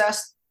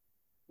success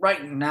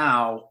right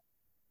now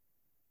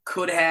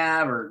could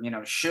have, or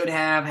should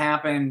have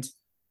happened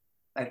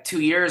like 2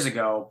 years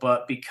ago,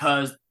 but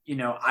because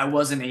I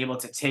wasn't able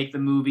to take the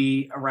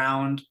movie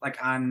around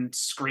like on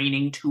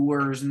screening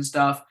tours and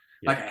stuff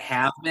like I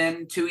have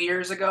been 2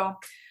 years ago,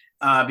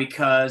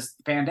 because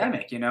the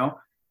pandemic,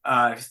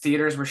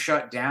 theaters were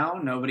shut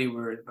down. Nobody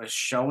was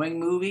showing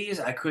movies.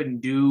 I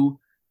couldn't do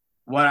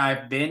what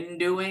I've been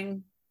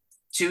doing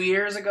 2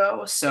 years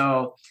ago.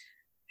 So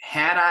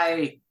had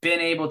I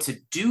been able to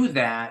do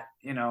that,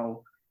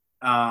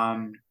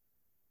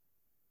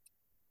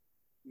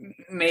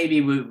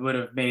 maybe we would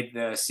have made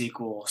the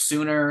sequel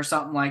sooner or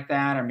something like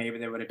that, or maybe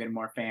there would have been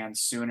more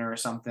fans sooner or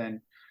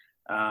something.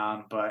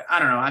 But I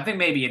don't know. I think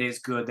maybe it is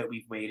good that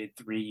we've waited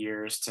 3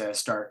 years to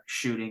start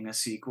shooting a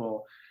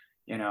sequel.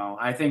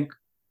 I think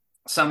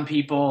some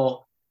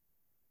people,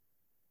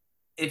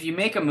 if you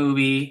make a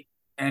movie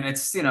and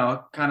it's,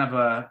 kind of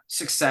a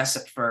success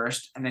at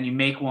first, and then you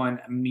make one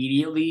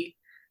immediately,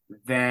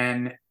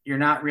 then you're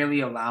not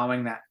really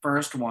allowing that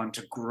first one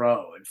to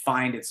grow and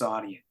find its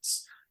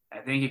audience. I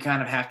think you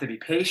kind of have to be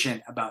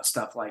patient about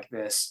stuff like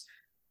this,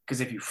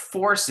 because if you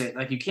force it,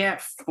 like, you can't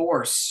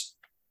force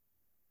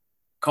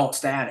cult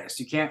status.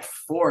 You can't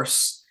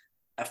force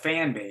a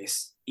fan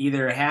base.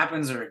 Either it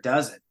happens or it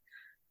doesn't.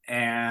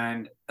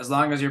 And as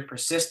long as you're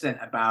persistent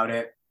about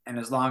it, and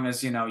as long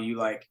as, you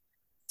like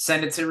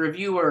send it to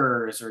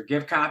reviewers or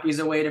give copies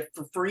away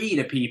for free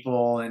to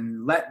people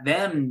and let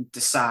them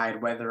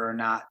decide whether or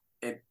not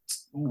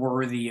it's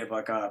worthy of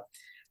like a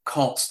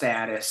cult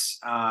status,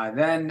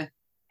 then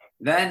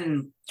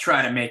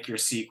try to make your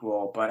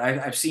sequel. But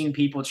I've seen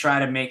people try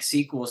to make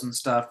sequels and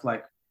stuff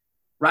like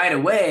right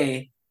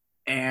away,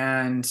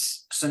 and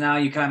so now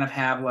you kind of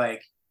have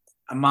like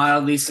a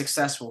mildly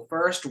successful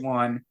first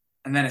one,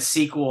 and then a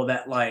sequel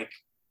that like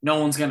no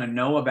one's going to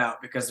know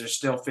about because they're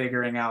still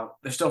finding out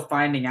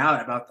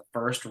about the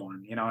first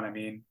one. You know what I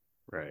mean?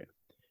 Right.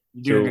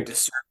 You're doing a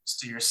disservice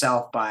to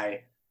yourself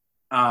by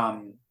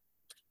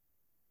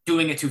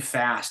doing it too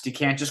fast. You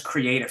can't just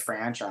create a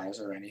franchise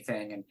or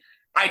anything. And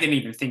I didn't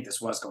even think this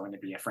was going to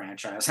be a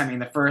franchise. I mean,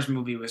 the first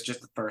movie was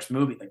just the first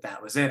movie. Like,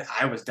 that was it.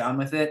 I was done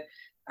with it.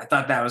 I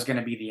thought that was going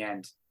to be the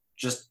end.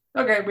 Just,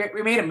 okay,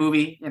 we made a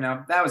movie,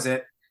 that was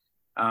it.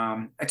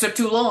 It took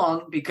too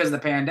long because of the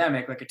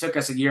pandemic. Like, it took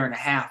us a year and a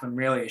half, and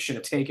really it should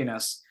have taken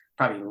us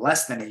probably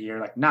less than a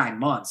year, like 9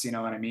 months. You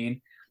know what I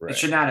mean? Right. It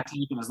should not have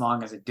taken as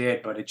long as it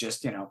did, but it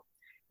just,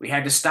 we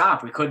had to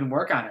stop. We couldn't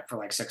work on it for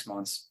like 6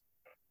 months.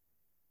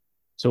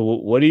 So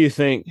what do you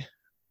think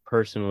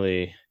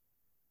personally,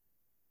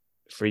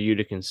 for you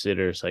to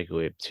consider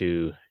Psycho Ape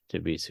 2 to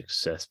be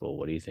successful?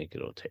 What do you think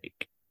it'll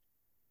take?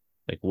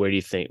 Like, where do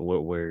you think,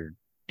 where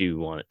do you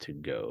want it to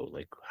go?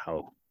 Like,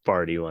 how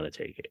far do you want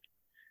to take it?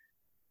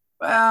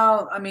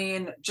 Well, I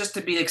mean, just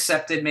to be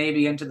accepted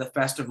maybe into the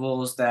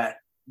festivals that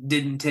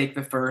didn't take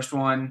the first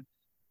one.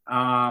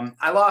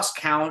 I lost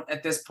count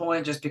at this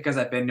point just because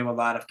I've been to a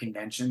lot of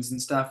conventions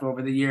and stuff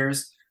over the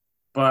years.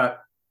 But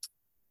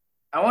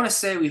I want to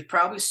say we've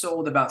probably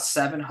sold about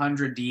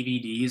 700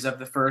 DVDs of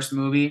the first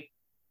movie.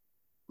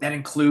 That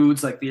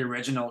includes like the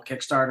original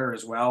Kickstarter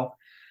as well.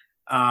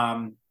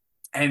 And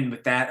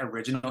with that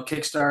original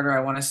Kickstarter,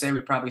 I want to say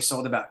we probably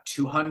sold about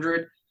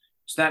 200.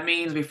 So that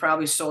means we've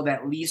probably sold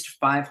at least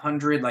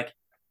 500, like,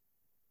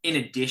 in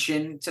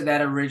addition to that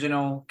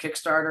original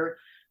Kickstarter.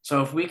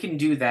 So if we can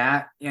do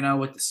that,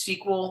 with the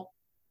sequel,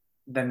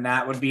 then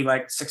that would be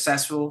like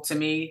successful to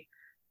me.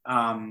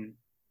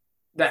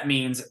 That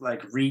means it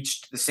like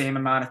reached the same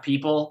amount of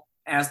people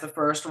as the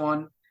first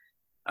one.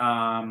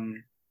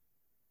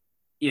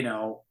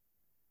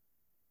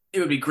 It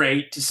would be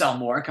great to sell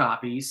more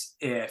copies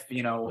if,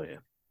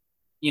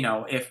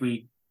 if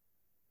we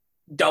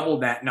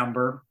doubled that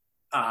number,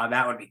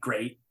 that would be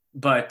great.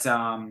 But,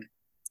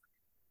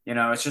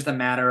 it's just a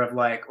matter of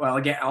like, well,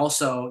 again,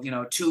 also,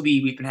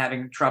 Tubi, we've been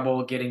having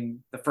trouble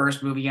getting the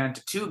first movie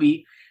onto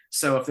Tubi.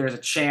 So if there's a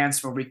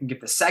chance where we can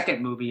get the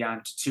second movie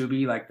onto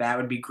Tubi, like, that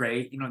would be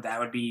great. That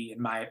would be,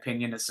 in my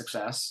opinion, a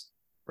success.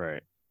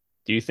 Right.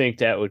 Do you think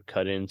that would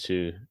cut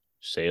into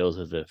sales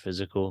of the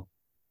physical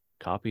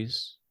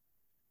copies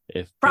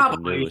if people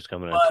knew it was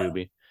coming on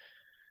Tubi?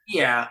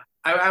 Yeah,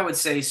 I would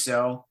say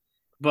so.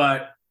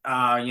 But,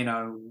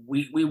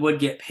 we would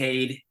get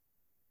paid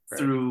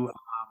through,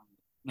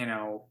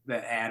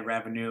 the ad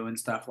revenue and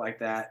stuff like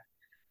that.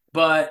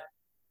 But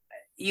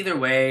either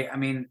way, I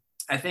mean,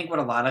 I think what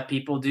a lot of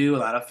people do, a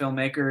lot of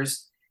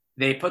filmmakers,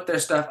 they put their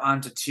stuff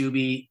onto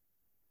Tubi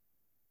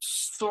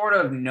sort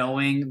of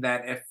knowing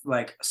that if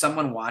like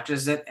someone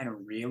watches it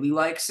and really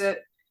likes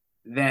it,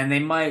 then they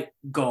might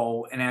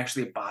go and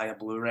actually buy a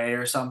Blu-ray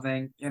or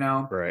something,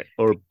 Right.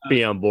 Or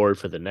be on board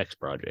for the next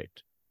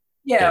project.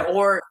 Yeah,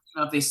 or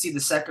if they see the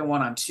second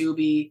one on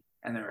Tubi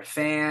and they're a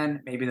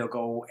fan, maybe they'll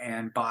go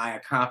and buy a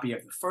copy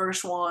of the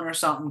first one or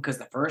something because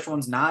the first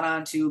one's not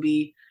on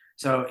Tubi.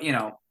 So,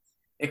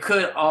 it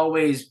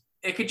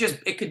could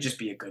just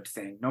be a good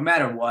thing. No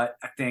matter what,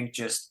 I think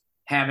just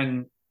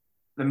having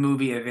the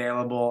movie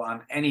available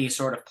on any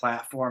sort of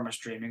platform or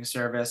streaming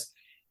service,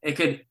 it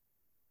could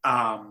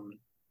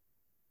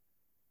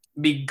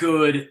be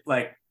good,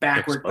 like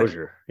backward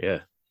exposure. Yeah.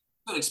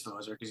 Good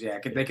exposure, because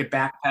they could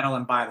backpedal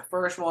and buy the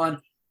first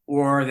one,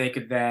 or they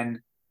could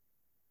then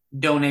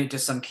donate to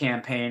some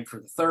campaign for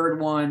the third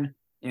one.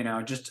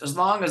 Just as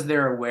long as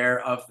they're aware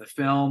of the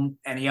film,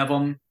 any of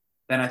them,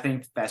 then I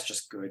think that's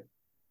just good.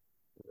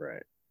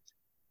 Right.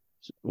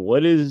 So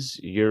what is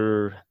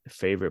your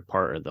favorite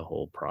part of the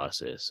whole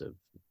process of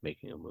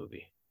making a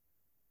movie?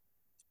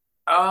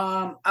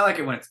 I like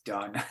it when it's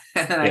done,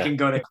 and then I can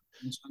go to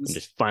and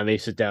just finally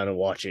sit down and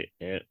watch it.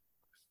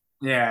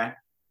 Yeah.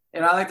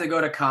 And I like to go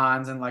to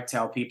cons and like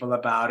tell people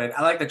about it.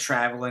 I like the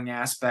traveling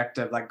aspect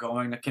of like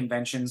going to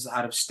conventions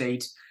out of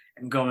state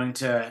and going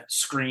to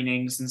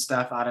screenings and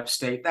stuff out of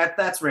state.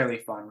 That's really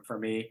fun for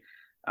me.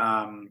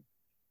 Um,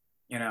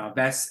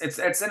 that's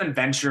it's an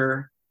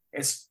adventure.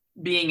 It's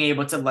being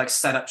able to like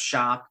set up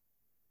shop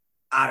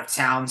out of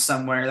town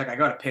somewhere. Like I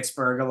go to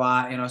Pittsburgh a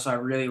lot, so I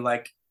really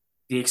like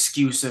the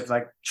excuse of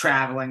like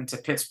traveling to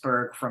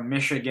Pittsburgh from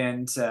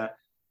Michigan to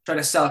try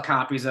to sell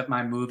copies of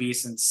my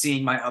movies and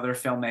seeing my other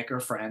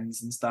filmmaker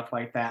friends and stuff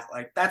like that.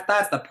 Like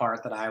that's the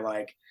part that I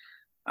like.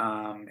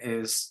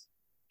 Is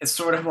it's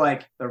sort of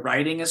like the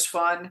writing is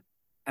fun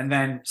and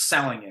then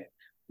selling it.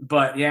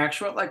 But the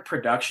actual like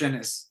production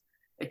is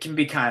it can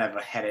be kind of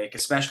a headache,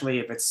 especially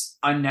if it's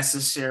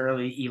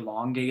unnecessarily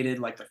elongated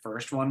like the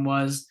first one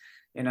was.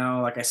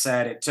 Like I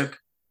said,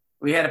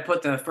 we had to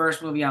put the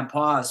first movie on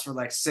pause for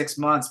like 6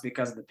 months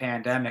because of the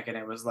pandemic. And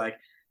it was like,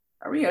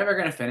 are we ever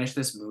going to finish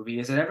this movie?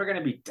 Is it ever going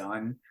to be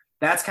done?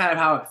 That's kind of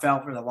how it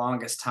felt for the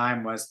longest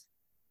time was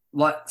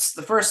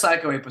the first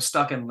Psycho Ape was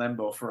stuck in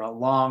limbo for a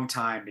long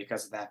time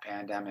because of that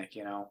pandemic.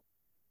 All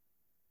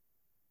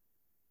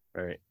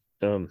right.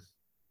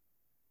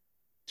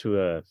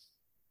 To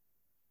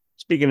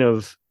speaking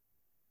of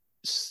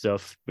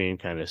stuff being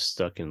kind of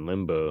stuck in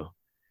limbo,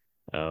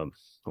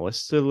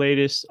 what's the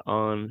latest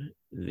on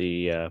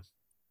the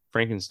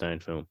Frankenstein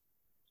film?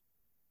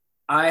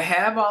 I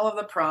have all of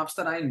the props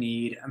that I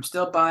need. I'm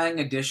still buying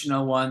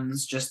additional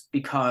ones just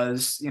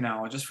because,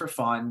 just for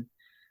fun.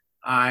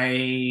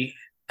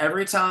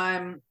 Every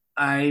time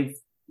I've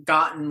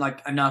gotten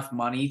like enough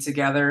money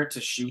together to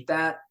shoot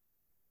that,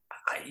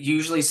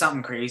 usually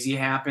something crazy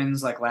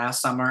happens. Like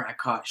last summer, I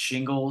caught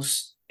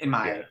shingles in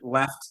my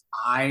left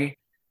eye,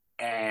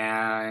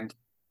 and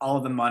all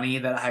of the money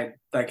that I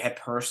like had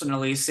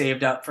personally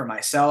saved up for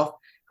myself,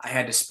 I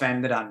had to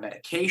spend it on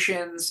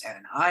medications and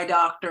an eye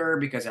doctor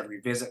because every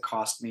visit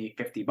cost me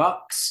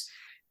 $50.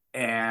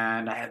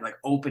 And I had like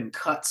open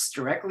cuts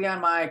directly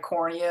on my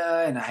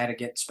cornea, and I had to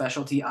get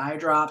specialty eye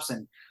drops,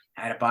 and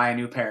I had to buy a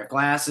new pair of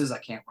glasses. I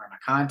can't wear my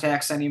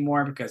contacts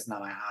anymore because now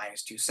my eye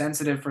is too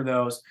sensitive for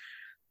those.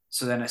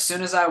 So then as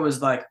soon as I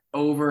was like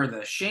over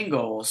the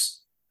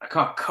shingles, I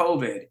caught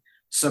COVID.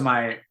 So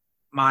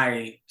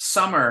my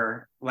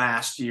summer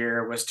last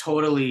year was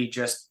totally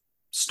just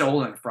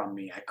stolen from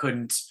me. I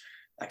couldn't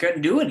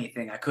do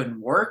anything. I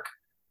couldn't work.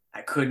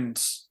 I couldn't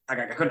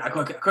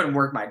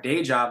work my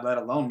day job, let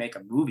alone make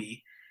a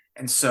movie.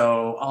 And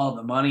so all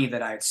the money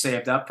that I'd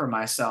saved up for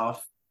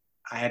myself,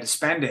 I had to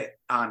spend it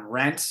on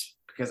rent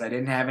because I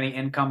didn't have any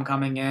income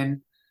coming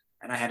in.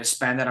 And I had to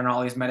spend it on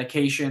all these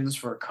medications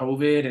for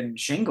COVID and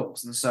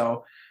shingles. And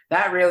so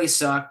that really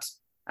sucked.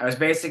 I was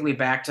basically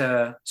back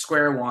to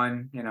square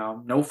one,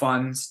 no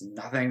funds,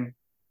 nothing.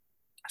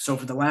 So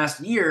for the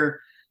last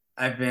year,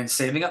 I've been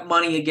saving up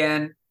money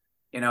again.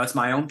 It's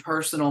my own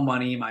personal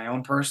money, my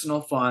own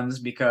personal funds,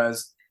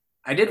 because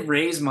I did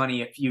raise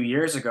money a few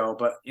years ago,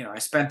 but I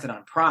spent it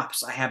on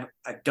props. I have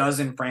a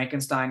dozen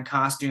Frankenstein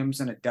costumes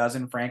and a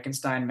dozen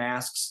Frankenstein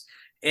masks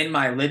in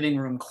my living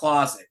room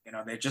closet.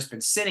 They've just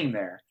been sitting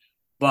there.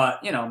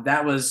 But,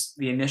 that was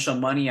the initial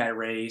money I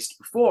raised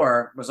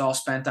before was all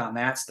spent on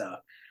that stuff.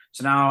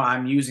 So now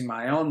I'm using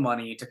my own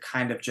money to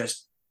kind of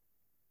just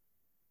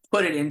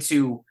put it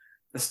into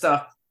the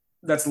stuff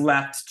that's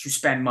left to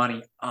spend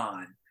money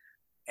on.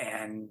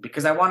 And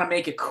because I want to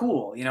make it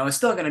cool, it's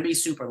still going to be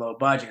super low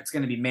budget. It's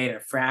going to be made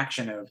a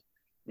fraction of,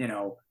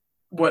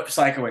 what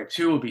Psycho Ape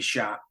 2 will be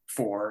shot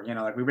for.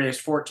 Like we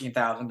raised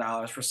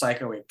 $14,000 for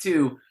Psycho Ape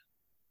 2.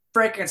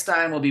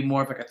 Frankenstein will be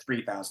more of like a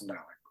 $3,000 movie.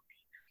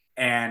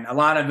 And a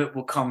lot of it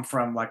will come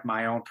from like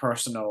my own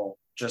personal,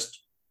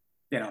 just,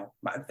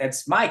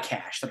 it's my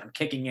cash that I'm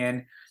kicking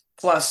in,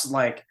 plus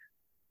like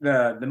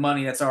the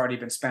money that's already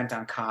been spent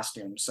on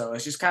costumes. So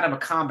it's just kind of a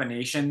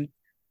combination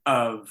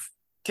of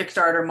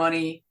Kickstarter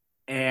money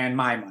and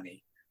my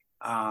money.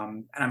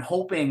 And I'm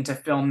hoping to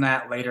film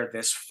that later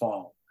this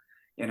fall,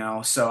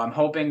 so I'm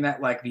hoping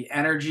that like the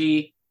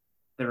energy,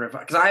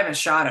 because I haven't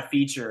shot a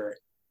feature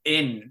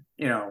in,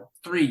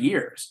 3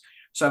 years.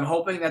 So I'm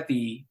hoping that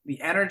the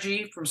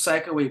energy from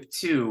Psycho Ape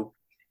 2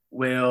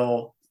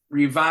 will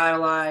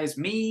revitalize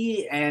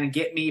me and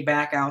get me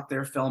back out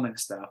there filming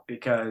stuff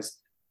because,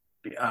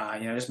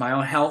 just my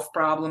own health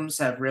problems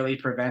have really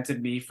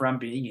prevented me from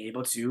being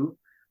able to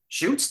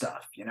shoot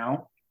stuff,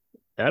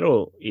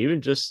 That'll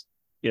even just,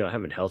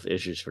 having health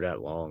issues for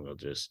that long will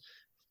just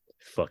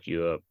fuck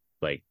you up.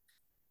 Like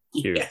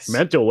your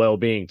mental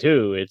well-being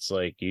too. It's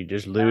like you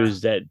just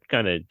lose that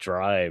kind of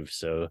drive.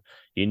 So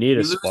you need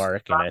a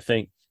spark. And I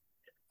think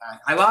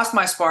I lost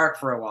my spark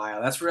for a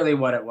while. That's really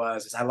what it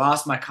was. Is I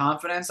lost my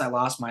confidence. I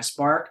lost my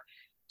spark.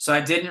 So I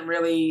didn't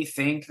really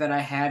think that I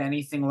had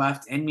anything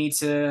left in me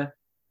to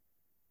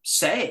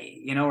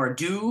say, or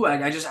do.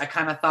 I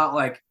kind of thought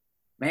like,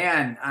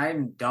 man,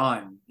 I'm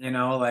done.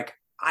 Like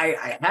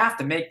I have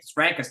to make this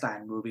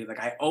Frankenstein movie. Like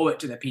I owe it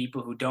to the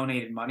people who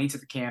donated money to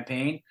the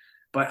campaign,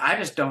 but I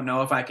just don't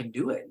know if I can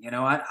do it.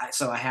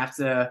 So I have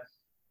to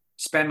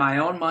spend my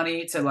own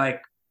money to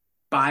like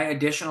buy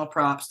additional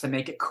props to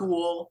make it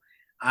cool.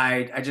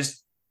 I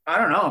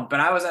don't know, but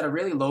I was at a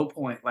really low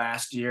point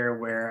last year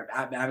where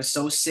I was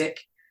so sick.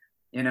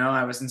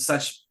 I was in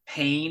such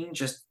pain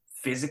just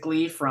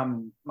physically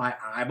from my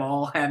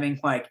eyeball having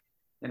like,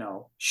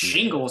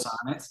 shingles Yes.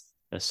 on it.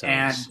 That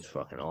And sounds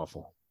fucking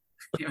awful.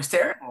 it was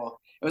terrible.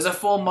 It was a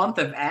full month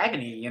of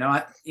agony.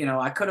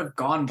 I could have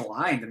gone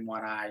blind in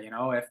one eye,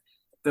 if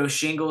those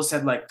shingles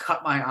had like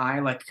cut my eye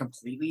like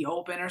completely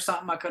open or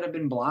something, I could have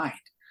been blind.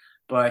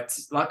 But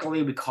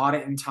luckily we caught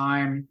it in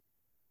time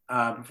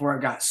before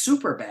it got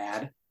super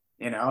bad.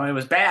 It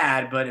was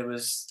bad, but it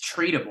was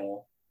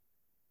treatable.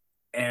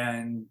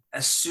 And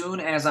as soon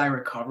as I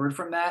recovered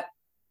from that,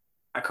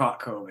 I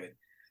caught COVID.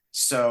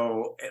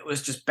 So it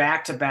was just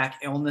back to back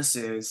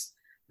illnesses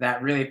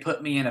that really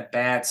put me in a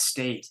bad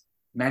state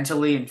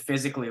mentally and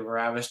physically, where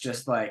I was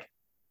just I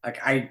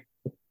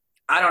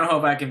don't know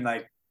if I can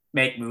like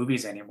make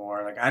movies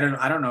anymore. Like I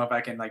don't know if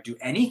I can like do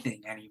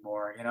anything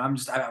anymore. I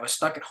was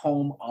stuck at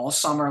home all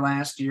summer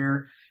last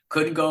year,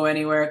 couldn't go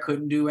anywhere,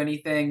 couldn't do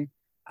anything.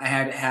 I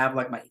had to have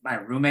like my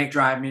roommate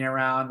drive me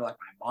around, like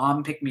my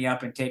mom pick me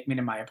up and take me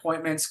to my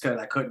appointments because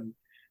I couldn't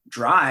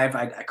drive.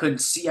 I couldn't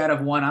see out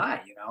of one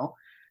eye. Yeah.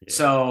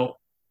 So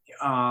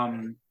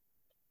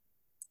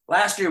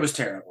last year was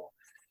terrible.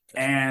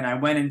 And I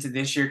went into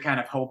this year kind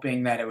of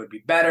hoping that it would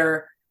be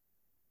better.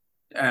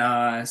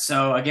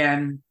 So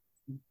again,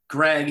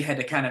 Greg had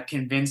to kind of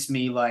convince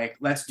me, like,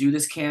 let's do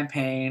this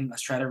campaign,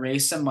 let's try to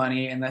raise some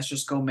money, and let's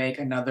just go make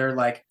another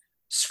like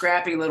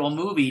scrappy little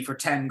movie for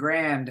 10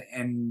 grand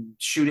and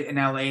shoot it in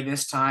LA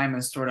this time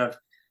and sort of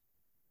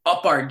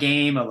up our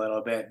game a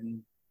little bit.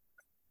 And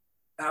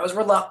I was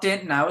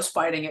reluctant and I was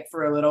fighting it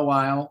for a little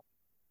while.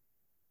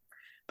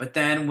 But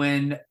then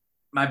when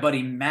my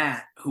buddy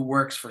Matt, who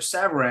works for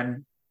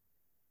Severin,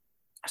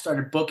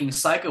 started booking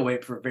Psycho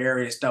Ape for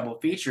various double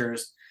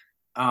features,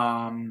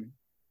 and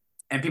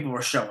people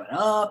were showing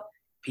up,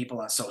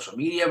 people on social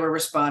media were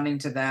responding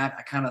to that,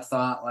 I kind of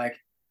thought like,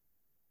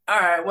 all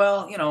right,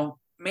 well,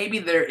 maybe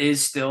there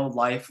is still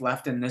life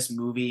left in this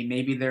movie.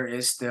 Maybe there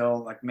is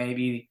still like,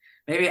 maybe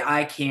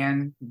I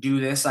can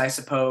do this, I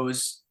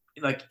suppose.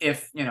 Like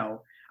if,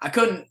 I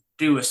couldn't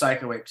do a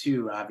Psycho Ape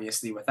 2,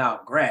 obviously,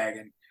 without Greg.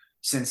 And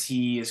since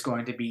he is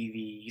going to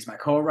be he's my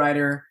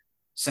co-writer,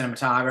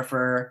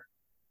 cinematographer,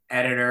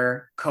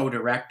 editor,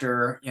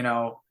 co-director,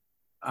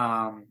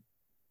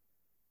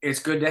 it's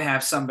good to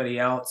have somebody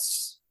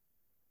else,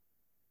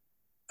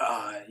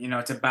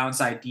 to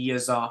bounce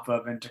ideas off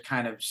of and to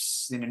kind of,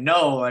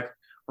 know, like,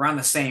 we're on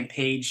the same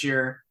page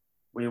here.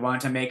 We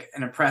want to make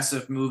an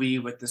impressive movie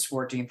with this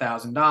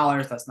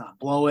 $14,000. Let's not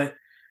blow it.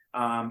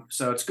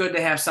 So it's good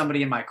to have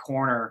somebody in my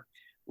corner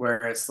where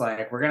it's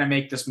like, we're going to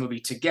make this movie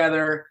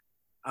together,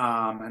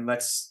 and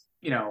let's,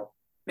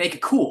 make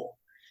it cool.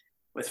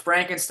 With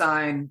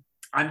Frankenstein,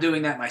 I'm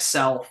doing that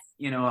myself.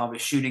 I'll be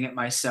shooting it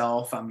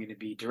myself. I'm going to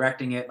be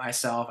directing it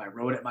myself. I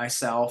wrote it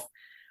myself.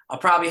 I'll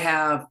probably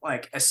have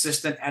like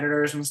assistant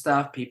editors and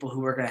stuff, people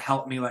who are going to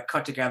help me like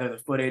cut together the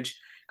footage.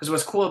 Because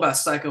what's cool about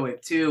Psycho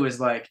Ape 2 is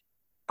like,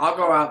 I'll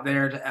go out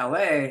there to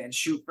LA and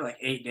shoot for like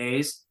 8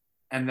 days.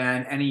 And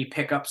then any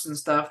pickups and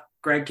stuff,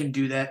 Greg can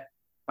do that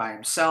by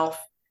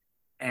himself.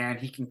 And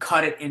he can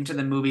cut it into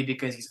the movie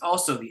because he's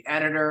also the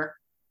editor.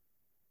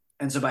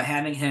 And so by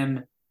having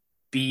him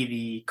be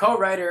the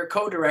co-writer,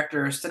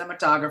 co-director,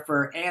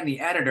 cinematographer, and the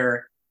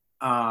editor,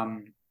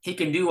 he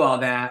can do all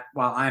that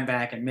while I'm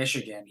back in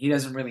Michigan. He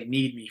doesn't really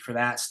need me for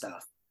that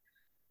stuff.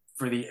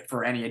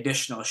 For any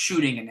additional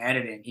shooting and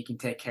editing, he can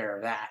take care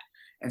of that.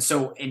 And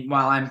so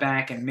while I'm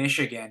back in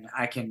Michigan,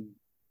 I can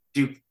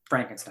do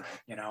Frankenstein,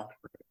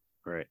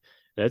 Right.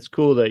 That's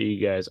cool that you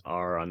guys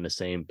are on the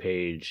same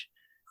page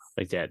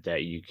like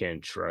that you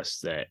can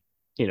trust that,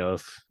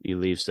 if you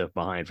leave stuff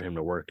behind for him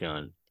to work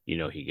on,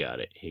 he got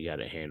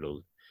it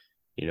handled,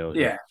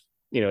 Yeah.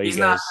 He's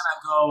not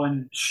gonna go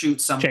and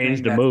shoot something,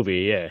 change the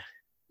movie. Yeah,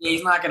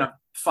 he's not gonna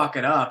fuck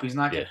it up. He's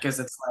not gonna, Yeah. because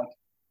it's like,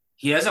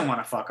 he doesn't want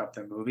to fuck up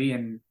the movie,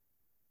 and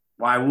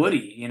why would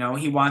he?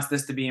 He wants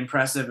this to be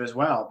impressive as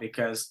well,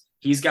 because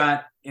he's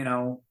got,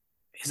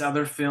 his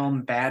other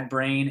film, Bad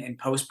Brain, in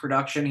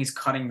post-production. He's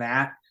cutting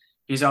that.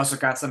 He's also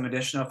got some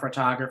additional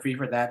photography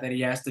for that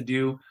he has to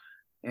do.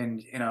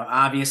 And,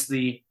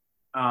 obviously,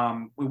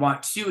 we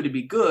want 2 to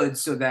be good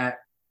so that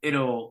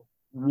it'll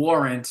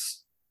warrant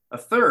a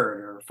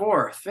third or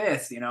fourth,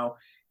 fifth.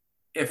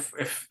 If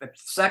the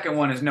second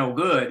one is no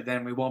good,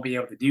 then we won't be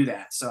able to do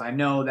that. So I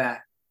know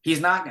that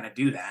he's not going to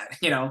do that.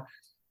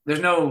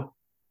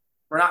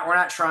 We're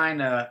not trying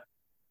to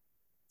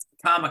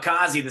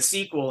kamikaze the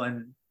sequel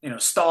and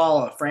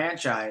stall a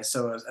franchise.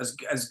 So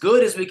as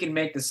good as we can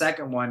make the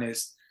second one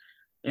is,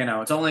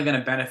 it's only going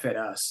to benefit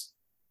us.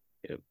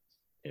 Yep.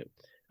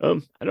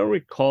 I don't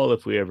recall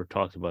if we ever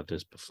talked about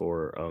this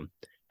before.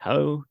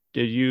 How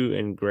did you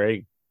and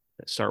Greg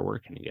start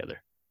working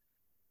together?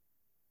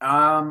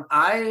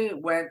 I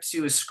went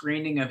to a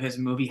screening of his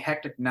movie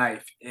Hectic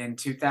Knife in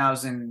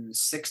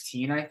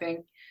 2016, I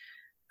think.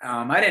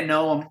 I didn't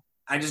know him.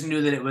 I just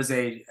knew that it was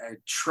a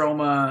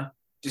trauma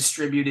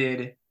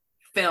distributed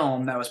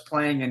film that was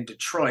playing in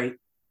Detroit.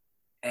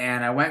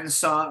 and I went and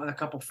saw it with a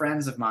couple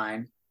friends of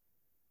mine,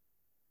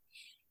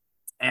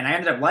 and I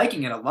ended up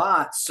liking it a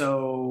lot.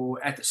 So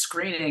at the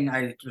screening,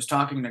 I was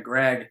talking to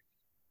Greg,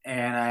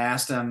 and I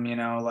asked him,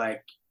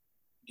 like,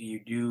 do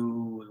you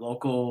do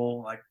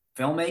local like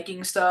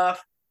filmmaking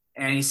stuff?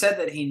 And he said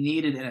that he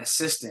needed an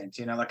assistant,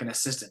 like an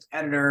assistant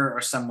editor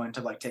or someone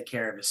to like take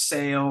care of his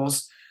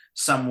sales,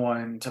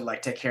 someone to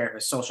like take care of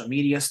his social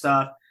media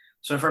stuff.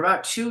 So for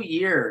about 2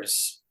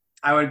 years,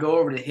 I would go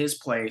over to his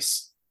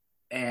place,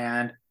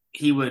 and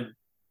he would,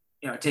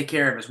 take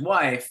care of his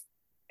wife,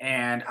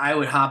 and I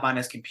would hop on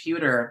his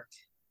computer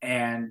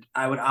and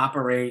I would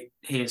operate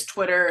his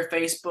Twitter,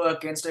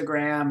 Facebook,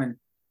 Instagram, and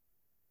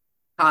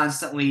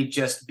constantly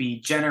just be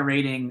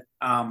generating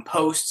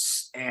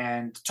posts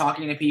and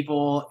talking to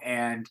people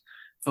and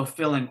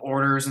fulfilling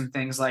orders and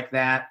things like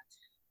that,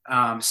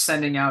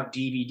 sending out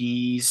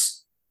DVDs,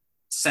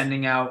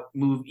 sending out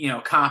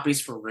copies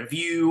for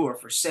review or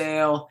for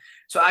sale.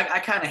 So I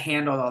kind of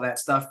handled all that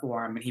stuff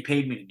for him, and he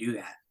paid me to do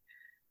that.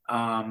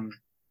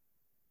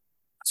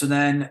 So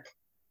then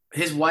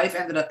his wife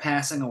ended up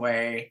passing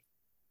away.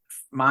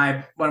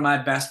 One of my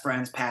best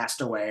friends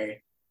passed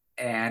away,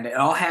 and it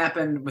all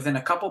happened within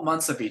a couple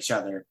months of each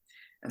other.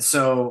 And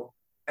so,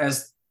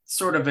 as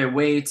sort of a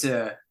way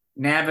to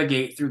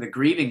navigate through the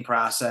grieving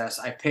process,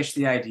 I pitched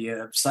the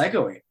idea of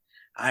Psycho 8.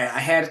 I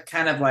had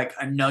kind of like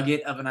a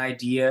nugget of an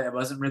idea. It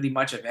wasn't really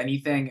much of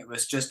anything. It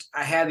was just,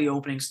 I had the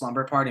opening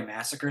Slumber Party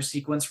Massacre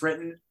sequence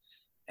written,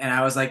 and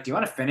I was like, do you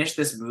want to finish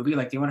this movie?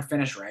 Like, do you want to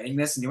finish writing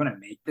this? And do you want to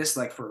make this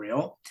like for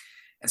real?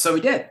 And so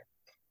we did.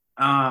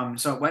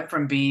 So it went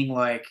from being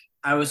like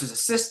I was his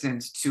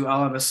assistant to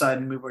all of a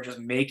sudden we were just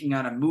making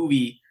on a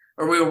movie,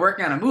 or we were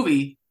working on a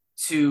movie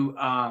to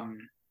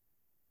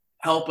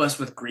help us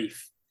with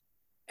grief.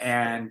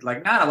 And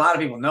like, not a lot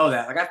of people know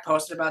that. Like, I've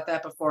posted about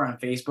that before on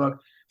Facebook,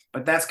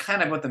 but that's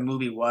kind of what the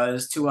movie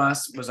was to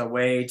us, was a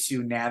way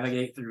to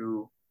navigate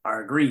through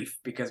our grief,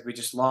 because we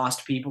just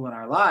lost people in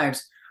our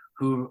lives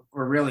who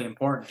were really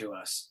important to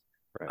us.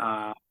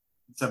 Right.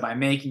 So by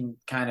making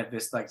kind of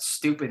this like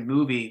stupid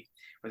movie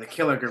with a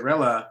killer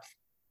gorilla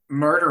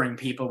murdering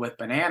people with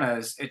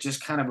bananas, it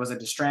just kind of was a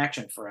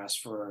distraction for us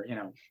for,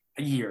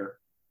 a year.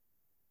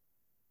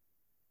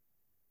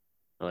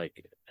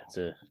 Like, it's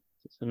a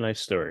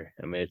nice story.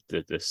 I mean,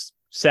 this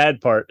sad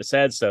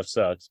stuff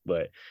sucks,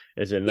 but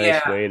it's a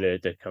nice way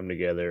to come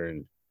together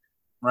and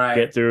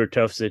get through a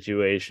tough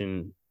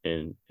situation.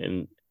 And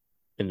in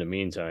the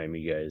meantime,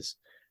 you guys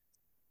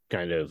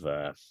kind of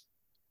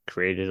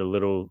created a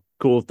little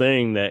cool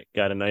thing that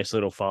got a nice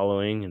little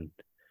following, and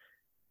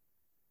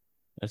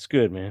that's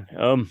good, man.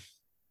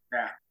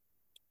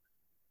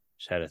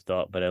 Just had a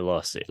thought, but I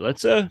lost it.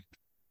 Let's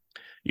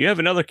you have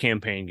another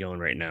campaign going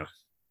right now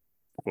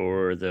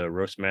for the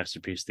Roast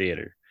Masterpiece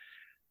Theater.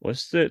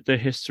 What's the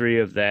history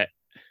of that,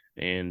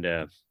 and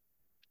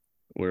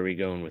where are we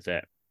going with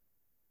that?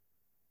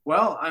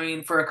 Well, I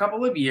mean, for a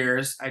couple of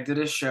years, I did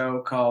a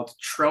show called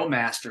Tro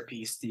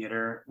Masterpiece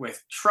Theater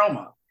with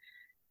Troma.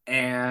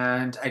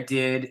 And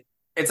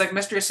it's like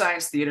Mystery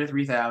Science Theater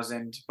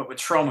 3000, but with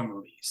Troma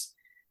movies.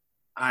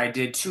 I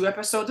did 2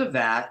 episodes of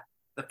that.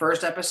 The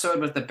first episode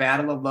was The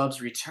Battle of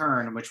Love's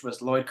Return, which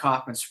was Lloyd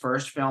Kaufman's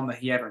first film that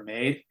he ever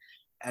made.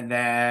 And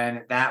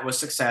then that was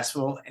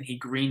successful, and he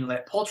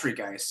greenlit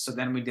Poultrygeist. So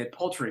then we did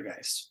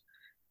Poultrygeist.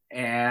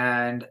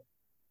 And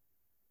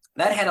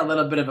that had a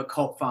little bit of a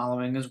cult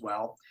following as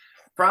well.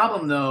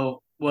 Problem,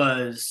 though,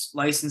 was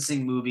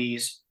licensing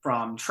movies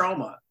from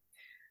Troma.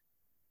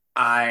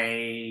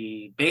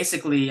 Lloyd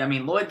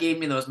gave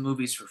me those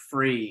movies for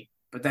free,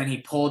 but then he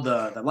pulled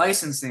the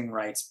licensing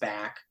rights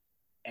back.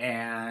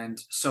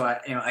 And so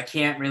I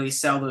can't really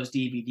sell those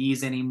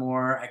DVDs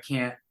anymore. I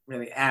can't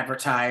really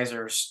advertise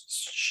or,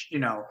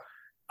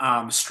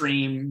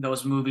 stream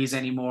those movies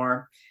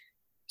anymore.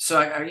 So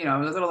I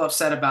was a little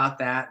upset about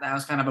that. That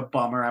was kind of a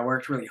bummer. I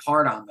worked really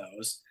hard on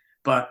those,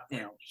 but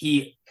they're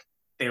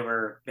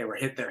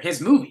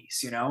his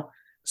movies,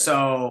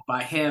 So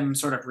by him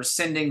sort of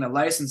rescinding the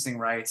licensing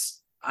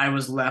rights, I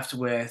was left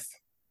with,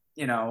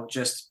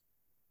 just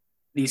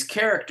these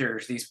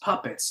characters, these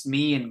puppets,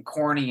 me and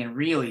Corny and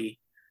Reilly,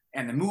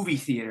 and the movie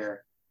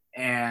theater.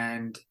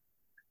 And,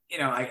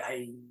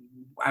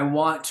 I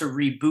want to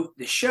reboot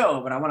the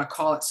show, but I want to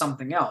call it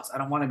something else. I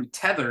don't want to be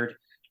tethered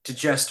to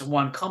just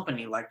one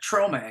company like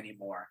Troma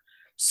anymore.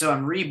 So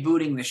I'm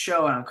rebooting the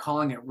show, and I'm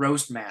calling it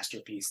Roast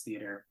Masterpiece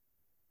Theater.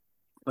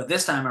 But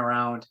this time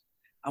around,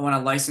 I want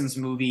to license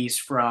movies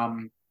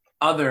from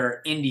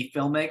other indie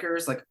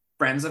filmmakers, like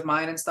friends of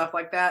mine and stuff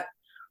like that,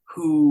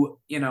 who,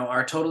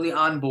 are totally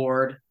on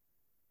board,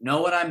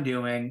 know what I'm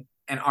doing,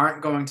 and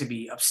aren't going to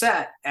be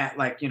upset at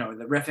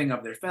the riffing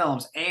of their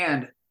films.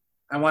 And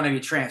I want to be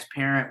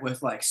transparent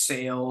with like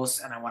sales,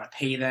 and I want to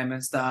pay them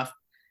and stuff,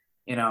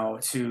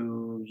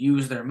 to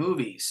use their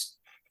movies.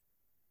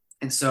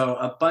 And so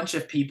a bunch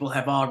of people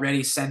have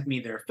already sent me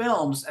their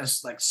films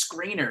as like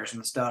screeners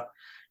and stuff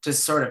to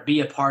sort of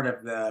be a part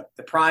of the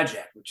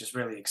project, which is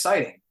really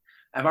exciting.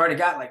 I've already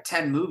got like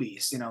 10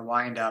 movies,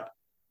 lined up,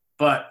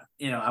 but,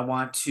 I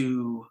want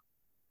to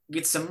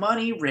get some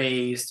money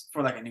raised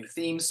for like a new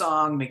theme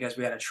song, because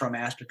we had a Tro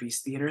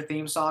Masterpiece Theater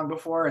theme song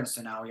before, and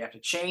so now we have to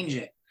change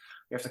it.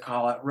 We have to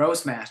call it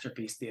Roast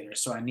Masterpiece Theater.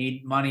 So I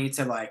need money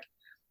to like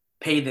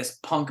pay this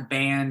punk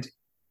band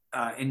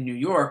in New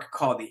York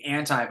called the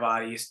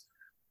Antibodies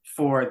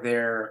for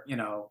their,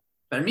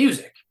 their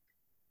music.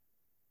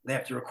 They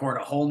have to record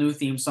a whole new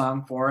theme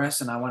song for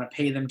us, and I want to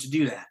pay them to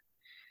do that.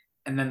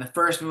 And then the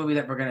first movie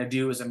that we're going to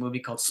do is a movie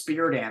called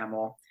Spirit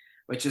Animal,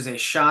 which is a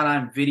shot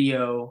on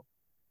video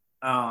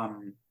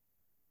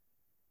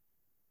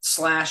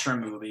slasher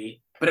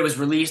movie, but it was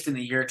released in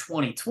the year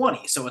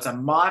 2020. So it's a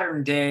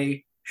modern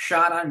day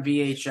shot on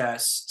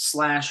VHS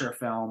slasher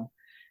film.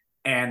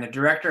 And the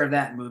director of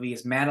that movie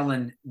is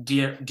Madeline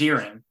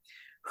Deering,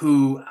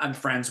 who I'm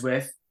friends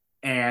with.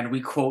 And we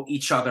quote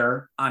each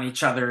other on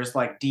each other's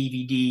like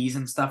DVDs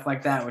and stuff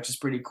like that, which is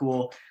pretty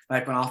cool.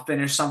 Like when I'll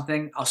finish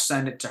something, I'll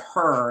send it to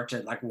her to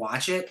like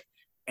watch it,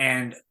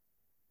 and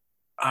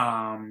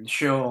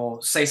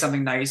she'll say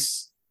something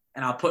nice,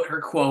 and I'll put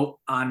her quote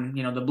on,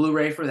 the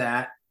Blu-ray for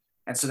that.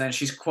 And so then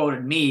she's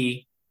quoted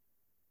me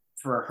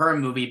for her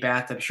movie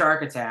Bathtub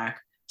Shark Attack.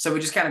 So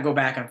we just kind of go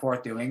back and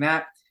forth doing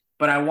that.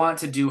 But I want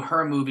to do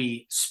her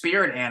movie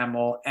Spirit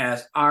Animal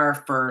as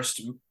our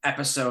first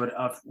episode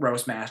of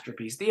Roast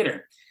Masterpiece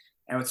Theater.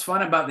 And what's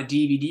fun about the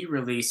DVD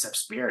release of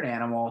Spirit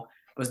Animal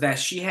was that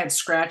she had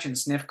scratch and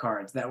sniff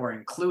cards that were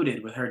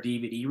included with her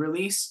DVD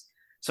release.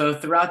 So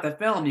throughout the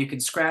film, you can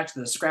scratch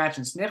the scratch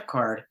and sniff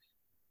card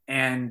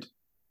and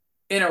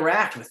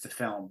interact with the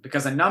film,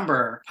 because a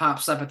number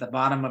pops up at the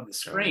bottom of the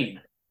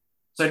screen.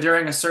 So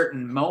during a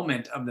certain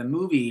moment of the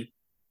movie,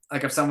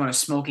 like if someone is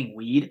smoking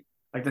weed,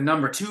 like the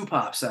number 2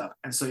 pops up.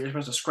 And so you're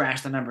supposed to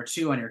scratch the number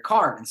 2 on your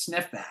card and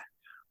sniff that.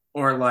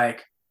 Or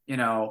like,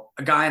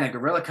 a guy in a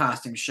gorilla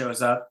costume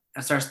shows up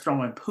and starts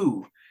throwing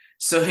poo.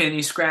 So then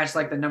you scratch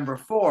like the number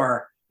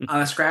 4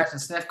 on a scratch and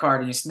sniff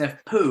card and you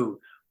sniff poo.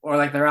 Or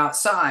like they're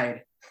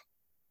outside,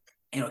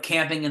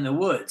 camping in the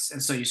woods.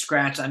 And so you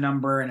scratch a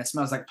number and it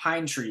smells like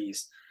pine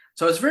trees.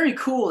 So it's very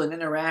cool and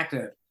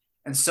interactive.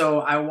 And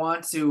so I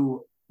want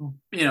to,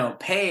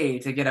 pay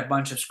to get a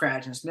bunch of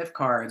scratch and sniff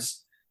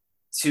cards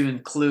to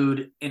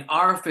include in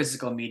our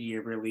physical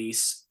media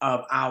release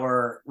of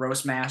our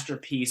Roast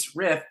Masterpiece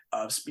riff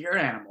of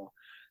Spirit Animal.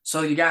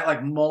 So you got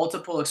like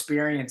multiple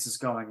experiences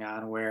going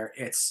on where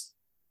it's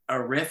a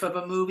riff of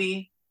a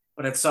movie,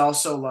 but it's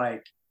also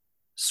like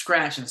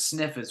scratch and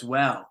sniff as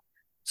well.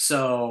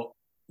 So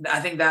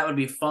I think that would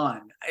be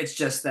fun. It's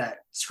just that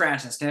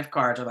scratch and sniff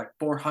cards are like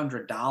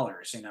 $400,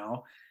 Right.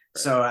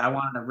 So I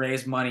wanted to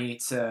raise money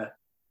to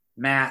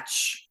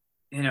match,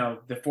 the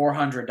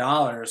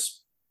 $400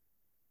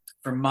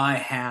 for my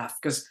half,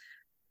 because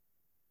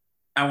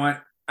I want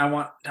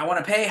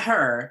to pay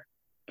her,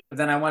 but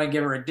then I want to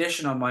give her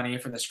additional money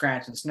for the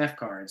scratch and sniff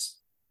cards.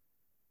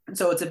 And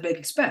so it's a big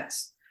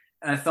expense.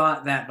 And I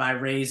thought that by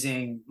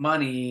raising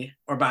money,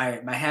 or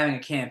by having a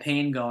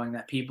campaign going,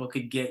 that people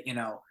could get,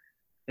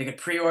 they could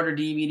pre-order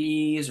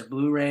DVDs or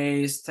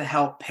Blu-rays to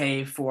help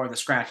pay for the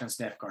scratch and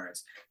sniff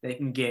cards. They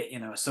can get,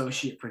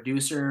 associate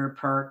producer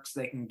perks.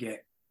 They can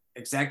get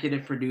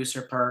executive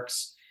producer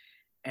perks.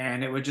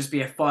 And it would just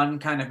be a fun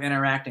kind of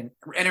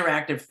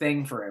interactive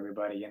thing for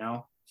everybody,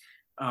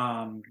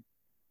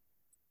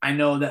 I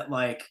know that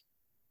like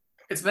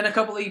it's been a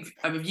couple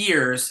of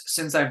years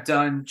since I've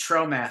done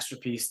Tro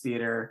Masterpiece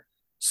Theater.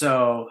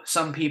 So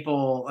some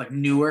people, like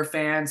newer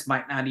fans,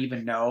 might not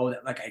even know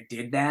that like I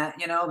did that,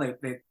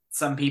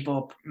 some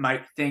people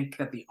might think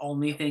that the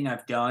only thing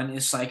I've done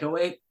is Psycho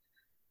 8,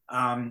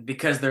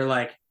 because they're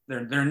like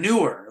they're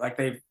newer, like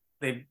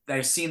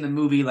they've seen the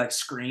movie like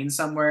screened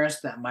somewhere, so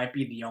that might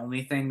be the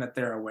only thing that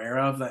they're aware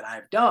of that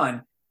I've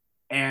done.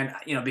 And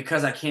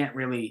because I can't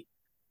really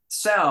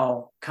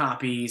sell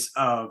copies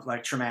of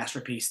like Tro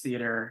Masterpiece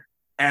Theater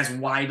as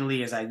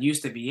widely as I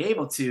used to be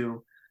able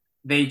to,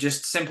 they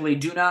just simply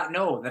do not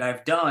know that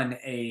I've done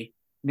a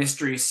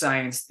Mystery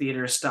Science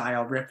Theater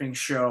style riffing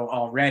show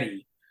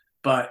already.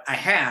 But I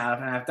have,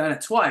 and I've done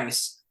it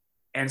twice,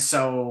 and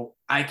so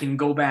I can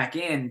go back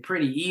in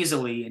pretty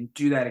easily and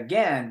do that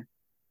again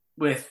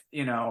with,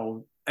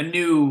 a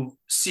new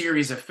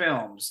series of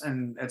films.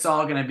 And it's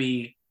all going to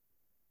be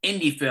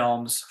indie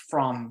films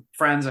from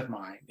friends of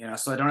mine,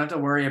 so I don't have to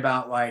worry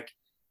about like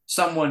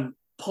someone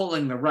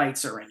pulling the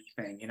rights or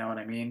anything, you know what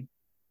I mean?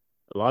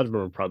 A lot of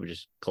them are probably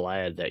just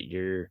glad that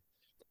you're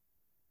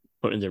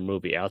putting their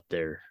movie out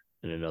there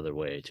in another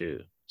way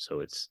too.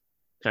 So it's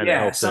kind of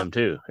helps them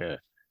too. Yeah.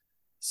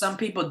 Some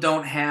people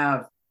don't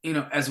have,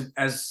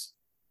 as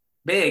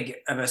big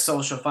of a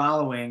social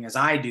following as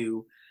I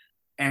do.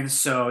 And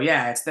so,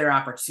 it's their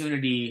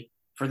opportunity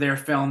for their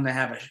film to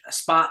have a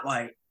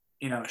spotlight,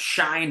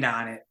 shined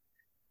on it,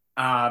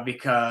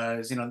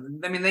 because,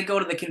 they go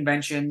to the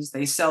conventions,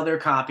 they sell their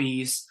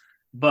copies,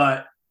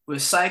 but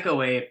with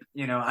Psycho Ape,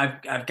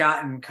 I've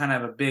gotten kind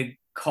of a big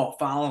cult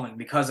following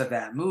because of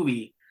that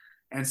movie.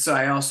 And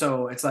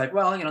so it's like,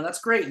 well,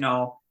 that's great and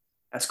all.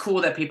 That's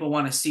cool that people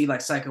want to see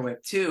like Psycho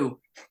Ape 2,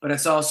 but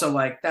it's also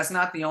like, that's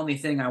not the only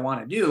thing I want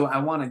to do. I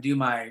want to do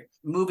my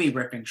movie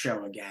ripping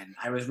show again.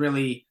 I was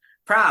really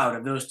proud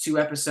of those 2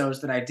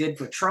 episodes that I did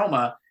for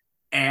Trauma,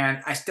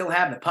 and I still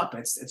have the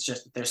puppets. It's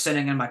just that they're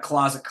sitting in my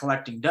closet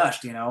collecting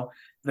dust.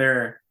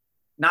 They're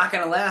not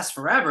going to last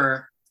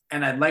forever,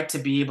 and I'd like to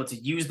be able to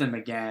use them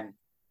again,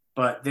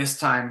 but this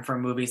time for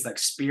movies like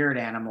Spirit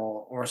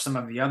Animal or some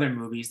of the other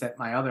movies that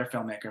my other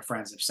filmmaker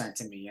friends have sent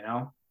to me.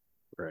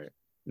 Right.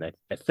 And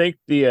I think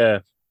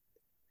the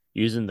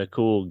using the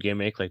cool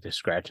gimmick like the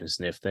scratch and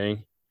sniff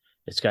thing,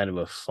 it's kind of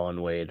a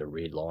fun way to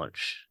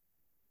relaunch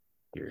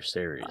your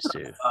series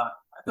too. I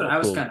thought I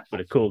was kind of,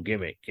 with a cool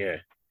gimmick, yeah.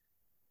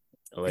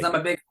 because I'm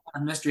a big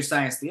fan of Mystery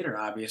Science Theater,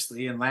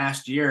 obviously, and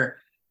last year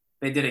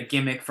they did a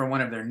gimmick for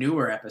one of their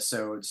newer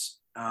episodes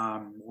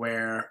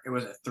where it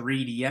was a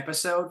 3D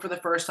episode for the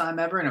first time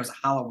ever, and it was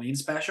a Halloween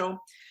special.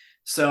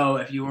 So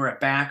if you were a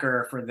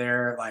backer for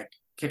their like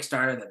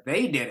Kickstarter that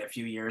they did a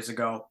few years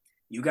ago,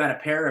 you got a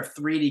pair of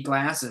 3D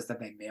glasses that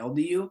they mailed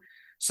to you.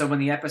 So when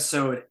the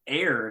episode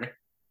aired,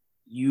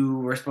 you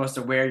were supposed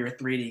to wear your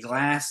 3D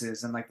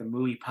glasses and like the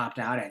movie popped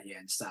out at you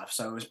and stuff.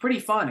 So it was pretty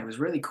fun. It was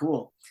really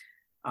cool.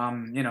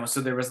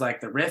 So there was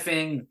like the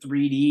riffing,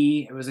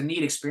 3D. It was a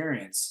neat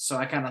experience. So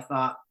I kind of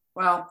thought,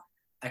 well,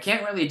 I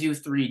can't really do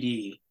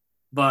 3D,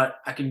 but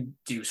I can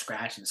do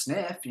scratch and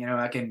sniff.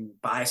 I can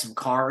buy some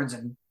cards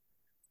and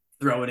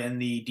throw it in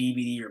the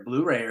DVD or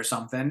Blu-ray or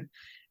something.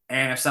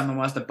 And if someone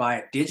wants to buy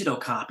a digital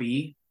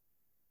copy,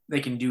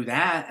 they can do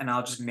that, and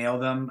I'll just mail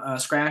them a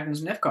scratch and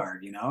sniff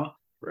card,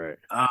 Right.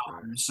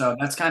 So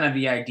that's kind of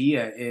the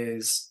idea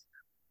is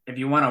if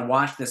you want to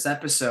watch this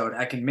episode,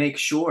 I can make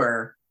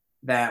sure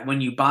that when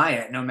you buy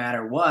it, no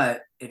matter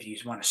what, if you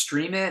want to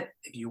stream it,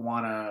 if you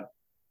want to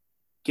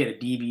get a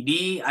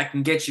DVD, I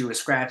can get you a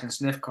scratch and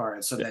sniff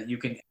card so that you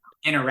can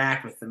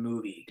interact with the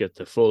movie. Get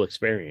the full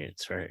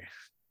experience, right?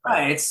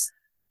 Right.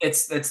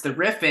 It's the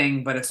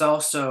riffing, but it's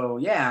also,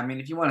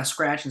 if you want to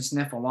scratch and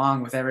sniff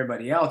along with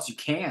everybody else, you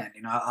can.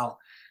 I'll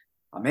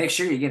make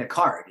sure you get a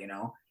card.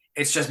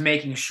 It's just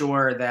making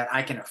sure that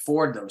I can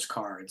afford those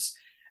cards.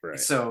 Right.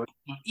 So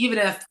even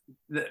if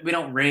we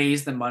don't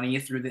raise the money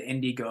through the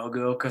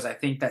Indiegogo, because I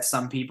think that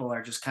some people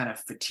are just kind of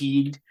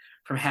fatigued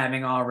from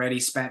having already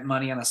spent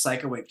money on the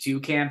Psycho Wave 2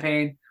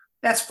 campaign,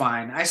 that's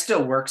fine. I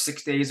still work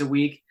 6 days a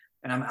week,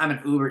 and I'm an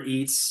Uber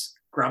Eats,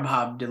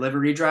 Grubhub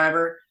delivery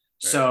driver.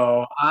 Right.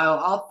 So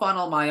I'll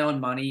funnel my own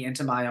money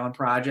into my own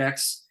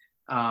projects.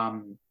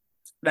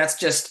 That's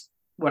just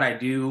what I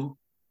do.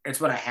 It's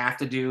what I have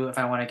to do if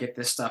I want to get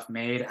this stuff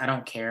made. I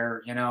don't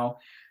care.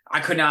 I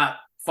could not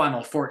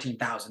funnel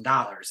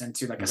 $14,000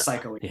 into like a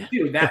Psycho Wave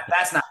 2.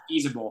 That's not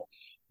feasible.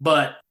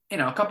 But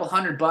a couple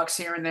 $100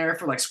 here and there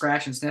for like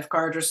scratch and sniff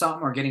cards or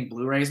something, or getting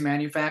Blu-rays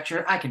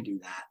manufactured, I can do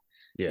that.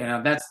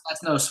 Yeah.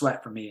 That's no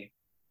sweat for me.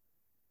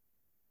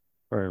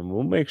 All right,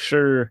 we'll make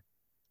sure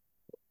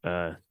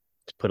to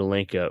put a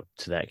link up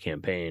to that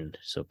campaign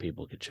so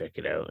people can check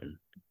it out and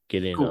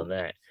get in on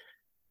that.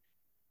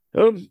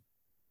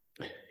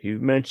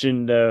 You've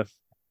mentioned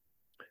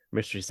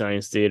Mystery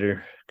Science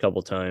Theater a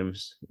couple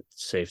times.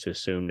 It's safe to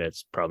assume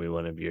that's probably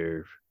one of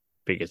your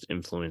biggest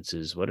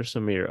influences. What are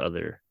some of your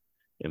other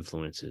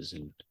influences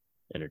in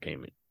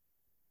entertainment?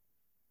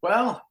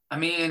 Well,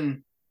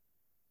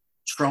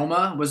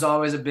 Trauma was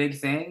always a big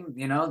thing.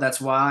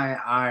 That's why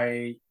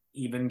I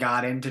even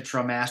got into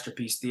Trauma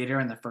Masterpiece Theater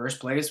in the first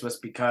place, was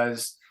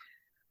because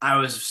I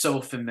was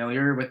so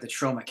familiar with the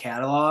Trauma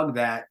catalog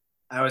that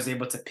I was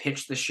able to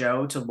pitch the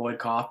show to Lloyd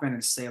Kaufman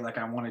and say, like,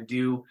 I want to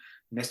do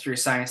Mystery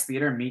Science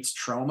Theater meets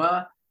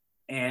Trauma.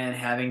 And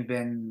having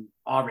been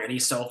already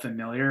so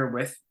familiar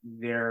with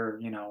their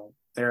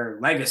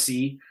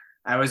legacy,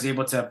 I was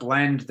able to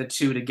blend the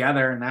two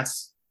together. And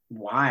that's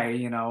why,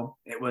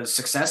 it was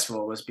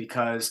successful, was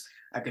because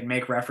I could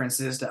make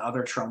references to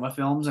other Trauma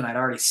films. And I'd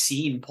already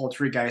seen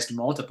Poltergeist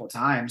multiple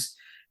times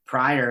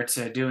prior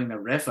to doing the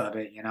riff of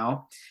it,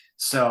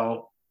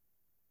 So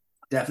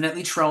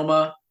definitely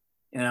Trauma.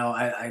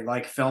 I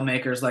like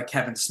filmmakers like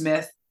Kevin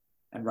Smith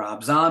and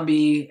Rob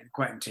Zombie and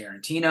Quentin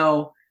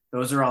Tarantino.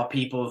 Those are all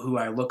people who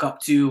I look up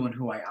to and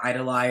who I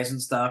idolize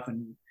and stuff.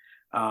 And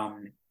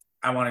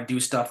I want to do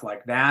stuff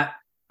like that.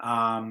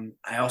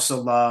 I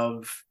also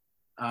love,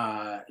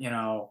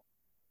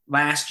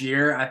 last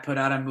year I put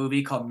out a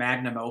movie called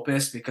Magnum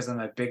Opus because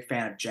I'm a big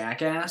fan of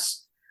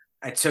Jackass.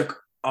 I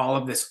took all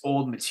of this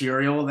old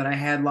material that I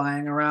had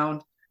lying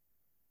around,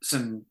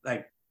 some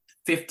like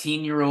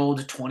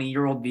 15-year-old,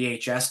 20-year-old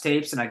VHS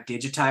tapes, and I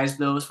digitized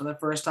those for the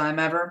first time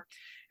ever.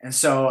 And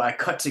so I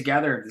cut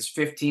together this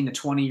 15 to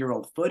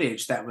 20-year-old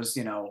footage that was,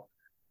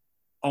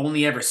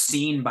 only ever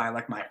seen by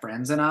like my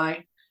friends and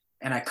I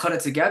cut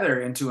it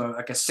together into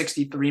a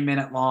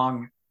 63-minute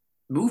long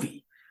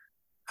movie.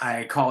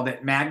 I called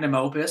it Magnum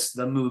Opus,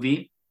 the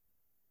movie.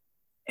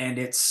 And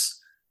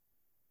it's,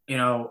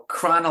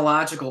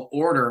 chronological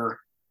order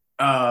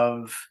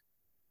of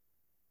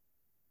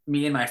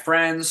me and my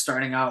friends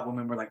starting out when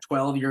we were like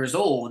 12 years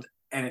old,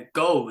 and it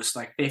goes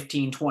like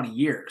 15, 20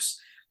 years.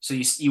 So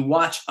you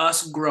watch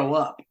us grow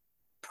up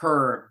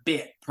per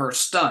bit, per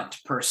stunt,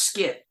 per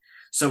skit.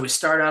 So we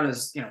start out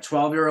as,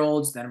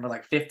 12-year-olds, then we're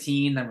like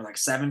 15, then we're like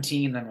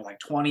 17, then we're like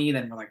 20,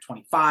 then we're like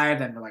 25,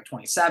 then we're like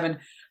 27.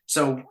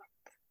 So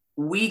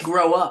we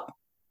grow up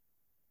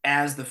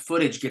as the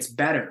footage gets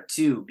better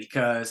too,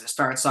 because it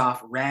starts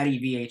off ratty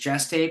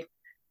VHS tape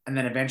and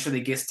then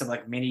eventually gets to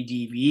like mini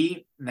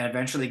DV and then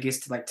eventually gets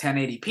to like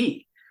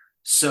 1080p.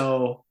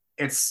 So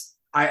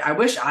I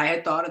wish I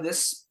had thought of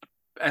this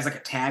as like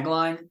a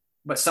tagline,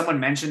 but someone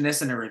mentioned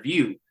this in a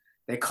review.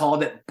 They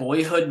called it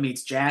Boyhood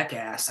Meets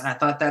Jackass. And I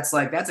thought that's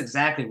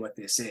exactly what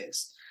this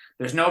is.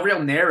 There's no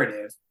real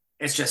narrative.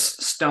 It's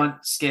just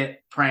stunt,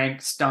 skit,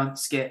 prank, stunt,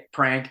 skit,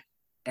 prank.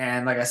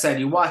 And like I said,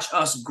 you watch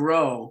us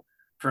grow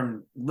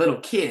from little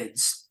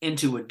kids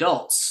into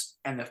adults,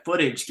 and the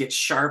footage gets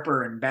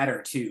sharper and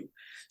better too.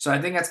 So I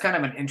think that's kind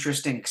of an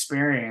interesting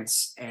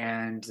experience.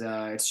 And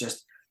it's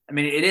just,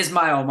 it is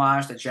my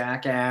homage to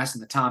Jackass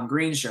and the Tom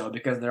Green Show,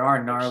 because there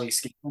are gnarly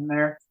skits in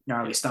there,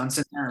 gnarly stunts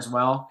in there as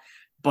well.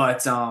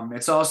 But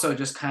it's also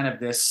just kind of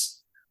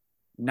this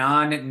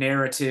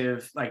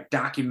non-narrative, like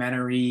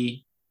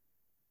documentary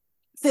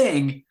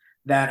thing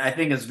that I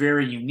think is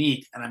very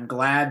unique. And I'm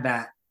glad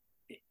that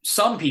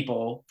some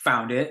people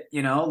found it,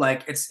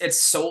 like it's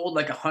sold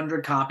like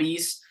 100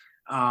 copies.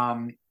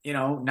 Not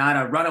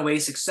a runaway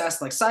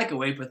success like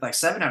Psycho Ape with like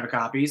 700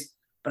 copies,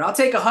 but I'll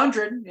take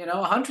 100.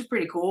 100 is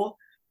pretty cool.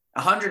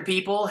 100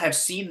 people have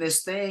seen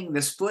this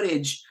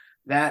footage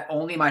that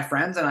only my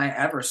friends and I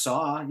ever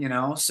saw,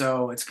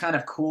 so it's kind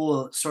of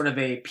cool, sort of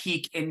a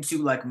peek into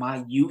like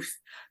my youth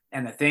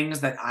and the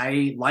things that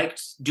I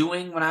liked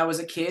doing when I was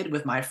a kid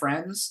with my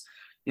friends.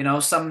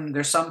 There's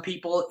some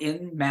people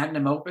in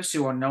Magnum Opus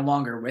who are no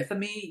longer with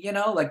me,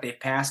 like they've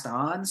passed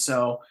on.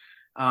 So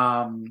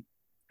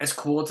it's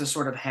cool to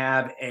sort of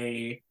have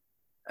a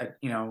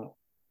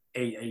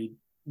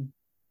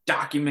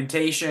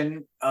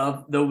documentation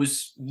of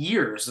those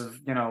years of,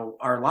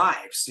 our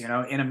lives,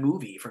 in a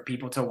movie for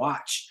people to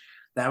watch.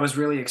 That was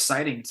really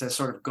exciting to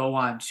sort of go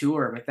on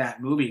tour with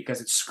that movie,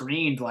 because it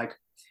screened like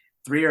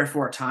 3 or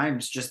 4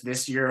 times just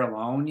this year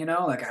alone.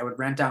 Like I would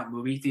rent out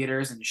movie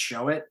theaters and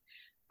show it.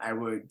 I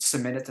would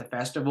submit it to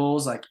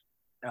festivals, like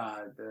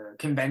the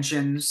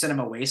convention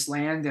Cinema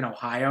Wasteland in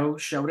Ohio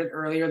showed it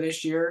earlier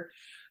this year.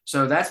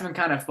 So that's been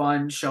kind of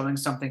fun, showing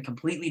something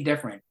completely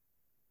different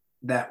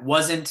that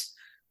wasn't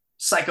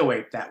Psycho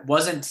Ape, that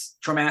wasn't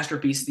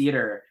Traumasterpiece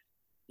Theater,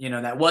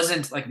 that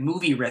wasn't like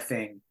movie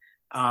riffing.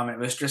 It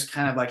was just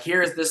kind of like,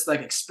 here's this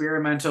like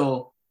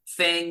experimental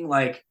thing,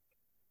 like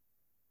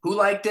who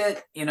liked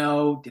it?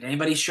 Did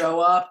anybody show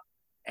up?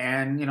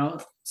 And,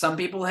 some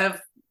people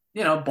have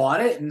bought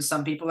it and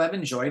some people have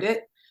enjoyed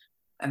it.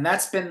 And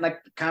that's been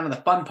like kind of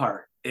the fun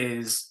part,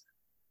 is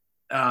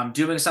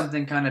doing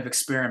something kind of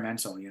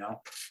experimental,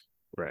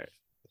 Right.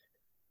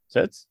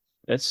 So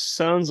that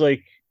sounds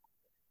like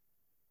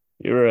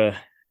you're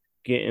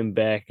getting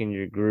back in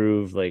your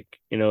groove. Like,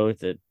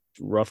 the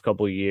rough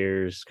couple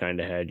years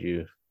kind of had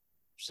you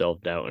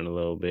self-doubting a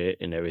little bit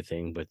and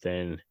everything, but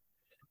then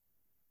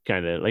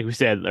kind of, like we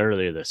said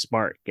earlier,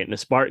 getting the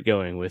spark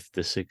going with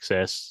the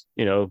success,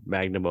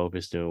 Magnum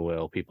Opus doing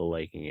well, people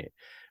liking it,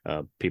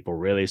 people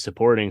really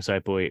supporting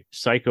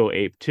Psycho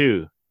Ape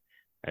 2.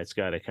 That's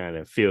got to kind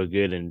of feel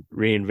good and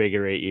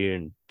reinvigorate you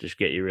and just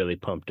get you really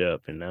pumped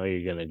up. And now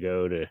you're going to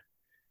go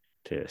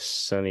to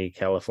sunny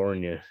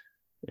California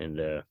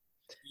and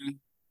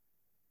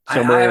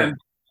somewhere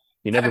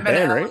you never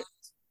been, right?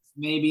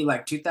 Maybe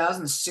like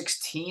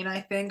 2016,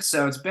 I think.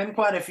 So it's been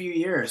quite a few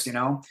years,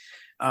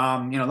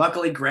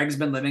 luckily Greg's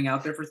been living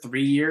out there for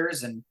 3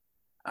 years, and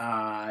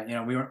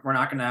we're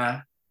not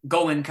gonna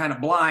go in kind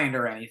of blind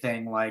or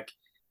anything. Like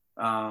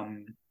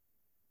when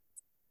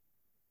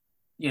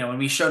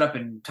we showed up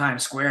in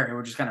Times Square, we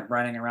were just kind of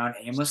running around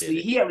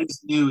aimlessly. He at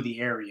least knew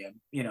the area,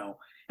 and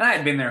I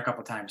had been there a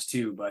couple times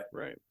too, but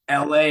right.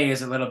 LA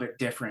is a little bit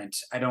different.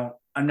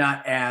 I'm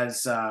not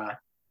as I'm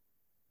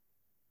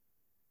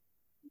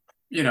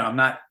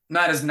not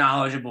as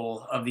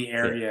knowledgeable of the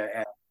area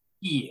as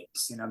he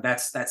is.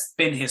 That's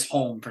been his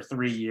home for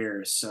 3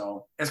 years.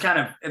 So it's going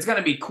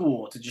to be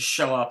cool to just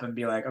show up and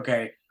be like,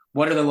 okay,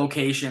 what are the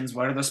locations?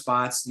 What are the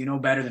spots? You know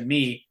better than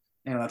me.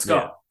 Let's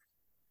go.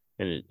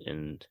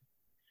 And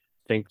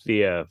I think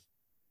you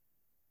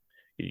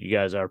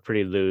guys are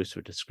pretty loose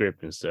with the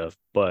script and stuff,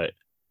 but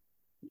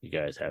you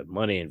guys have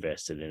money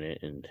invested in it,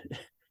 and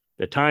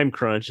the time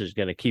crunch is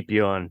going to keep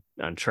you on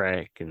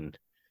track. And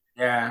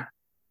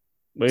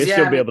but you'll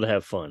still be able to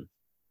have fun.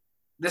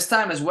 This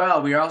time as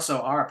well, we also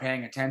are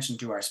paying attention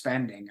to our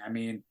spending.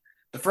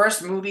 The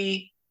first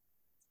movie,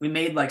 we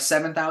made like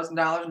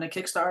 $7,000 in a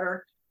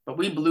Kickstarter, but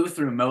we blew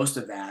through most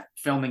of that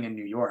filming in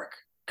New York,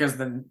 because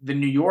the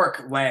New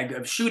York leg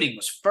of shooting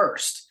was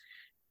first.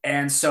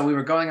 And so we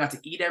were going out to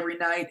eat every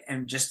night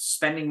and just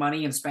spending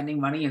money and spending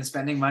money and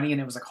spending money.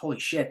 And it was like, holy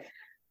shit,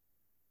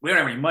 we don't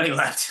have any money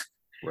left.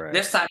 Right.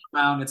 This time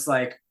around, it's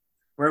like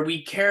where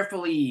we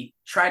carefully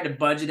tried to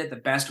budget it the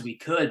best we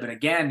could. But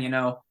again,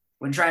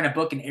 when trying to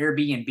book an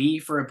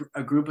Airbnb for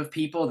a group of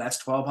people,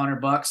 that's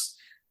 $1,200.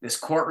 This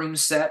courtroom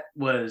set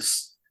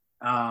was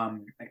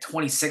like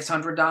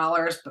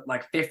 $2,600, but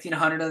like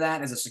 $1,500 of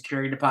that is a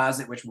security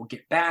deposit, which we'll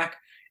get back,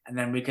 and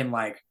then we can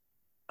like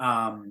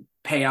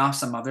pay off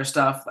some other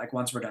stuff like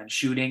once we're done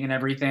shooting and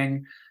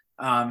everything.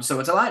 So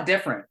it's a lot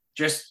different.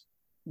 Just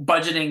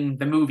budgeting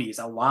the movies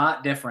a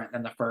lot different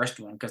than the first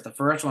one, because the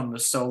first one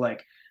was so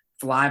like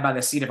fly by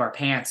the seat of our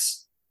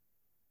pants.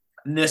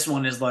 And this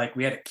one is like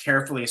we had to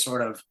carefully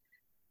sort of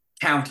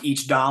count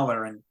each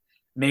dollar and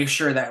make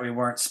sure that we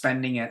weren't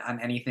spending it on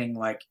anything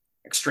like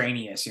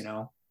extraneous, you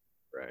know?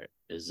 Right.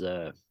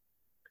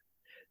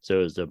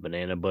 So is the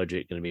banana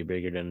budget going to be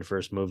bigger than the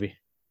first movie?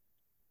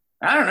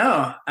 I don't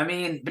know. I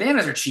mean,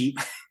 bananas are cheap.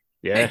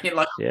 Yeah.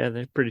 Like, Yeah,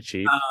 they're pretty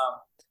cheap.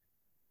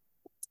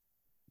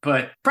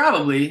 but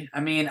probably,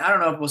 I mean, I don't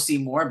know if we'll see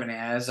more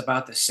bananas,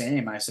 about the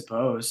same, I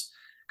suppose.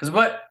 Because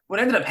what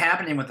ended up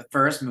happening with the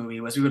first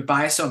movie was we would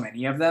buy so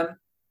many of them,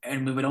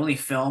 and we would only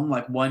film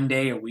like one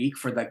day a week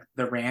for like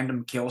the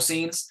random kill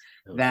scenes,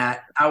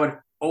 that I would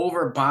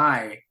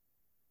overbuy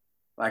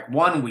like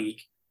 1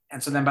 week.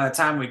 And so then by the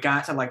time we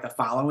got to like the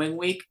following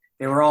week,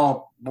 they were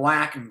all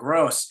black and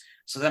gross.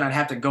 So then I'd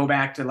have to go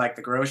back to like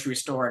the grocery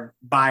store and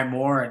buy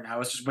more. And I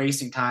was just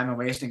wasting time and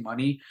wasting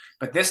money.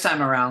 But this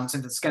time around,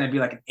 since it's going to be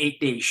like an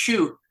 8-day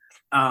shoot,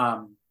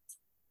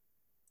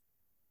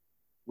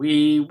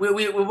 we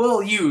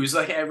will use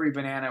like every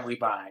banana we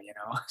buy, you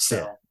know?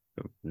 So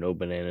no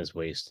bananas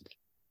wasted.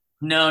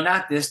 no,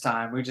 not this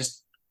time.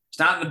 It's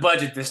not in the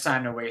budget this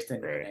time to waste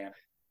any banana.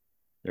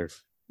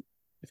 If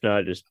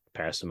not, just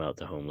pass them out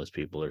to homeless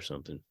people or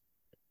something.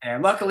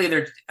 And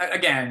luckily,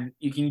 again,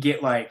 you can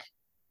get like,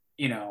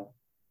 you know,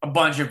 a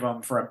bunch of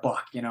them for $1.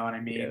 You know what I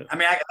mean? Yeah. I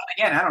mean,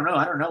 I don't know.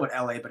 I don't know what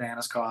LA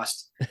bananas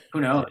cost.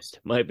 Who knows?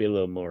 Might be a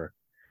little more.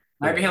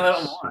 Might be a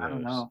little more. I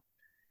don't know.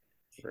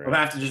 Right. We'll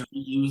have to just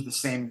reuse the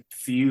same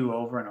few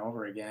over and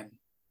over again.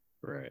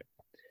 Right.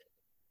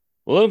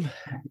 Well,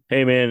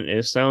 hey man,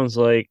 it sounds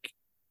like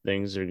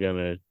things are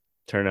gonna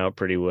turn out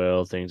pretty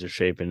well. Things are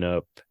shaping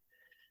up.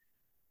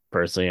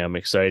 Personally, I'm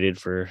excited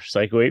for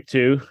Psycho Ape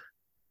 2.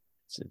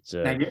 It's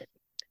a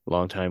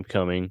long time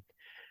coming.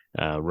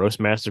 Roast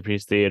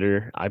Masterpiece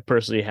Theater. I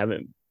personally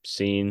haven't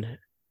seen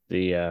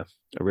the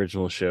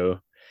original show.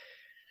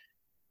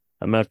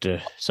 I'm gonna have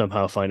to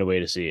somehow find a way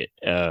to see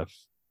it.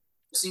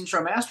 Seen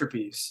Show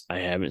Masterpiece? I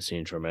haven't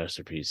seen Show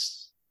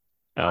Masterpiece.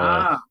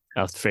 I'll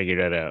have to figure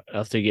that out.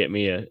 I'll have to get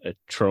me a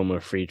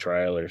Troma free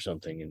trial or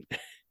something and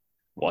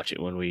watch it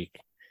one week.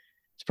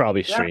 It's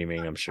probably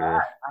streaming, I'm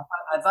sure.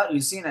 I thought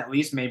you'd seen at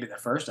least maybe the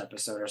first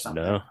episode or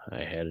something. No,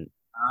 I hadn't.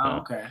 Oh,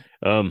 okay.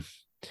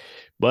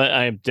 But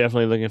I'm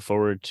definitely looking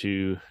forward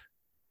to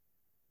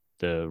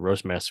the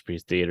Roast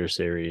Masterpiece Theater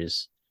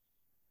series.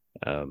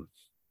 I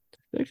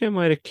think I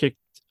might have kicked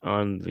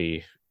on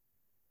the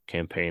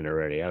campaign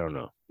already. I don't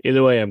know.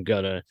 Either way, I'm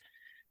gonna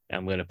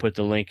put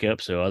the link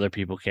up so other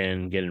people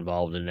can get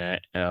involved in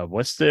that.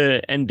 What's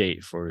the end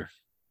date for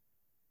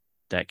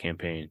that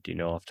campaign? Do you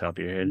know off the top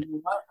of your head?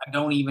 I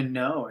don't even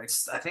know.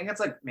 I think it's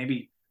like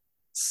maybe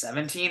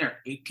 17 or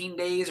 18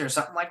 days or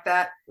something like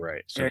that.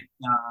 Right. So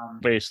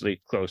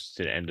basically close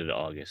to the end of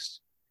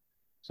August.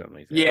 Something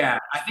like that. Yeah.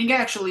 I think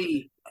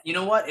actually, you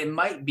know what? It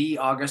might be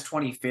August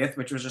 25th,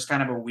 which was just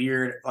kind of a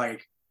weird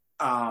like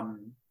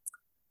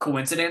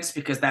coincidence,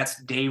 because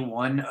that's day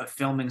one of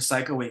filming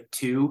Psycho Ape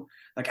 2.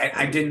 Like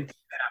I didn't do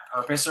that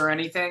on purpose or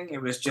anything. It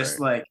was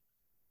just like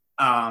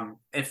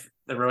if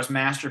the Roast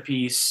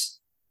Masterpiece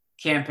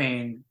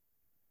campaign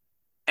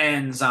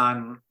ends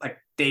on like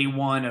day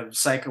one of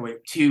Psycho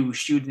Ape 2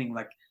 shooting,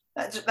 like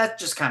that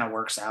just kind of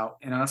works out,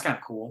 you know. That's kind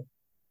of cool.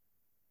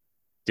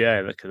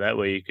 Yeah, because that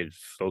way you could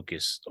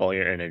focus all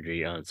your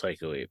energy on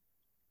Psycho Ape.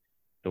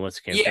 And once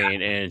the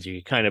campaign ends,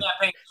 you kind of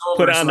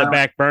put it on the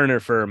back burner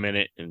for a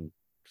minute and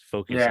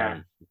focus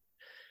on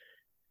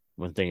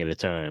one thing at a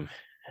time.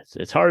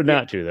 It's hard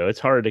not to, though. It's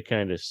hard to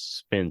kind of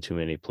spin too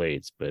many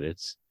plates, but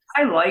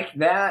I like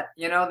that,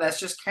 you know. That's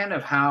just kind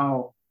of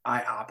how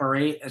I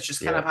operate. It's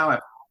just kind of how I've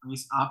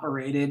always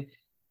operated,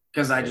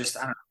 because I just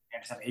have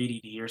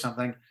ADD or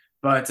something.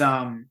 But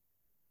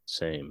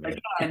same.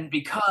 Again,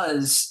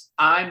 because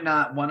I'm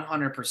not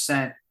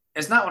 100%.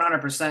 It's not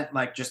 100%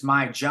 like just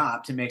my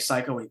job to make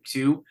Psycho Ape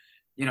 2.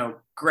 You know,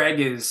 Greg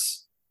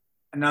is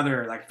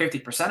another like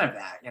 50% of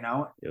that. You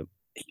know,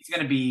 he's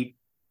going to be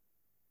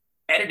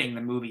editing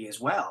the movie as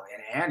well,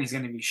 and he's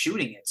going to be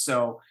shooting it.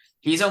 So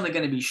he's only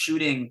going to be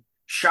shooting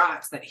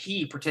shots that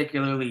he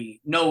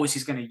particularly knows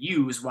he's going to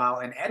use while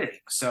in editing.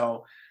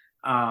 So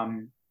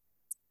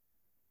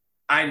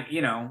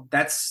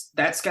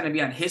that's going to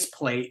be on his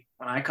plate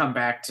when I come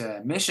back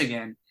to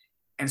Michigan.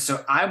 And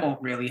so I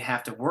won't really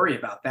have to worry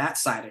about that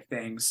side of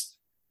things.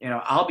 You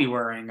know, I'll be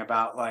worrying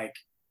about like,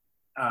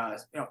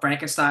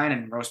 Frankenstein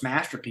and Roast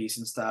Masterpiece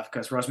and stuff,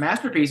 because Roast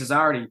Masterpiece is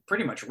already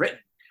pretty much written.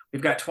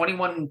 We've got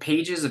 21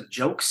 pages of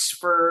jokes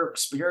for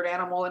Spirit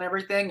Animal and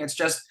everything. It's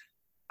just,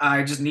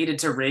 I just needed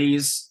to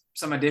raise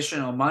some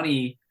additional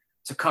money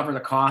to cover the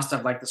cost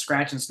of like the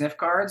scratch and sniff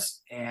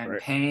cards, and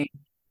paying,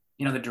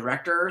 the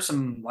director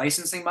some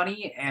licensing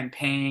money, and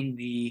paying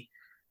the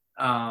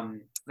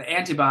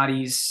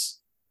antibodies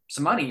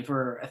some money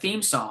for a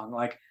theme song.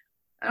 Like,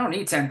 I don't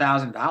need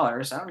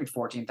 $10,000. I don't need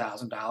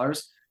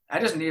 $14,000. I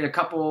just need a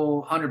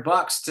couple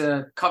 $100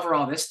 to cover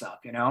all this stuff,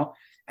 you know?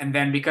 And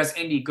then because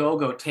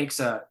Indiegogo takes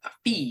a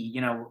fee, you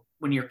know,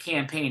 when your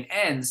campaign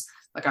ends,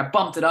 like I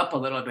bumped it up a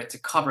little bit to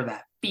cover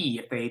that fee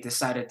if they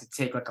decided to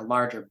take like a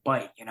larger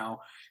bite, you know?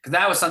 Because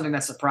that was something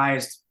that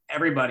surprised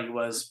everybody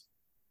was,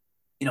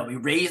 you know, we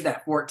raised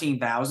that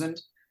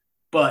 14,000,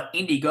 but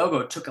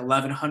Indiegogo took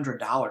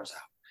 $1,100 out.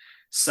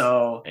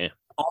 So Yeah.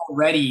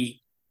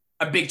 already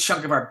a big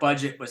chunk of our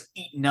budget was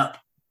eaten up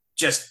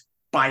just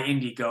by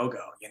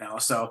Indiegogo, you know?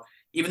 So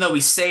even though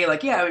we say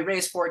like, yeah, we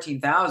raised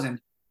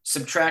 14,000,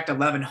 subtract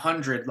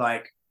 1,100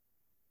 like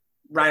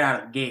right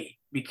out of the gate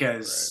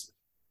because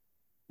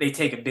they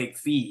take a big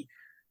fee.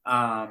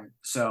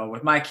 So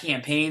with my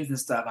campaigns and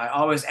stuff, I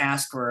always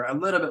ask for a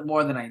little bit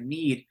more than I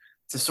need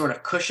to sort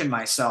of cushion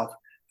myself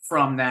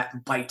from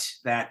that bite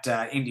that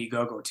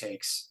Indiegogo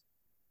takes.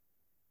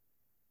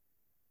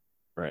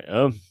 Right.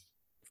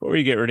 Before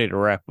we get ready to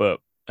wrap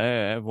up, I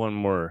have one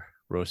more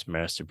roast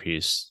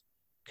masterpiece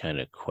kind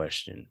of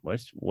question.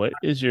 What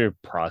is your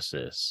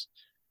process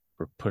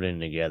for putting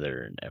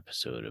together an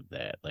episode of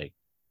that? Like,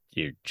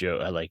 do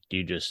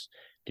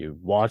you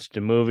watch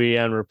the movie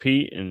on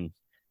repeat and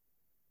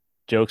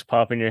jokes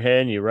pop in your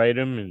head and you write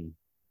them and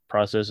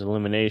process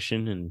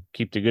elimination and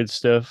keep the good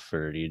stuff,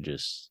 or do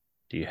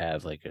you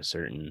have like a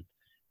certain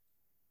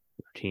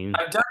routine?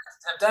 I've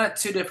done it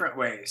two different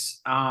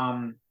ways.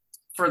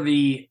 For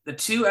the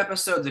two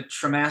episodes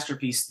of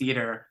Masterpiece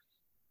Theater,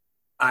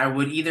 I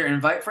would either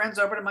invite friends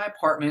over to my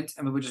apartment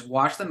and we would just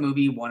watch the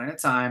movie one at a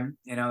time.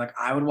 You know, like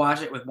I would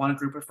watch it with one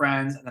group of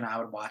friends, and then I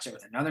would watch it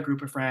with another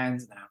group of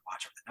friends, and then I would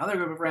watch it with another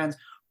group of friends.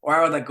 Or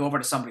I would like go over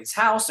to somebody's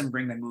house and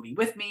bring the movie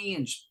with me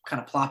and just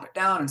kind of plop it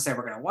down and say,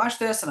 we're going to watch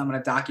this and I'm going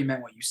to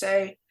document what you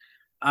say.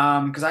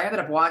 Because I ended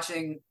up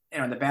watching, you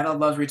know, The Battle of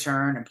Love's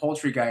Return and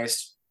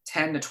Poultrygeist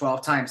 10 to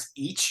 12 times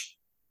each.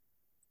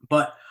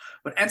 But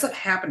what ends up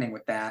happening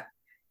with that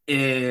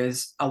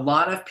is a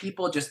lot of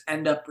people just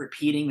end up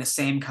repeating the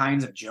same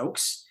kinds of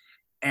jokes.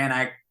 And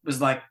I was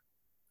like,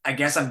 I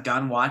guess I'm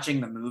done watching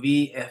the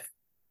movie if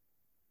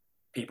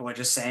people are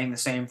just saying the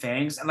same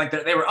things. And like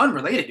they were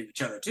unrelated to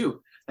each other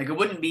too. Like it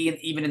wouldn't be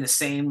even in the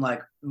same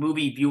like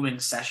movie viewing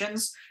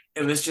sessions.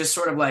 It was just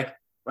sort of like,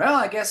 well,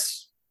 I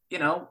guess, you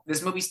know,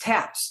 this movie's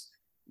taps.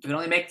 You can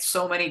only make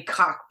so many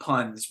cock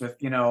puns with,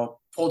 you know,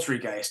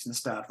 Poultrygeist and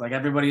stuff. Like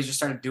everybody's just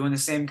started doing the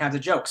same kinds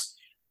of jokes.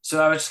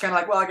 So I was just kind of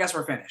like, well, I guess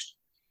we're finished.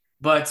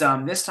 But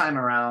this time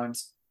around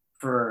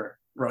for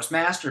Roast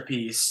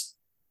Masterpiece,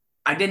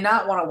 I did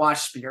not want to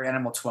watch Spirit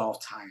Animal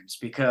 12 times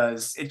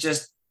because it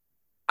just,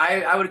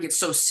 I would get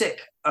so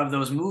sick of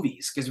those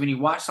movies. Because when you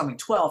watch something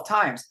 12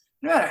 times,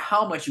 no matter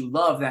how much you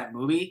love that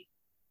movie,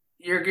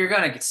 you're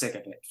going to get sick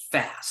of it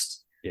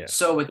fast. Yeah.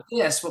 So with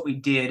this, what we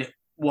did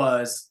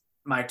was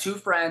my two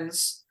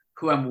friends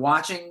who I'm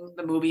watching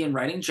the movie and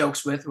writing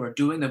jokes with, who are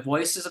doing the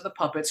voices of the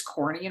puppets,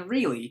 Corny and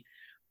Reilly,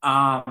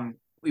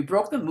 we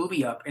broke the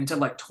movie up into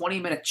like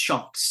 20-minute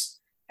chunks.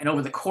 And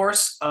over the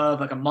course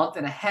of like a month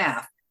and a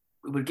half,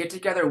 we would get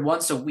together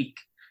once a week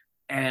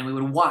and we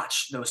would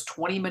watch those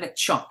 20-minute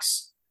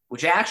chunks,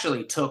 which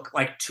actually took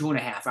like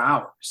 2.5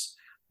 hours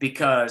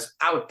because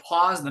I would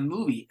pause the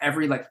movie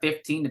every like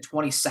 15 to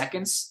 20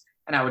 seconds.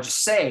 And I would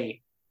just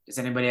say, does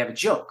anybody have a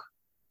joke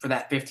for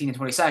that 15 to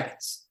 20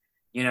 seconds?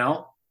 You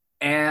know?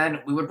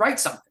 And we would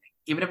write something.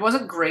 Even if it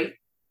wasn't great,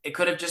 it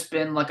could have just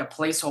been like a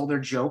placeholder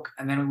joke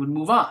and then we would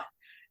move on.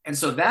 And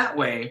so that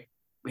way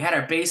we had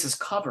our bases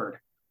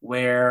covered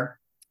where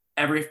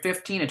every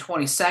 15 to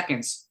 20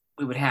 seconds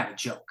we would have a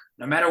joke,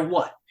 no matter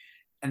what.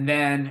 And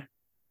then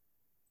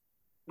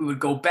we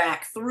would go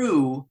back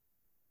through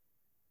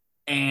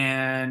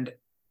and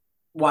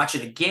watch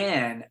it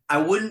again. I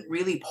wouldn't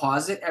really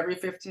pause it every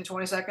 15 to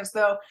 20 seconds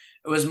though.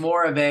 It was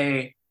more of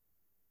a,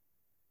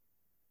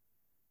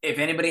 if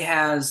anybody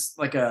has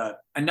like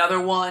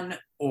another one,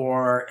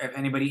 or if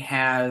anybody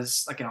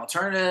has like an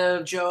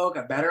alternative joke,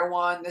 a better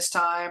one this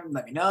time,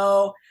 let me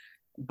know.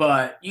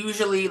 But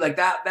usually like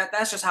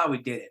that's just how we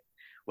did it.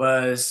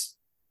 Was,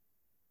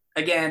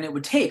 again, it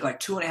would take like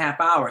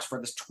 2.5 hours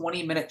for this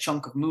 20-minute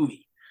chunk of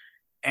movie.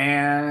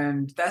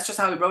 And that's just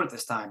how we wrote it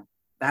this time.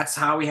 That's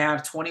how we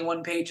have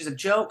 21 pages of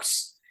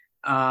jokes.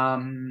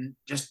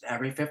 Just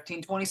every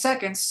 15, 20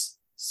 seconds,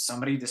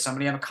 does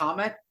somebody have a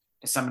comment?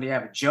 Does somebody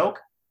have a joke?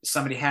 Does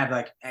somebody have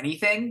like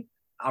anything?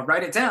 I'll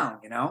write it down,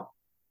 you know?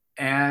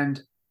 And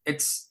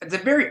it's a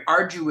very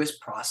arduous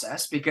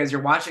process because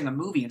you're watching a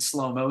movie in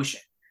slow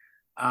motion.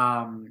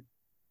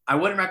 I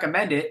wouldn't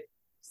recommend it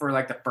for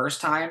like the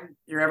first time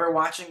you're ever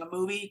watching a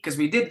movie, because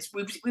we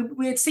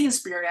had seen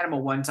Spirit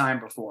Animal one time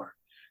before,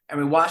 and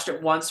we watched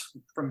it once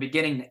from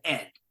beginning to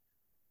end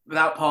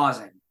without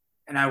pausing.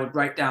 And I would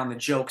write down the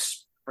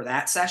jokes for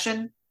that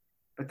session,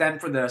 but then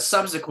for the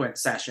subsequent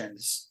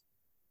sessions,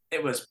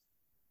 it was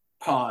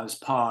pause,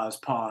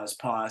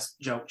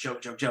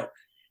 joke.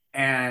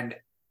 And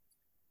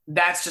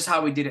that's just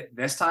how we did it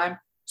this time.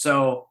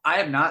 So I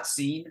have not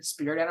seen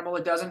Spirit Animal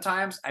a dozen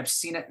times. I've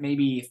seen it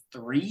maybe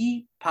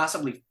 3,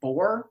 possibly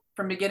 4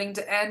 from beginning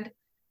to end,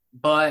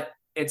 but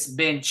it's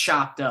been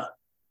chopped up,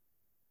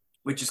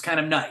 which is kind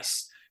of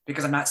nice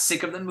because I'm not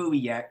sick of the movie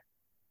yet.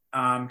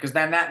 Because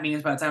then that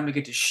means by the time we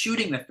get to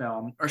shooting the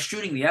film or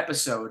shooting the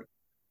episode,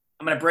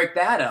 I'm going to break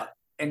that up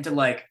into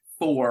like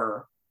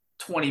 4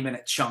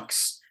 20-minute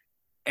chunks.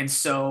 And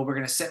so we're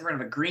going to sit in front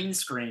of a green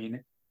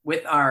screen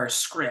with our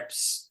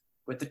scripts,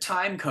 with the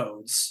time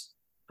codes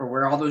for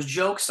where all those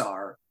jokes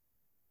are.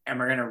 And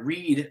we're going to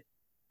read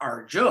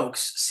our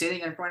jokes sitting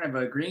in front of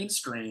a green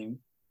screen,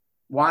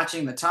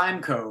 watching the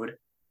time code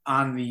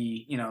on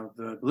the,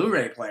 the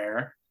Blu-ray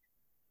player,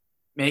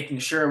 making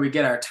sure we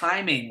get our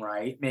timing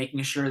right,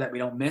 making sure that we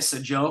don't miss a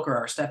joke or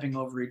are stepping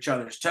over each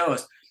other's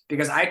toes.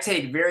 Because I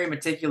take very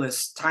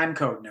meticulous time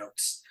code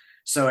notes.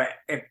 So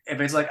if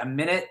it's like a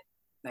minute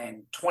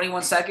and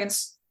 21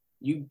 seconds,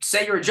 you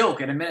say your joke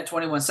in a minute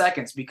 21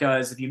 seconds.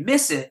 Because if you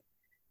miss it,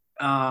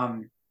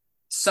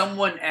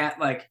 someone at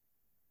like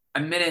a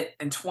minute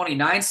and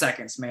 29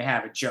 seconds may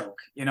have a joke.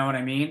 You know what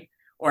I mean?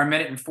 Or a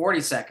minute and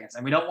 40 seconds.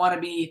 And we don't want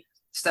to be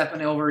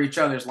stepping over each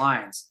other's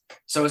lines.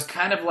 So it's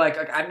kind of like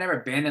I've never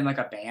been in like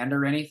a band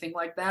or anything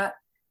like that.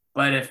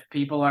 But if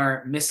people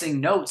are missing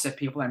notes, if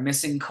people are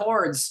missing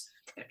chords,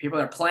 if people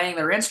are playing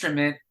their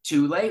instrument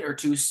too late or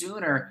too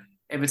soon, or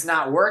if it's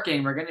not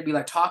working, we're going to be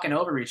like talking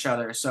over each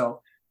other.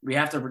 So we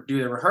have to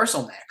do the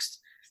rehearsal next.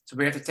 So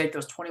we have to take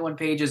those 21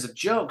 pages of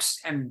jokes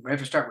and we have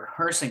to start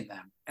rehearsing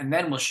them. And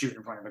then we'll shoot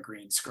in front of a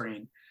green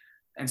screen.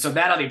 And so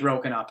that'll be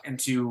broken up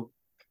into,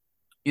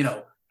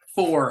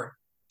 4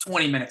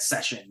 20-minute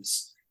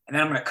sessions. And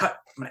then I'm going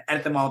to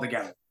edit them all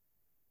together.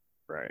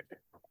 Right.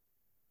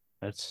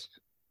 That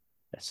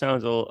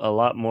sounds a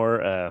lot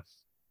more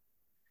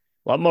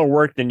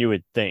work than you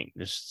would think.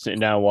 Just sitting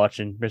down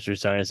watching Mystery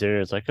Science Theater,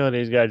 it's like, oh,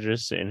 these guys are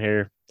just sitting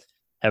here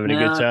having a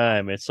good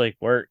time. It's like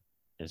work.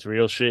 It's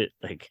real shit.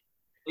 Like,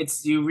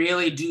 you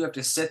really do have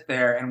to sit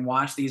there and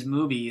watch these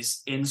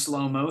movies in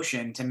slow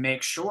motion to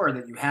make sure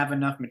that you have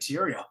enough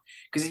material.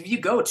 Because if you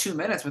go 2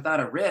 minutes without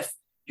a riff,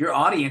 your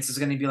audience is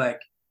going to be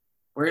like,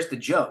 where's the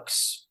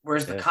jokes?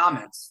 Where's the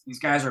comments? These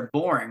guys are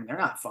boring. They're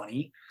not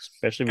funny.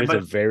 Especially if it's a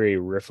very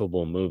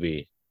riffable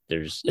movie.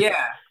 There's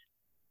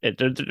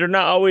they're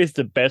not always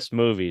the best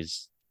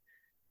movies.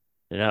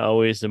 They're not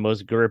always the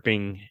most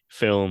gripping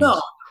films.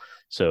 No.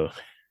 So,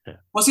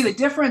 well, see, the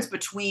difference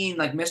between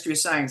like Mystery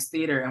Science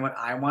Theater and what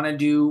I want to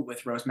do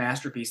with Rose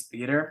Masterpiece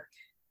Theater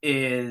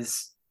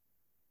is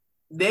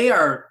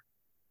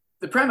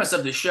the premise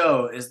of the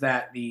show is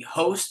that the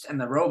host and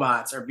the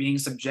robots are being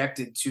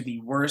subjected to the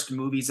worst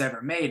movies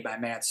ever made by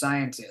mad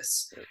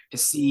scientists to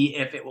see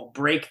if it will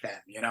break them,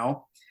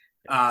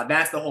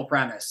 That's the whole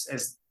premise,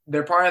 is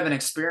they're part of an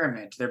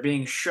experiment. They're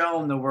being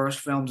shown the worst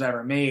films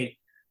ever made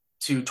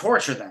to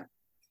torture them.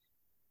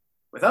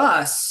 With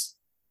us,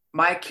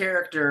 my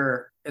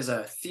character is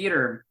a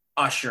theater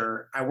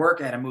usher. I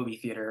work at a movie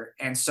theater,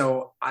 and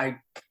so I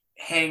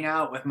hang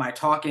out with my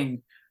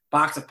talking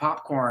box of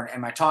popcorn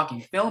and my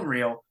talking film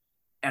reel,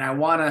 and I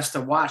want us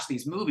to watch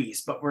these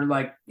movies, but we're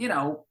like,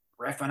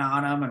 riffing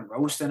on them and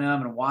roasting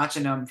them and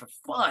watching them for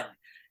fun.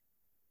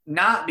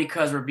 Not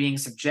because we're being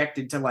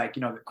subjected to like,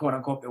 the quote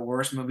unquote, the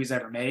worst movies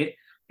ever made.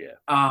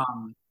 Yeah.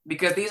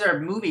 Because these are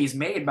movies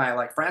made by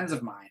like friends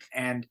of mine.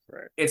 And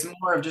it's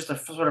more of just a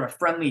sort of a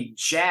friendly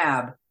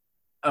jab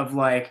of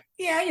like,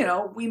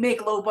 we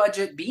make low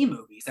budget B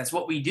movies. That's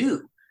what we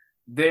do.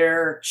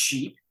 They're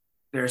cheap.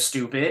 They're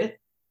stupid.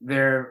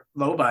 They're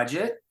low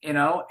budget,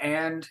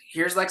 and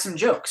here's like some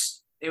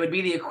jokes. It would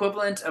be the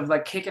equivalent of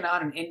like kicking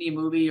on an indie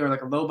movie or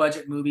like a low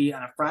budget movie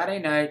on a Friday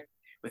night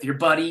with your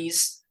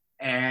buddies,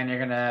 and you're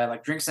gonna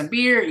like drink some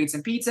beer, eat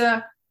some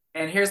pizza,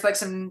 and here's like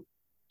some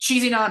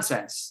cheesy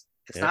nonsense.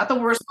 It's not the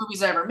worst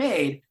movies ever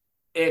made.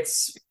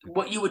 It's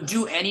what you would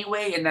do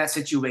anyway in that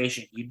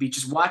situation. You'd be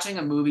just watching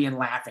a movie and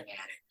laughing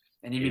at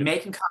it, and you'd be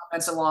making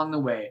comments along the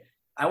way.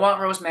 I want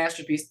Rose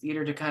Masterpiece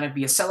Theater to kind of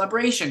be a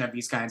celebration of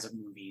these kinds of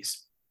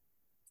movies.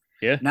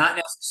 Yeah. Not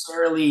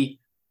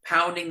necessarily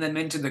pounding them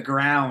into the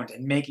ground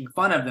and making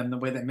fun of them the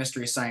way that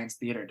Mystery Science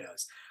Theater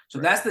does. So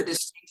that's the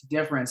distinct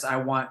difference I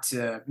want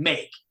to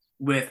make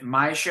with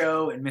my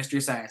show and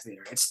Mystery Science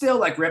Theater. It's still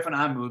like riffing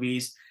on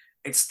movies.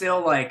 It's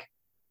still like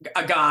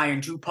a guy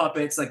and 2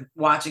 puppets like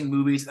watching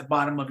movies at the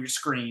bottom of your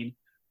screen.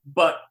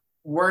 But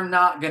we're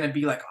not going to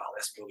be like, oh,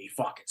 this movie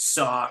fucking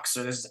sucks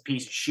or this is a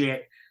piece of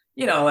shit.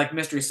 Like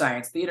Mystery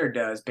Science Theater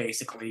does,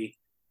 basically.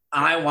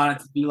 I want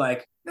it to be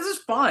like, this is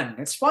fun.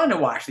 It's fun to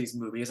watch these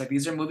movies. Like,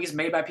 these are movies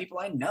made by people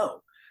I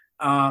know.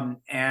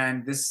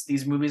 And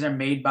these movies are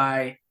made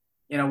by,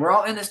 we're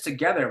all in this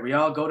together. We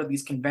all go to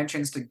these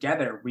conventions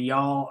together. We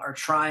all are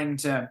trying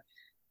to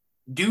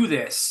do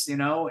this,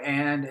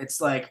 and it's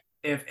like,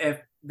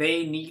 if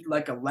they need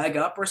like a leg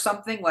up or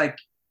something, like,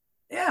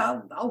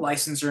 yeah, I'll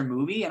license your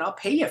movie and I'll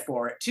pay you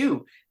for it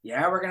too.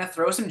 Yeah, we're going to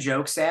throw some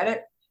jokes at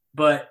it,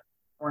 but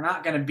we're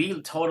not going to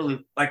be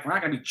totally like, we're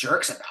not going to be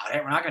jerks about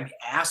it. We're not going to be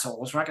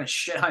assholes. We're not going to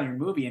shit on your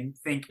movie and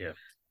make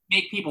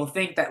people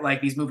think that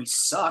like these movies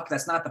suck.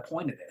 That's not the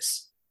point of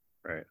this.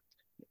 Right.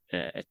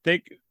 I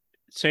think at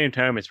the same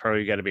time, it's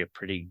probably got to be a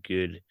pretty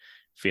good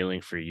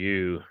feeling for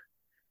you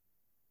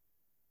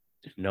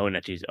knowing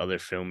that these other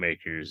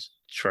filmmakers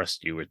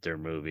trust you with their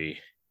movie.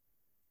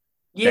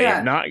 That Yeah,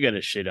 you're not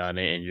gonna shit on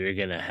it, and you're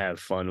gonna have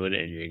fun with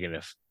it, and you're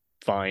gonna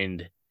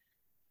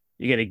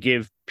you're gonna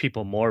give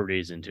people more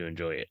reason to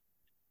enjoy it.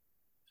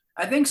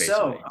 I think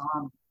so. Basically,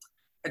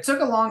 It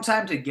took a long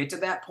time to get to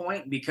that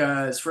point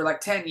because for like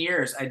 10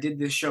 years, I did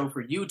this show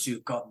for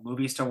YouTube called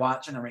Movies to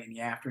Watch in a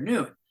Rainy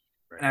Afternoon.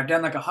 And I've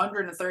done like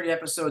 130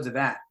 episodes of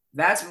that.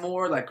 That's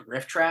more like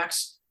riff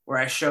tracks where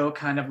I show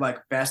kind of like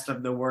best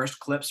of the worst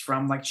clips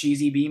from like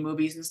cheesy B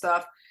movies and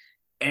stuff.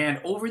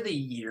 And over the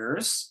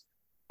years,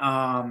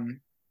 um,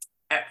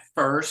 at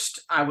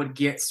first, I would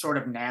get sort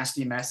of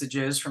nasty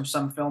messages from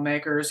some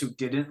filmmakers who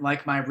didn't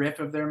like my riff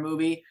of their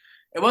movie.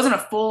 It wasn't a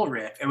full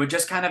riff, it would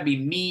just kind of be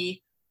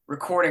me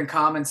recording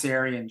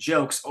commentary and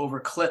jokes over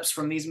clips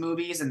from these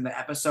movies, and the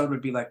episode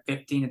would be like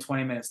 15 to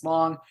 20 minutes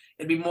long.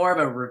 It'd be more of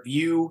a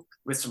review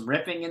with some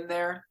riffing in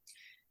there,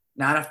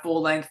 not a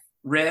full length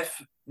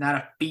riff, not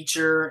a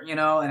feature, and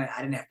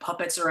I didn't have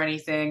puppets or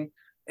anything.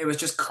 It was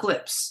just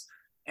clips.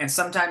 And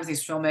sometimes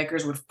these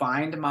filmmakers would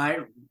find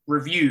my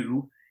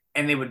review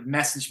and they would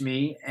message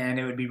me and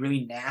it would be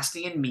really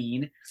nasty and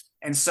mean.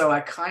 And so I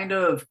kind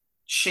of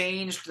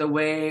changed the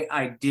way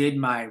I did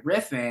my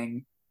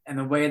riffing and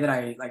the way that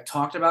I like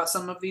talked about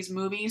some of these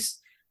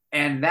movies.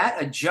 And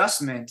that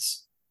adjustment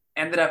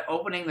ended up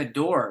opening the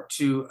door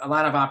to a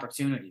lot of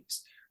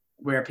opportunities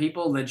where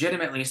people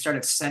legitimately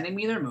started sending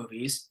me their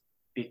movies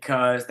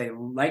because they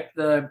liked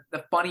the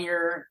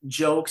funnier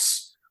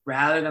jokes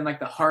rather than like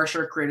the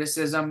harsher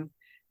criticism.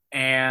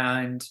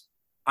 And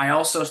I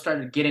also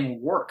started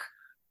getting work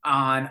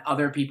on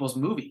other people's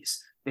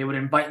movies. They would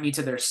invite me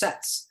to their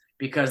sets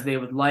because they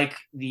would like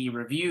the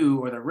review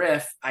or the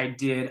riff I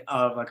did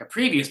of like a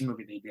previous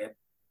movie they did.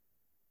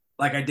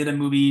 Like I did a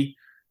movie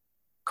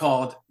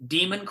called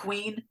Demon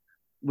Queen,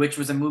 which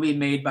was a movie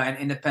made by an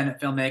independent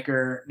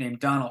filmmaker named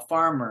Donald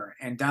Farmer.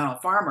 And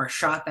Donald Farmer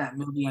shot that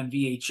movie on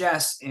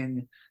VHS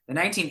in the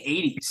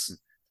 1980s.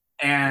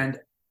 And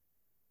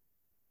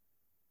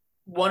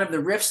one of the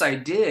riffs I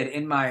did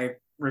in my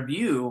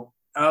review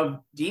of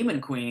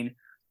Demon Queen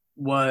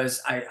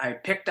was I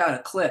picked out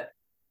a clip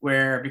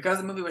where, because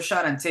the movie was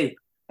shot on tape,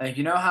 like,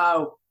 you know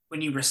how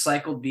when you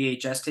recycled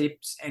VHS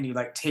tapes and you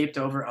like taped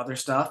over other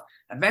stuff,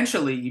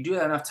 eventually you do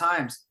that enough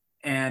times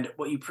and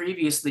what you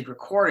previously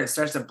recorded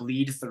starts to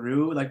bleed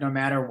through, like no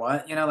matter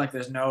what, like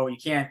you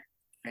can't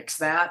fix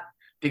that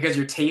because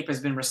your tape has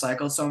been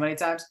recycled so many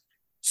times.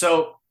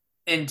 So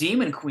in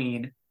Demon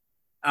Queen,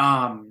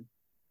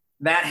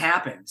 that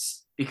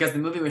happens because the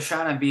movie was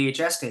shot on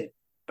VHS tape,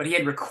 but he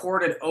had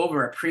recorded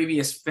over a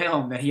previous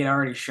film that he had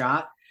already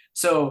shot.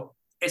 So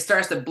it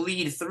starts to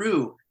bleed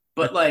through,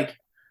 but like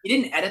he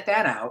didn't edit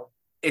that out.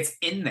 It's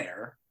in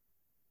there.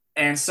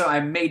 And so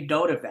I made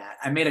note of that.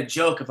 I made a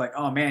joke of like,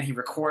 oh man, he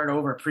recorded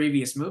over a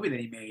previous movie that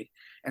he made.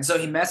 And so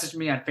he messaged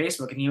me on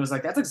Facebook and he was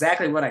like, that's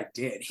exactly what I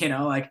did,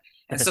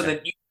 and so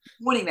that you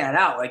pointing that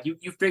out, like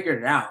you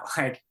figured it out.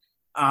 Like,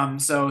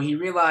 so he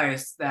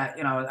realized that,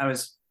 I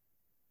was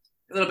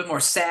a little bit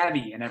more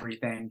savvy and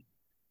everything.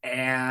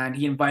 And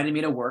he invited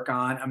me to work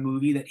on a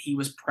movie that he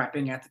was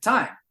prepping at the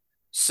time.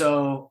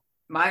 So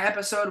my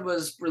episode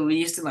was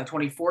released in like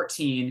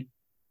 2014.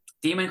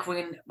 Demon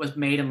Queen was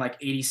made in like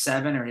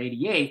 87 or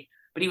 88,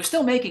 but he was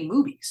still making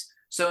movies.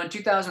 So in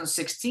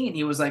 2016,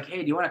 he was like,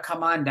 hey, do you want to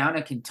come on down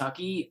to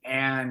Kentucky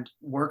and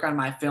work on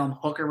my film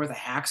Hooker with a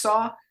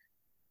Hacksaw?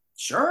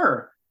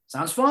 Sure.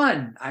 Sounds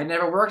fun. I'd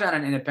never worked on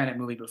an independent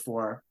movie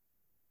before.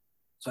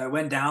 So I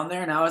went down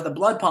there and I was the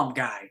blood pump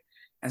guy.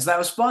 And so that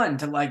was fun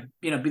to like,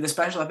 be the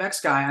special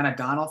effects guy on a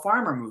Donald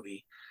Farmer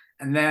movie.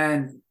 And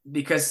then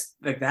because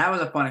like that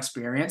was a fun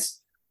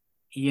experience,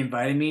 he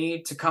invited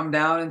me to come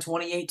down in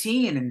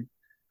 2018 and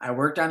I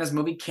worked on his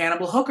movie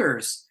Cannibal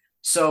Hookers.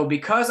 So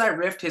because I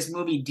riffed his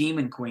movie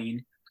Demon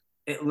Queen,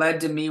 it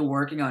led to me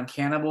working on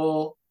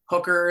Cannibal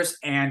Hookers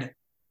and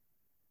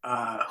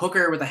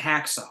Hooker with a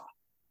Hacksaw.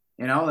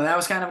 And that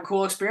was kind of a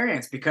cool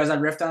experience because I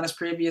riffed on his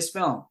previous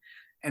film.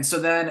 And so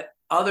then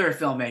other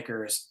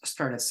filmmakers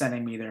started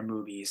sending me their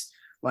movies.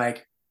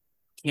 Like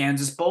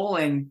Kansas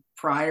Bowling,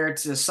 prior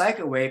to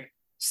Psycho Wave,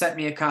 sent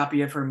me a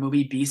copy of her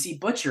movie BC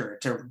Butcher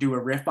to do a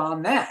riff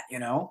on that,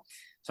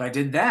 So I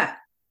did that.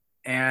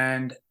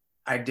 And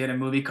I did a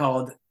movie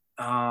called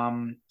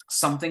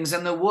Something's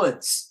in the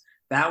Woods.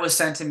 That was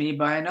sent to me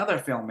by another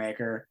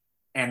filmmaker,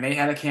 and they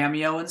had a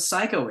cameo in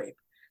Psycho Wave.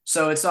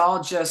 So it's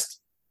all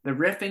just the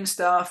riffing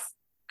stuff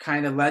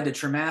kind of led to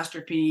True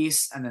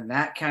Masterpiece, and then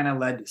that kind of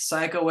led to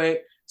Psycho Wave.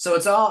 So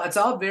it's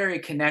all very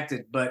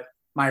connected, but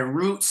my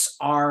roots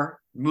are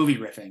movie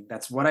riffing.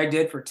 That's what I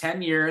did for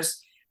 10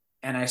 years.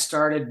 And I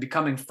started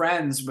becoming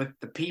friends with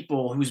the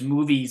people whose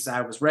movies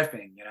I was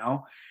riffing,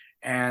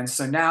 And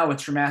so now with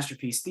True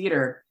Masterpiece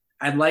Theater,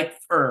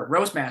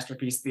 Roast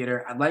Masterpiece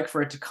Theater, I'd like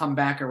for it to come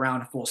back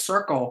around full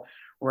circle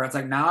where it's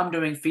like, now I'm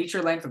doing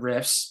feature length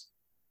riffs,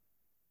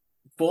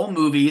 full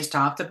movies,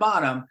 top to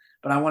bottom,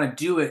 but I want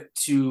to do it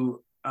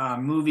to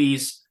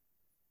movies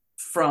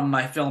from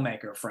my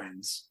filmmaker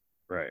friends.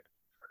 Right.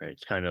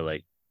 Kind of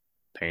like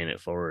paying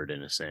it forward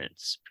in a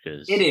sense,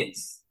 because It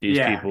is. these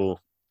Yeah.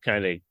 people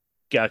kind of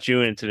got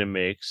you into the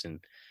mix and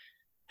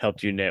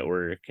helped you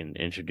network and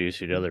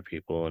introduce you to other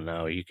people, and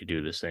now you could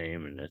do the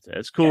same. And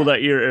that's cool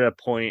that you're at a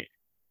point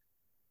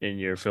in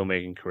your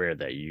filmmaking career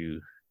that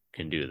you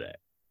can do that.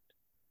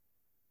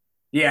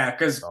 Yeah,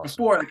 because Awesome.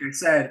 before, like I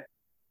said,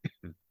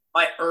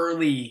 my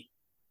early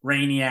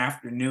rainy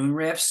afternoon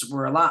riffs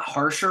were a lot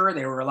harsher.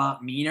 They were a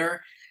lot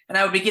meaner, and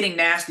I would be getting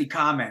nasty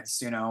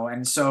comments,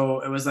 and so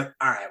it was like,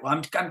 all right,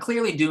 well, I'm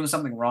clearly doing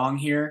something wrong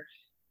here.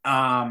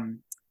 And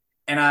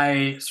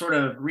I sort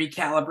of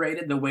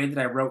recalibrated the way that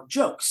I wrote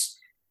jokes,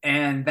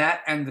 and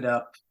that ended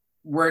up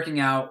working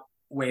out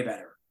way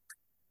better.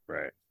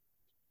 Right.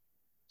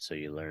 So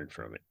you learned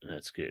from it.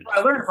 That's good. I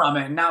learned from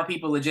it, and now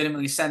people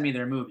legitimately send me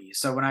their movies.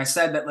 So when I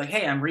said that, like,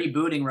 hey, I'm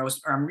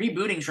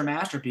rebooting Your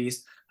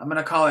Masterpiece, I'm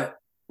gonna call it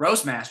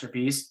Roast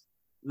Masterpiece.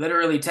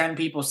 Literally 10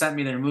 people sent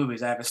me their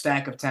movies. I have a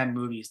stack of 10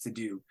 movies to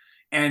do,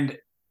 and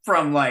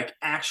from like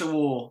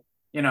actual,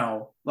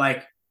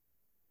 like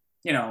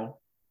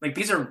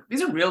these are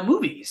real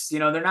movies.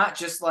 They're not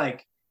just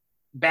like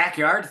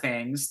backyard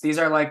things. These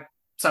are like,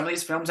 some of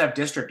these films have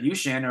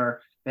distribution,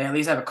 or they at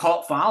least have a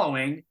cult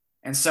following.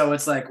 And so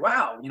it's like,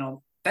 wow,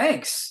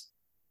 thanks.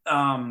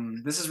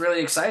 This is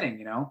really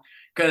exciting,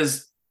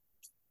 because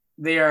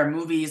they are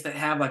movies that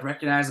have like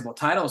recognizable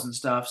titles and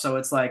stuff. So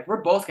it's like,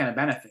 we're both going to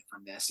benefit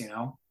from this,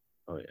 Oh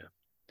yeah.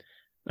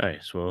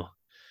 Nice. Well,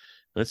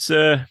 let's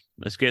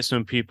get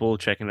some people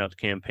checking out the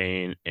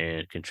campaign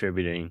and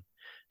contributing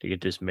to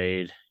get this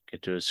made,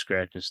 get those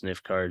scratch and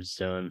sniff cards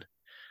done.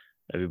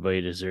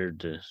 Everybody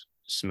deserved to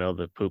smell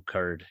the poop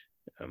card.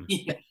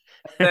 Yeah.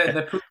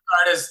 The poop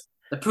card is,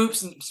 the poop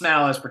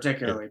smell is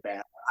particularly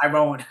bad. I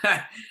won't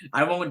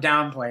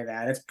downplay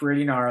that. It's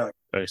pretty gnarly.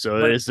 Okay,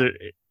 so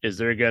is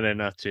there gonna,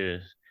 not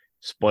to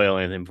spoil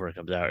anything before it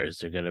comes out, is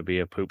there gonna be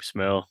a poop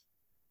smell?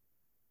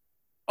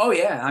 Oh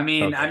yeah, I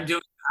mean, Okay.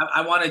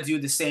 I want to do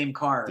the same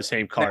card. The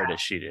same card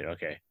as she did.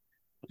 Okay.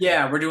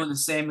 Yeah, we're doing the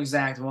same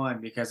exact one,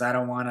 because I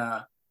don't want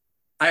to.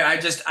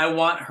 I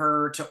want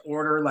her to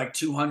order like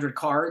 200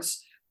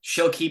 cards.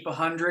 She'll keep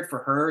 100 for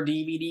her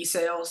DVD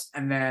sales,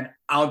 and then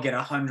I'll get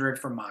 100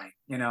 for mine.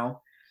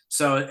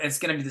 So it's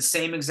going to be the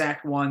same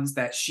exact ones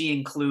that she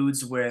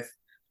includes with,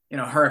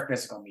 her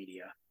physical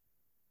media.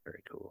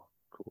 Very cool.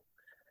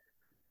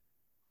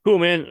 Cool,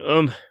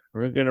 man.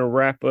 We're gonna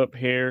wrap up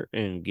here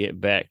and get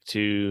back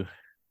to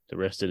the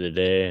rest of the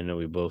day. I know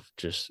we both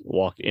just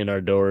walked in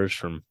our doors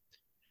from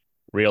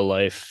real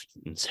life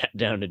and sat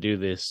down to do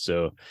this.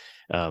 So,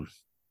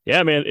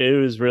 yeah, man, it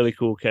was really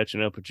cool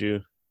catching up with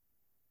you.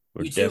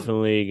 We're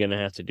definitely gonna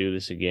have to do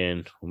this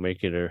again. We'll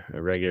make it a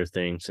regular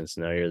thing, since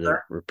now you're the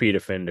repeat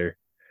offender.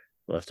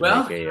 We'll have to make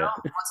once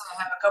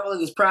I have a couple of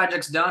these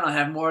projects done, I'll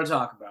have more to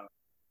talk about.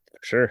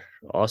 Sure.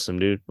 Awesome,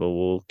 dude. Well,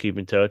 we'll keep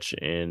in touch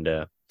and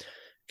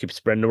keep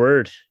spreading the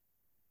word.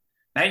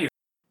 Thank you.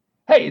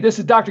 Hey, this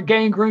is Dr.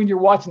 Gangrene. You're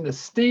watching the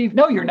Steve.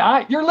 No, you're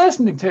not. You're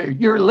listening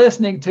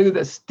to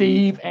the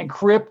Steve and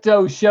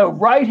Crypto Show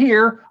right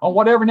here on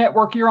whatever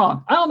network you're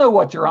on. I don't know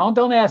what you're on.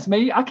 Don't ask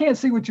me. I can't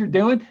see what you're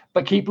doing,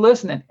 but keep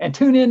listening and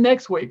tune in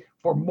next week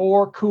for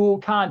more cool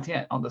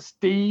content on the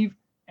Steve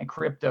and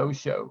Crypto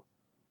Show.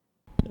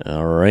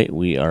 All right,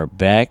 we are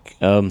back.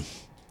 If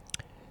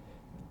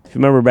you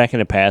remember back in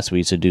the past, we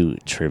used to do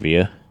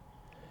trivia.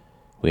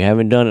 We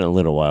haven't done it in a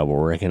little while, but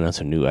we're working on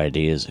some new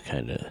ideas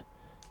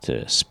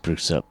to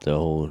spruce up the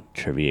whole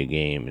trivia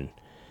game and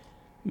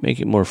make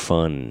it more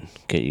fun and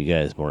get you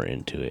guys more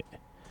into it.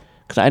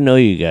 Because I know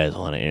you guys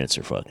want to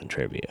answer fucking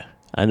trivia.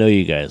 I know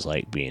you guys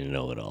like being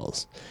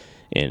know-it-alls.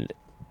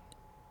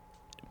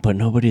 But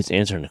nobody's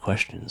answering the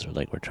questions.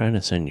 We're trying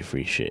to send you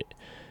free shit.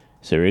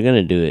 So we're going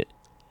to do it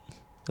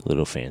a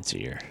little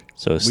fancier.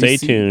 So stay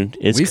tuned.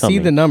 It's coming. We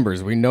see the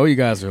numbers. We know you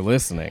guys are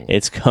listening.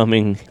 It's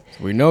coming.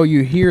 We know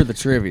you hear the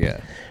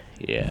trivia.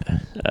 Yeah.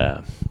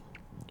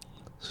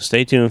 So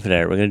stay tuned for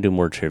that. We're going to do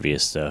more trivia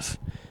stuff.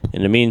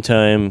 In the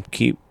meantime,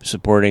 keep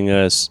supporting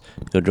us.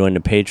 Go join the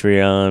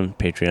Patreon,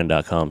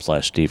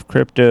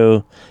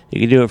 patreon.com/SteveCrypto. You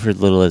can do it for as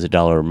little as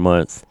 $1 a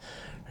month.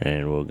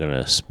 And we're going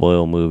to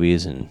spoil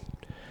movies and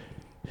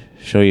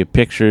show you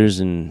pictures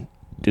and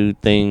do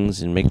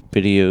things and make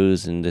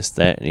videos and this,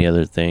 that, and the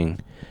other thing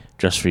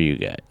just for you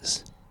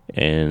guys.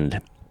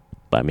 And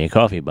buy me a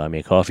coffee,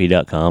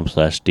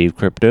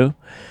 buymeacoffee.com/SteveCrypto.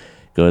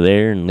 Go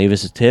there and leave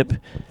us a tip.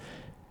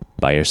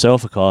 Buy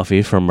yourself a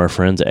coffee from our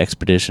friends at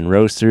Expedition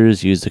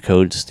Roasters. Use the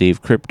code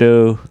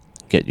SteveCrypto.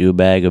 Get you a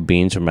bag of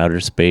beans from outer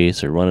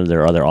space or one of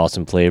their other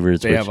awesome flavors.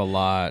 They have a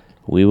lot.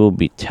 We will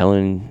be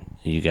telling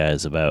you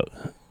guys about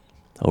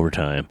over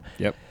time.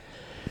 Yep.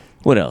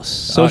 What else?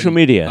 Social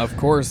media. Of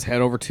course,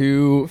 head over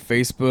to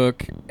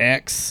Facebook,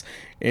 X,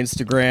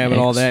 Instagram, and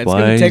all that. It's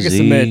going to take us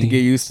a minute to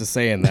get used to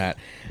saying that.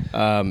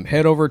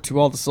 Head over to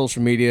all the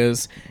social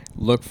medias.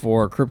 Look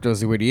for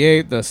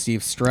Crypto88, the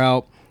Steve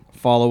Strout.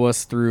 Follow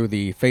us through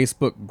the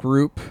Facebook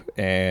group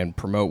and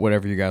promote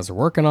whatever you guys are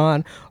working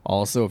on.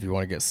 Also, if you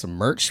want to get some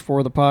merch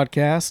for the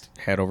podcast,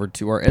 head over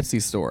to our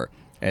Etsy store.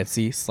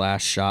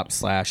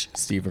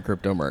 Etsy.com/shop/Steve and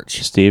Crypto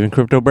merch. Steve and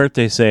Crypto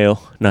birthday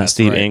sale. Not That's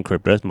Steve right. and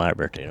Crypto. That's my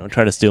birthday. Don't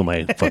try to steal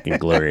my fucking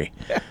glory.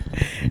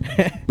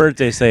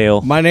 Birthday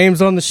sale. My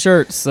name's on the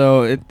shirt,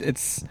 so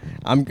it's.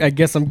 I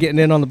guess I'm getting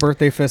in on the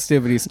birthday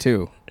festivities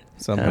too.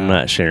 Somehow. I'm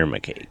not sharing my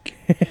cake.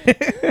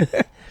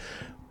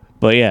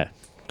 But yeah,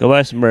 go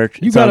buy some merch.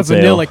 You It's got on a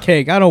vanilla sale.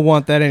 cake. I don't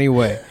want that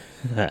anyway.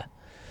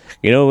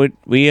 You know what?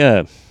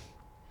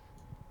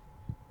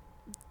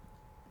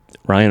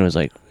 Ryan was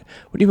like,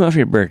 "What do you want for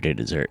your birthday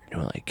dessert? You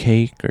want like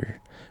cake or?"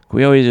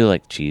 We always do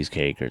like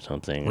cheesecake or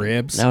something.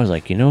 Ribs? And I was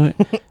like, you know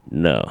what?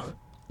 No,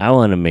 I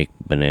want to make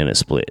banana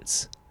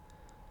splits.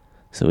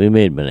 So we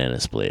made banana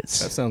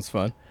splits, That sounds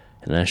fun.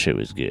 and that shit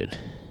was good.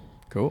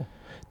 Cool.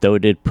 Though it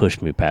did push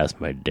me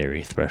past my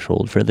dairy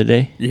threshold for the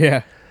day.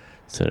 Yeah.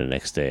 So the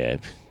next day I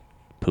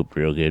pooped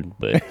real good,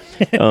 but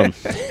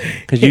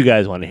because you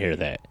guys want to hear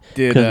that,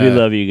 because we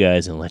love you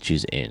guys and let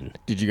yous in.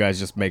 Did you guys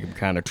just make them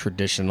kind of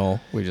traditional?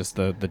 We just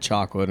the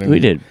chocolate and We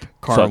did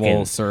caramel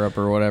fucking syrup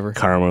or whatever.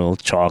 caramel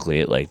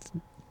chocolate, like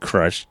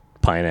crushed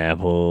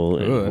pineapple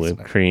and Ooh, that's whipped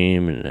nice.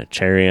 cream and a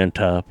cherry on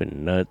top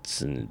and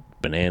nuts and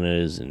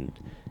bananas and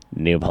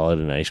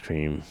Neapolitan ice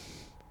cream.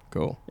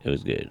 Cool. It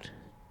was good.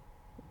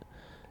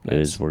 Nice. It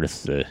was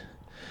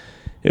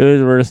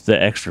worth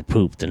the extra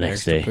poop the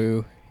next Extra day.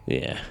 poo.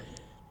 Yeah.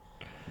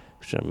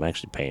 Which I'm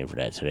actually paying for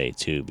that today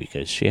too,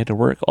 because she had to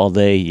work all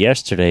day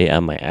yesterday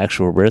on my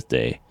actual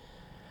birthday.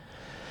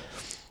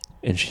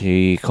 And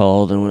she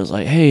called and was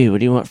like, "Hey, what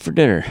do you want for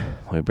dinner?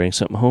 Want to bring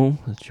something home?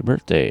 It's your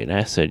birthday." And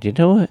I said, "You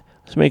know what?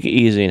 Let's make it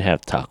easy and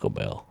have Taco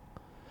Bell."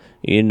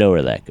 You know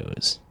where that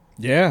goes.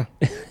 Yeah.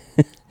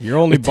 You're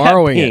only With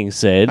borrowing that being it.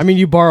 said, I mean,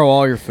 you borrow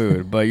all your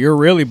food, but you're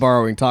really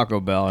borrowing Taco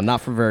Bell, and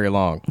not for very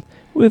long.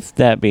 with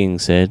that being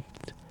said,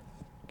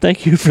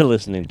 thank you for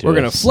listening to We're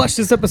going to us flush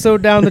this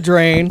episode down the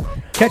drain.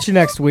 Catch you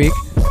next week.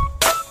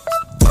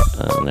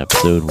 on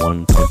episode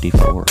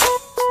 124.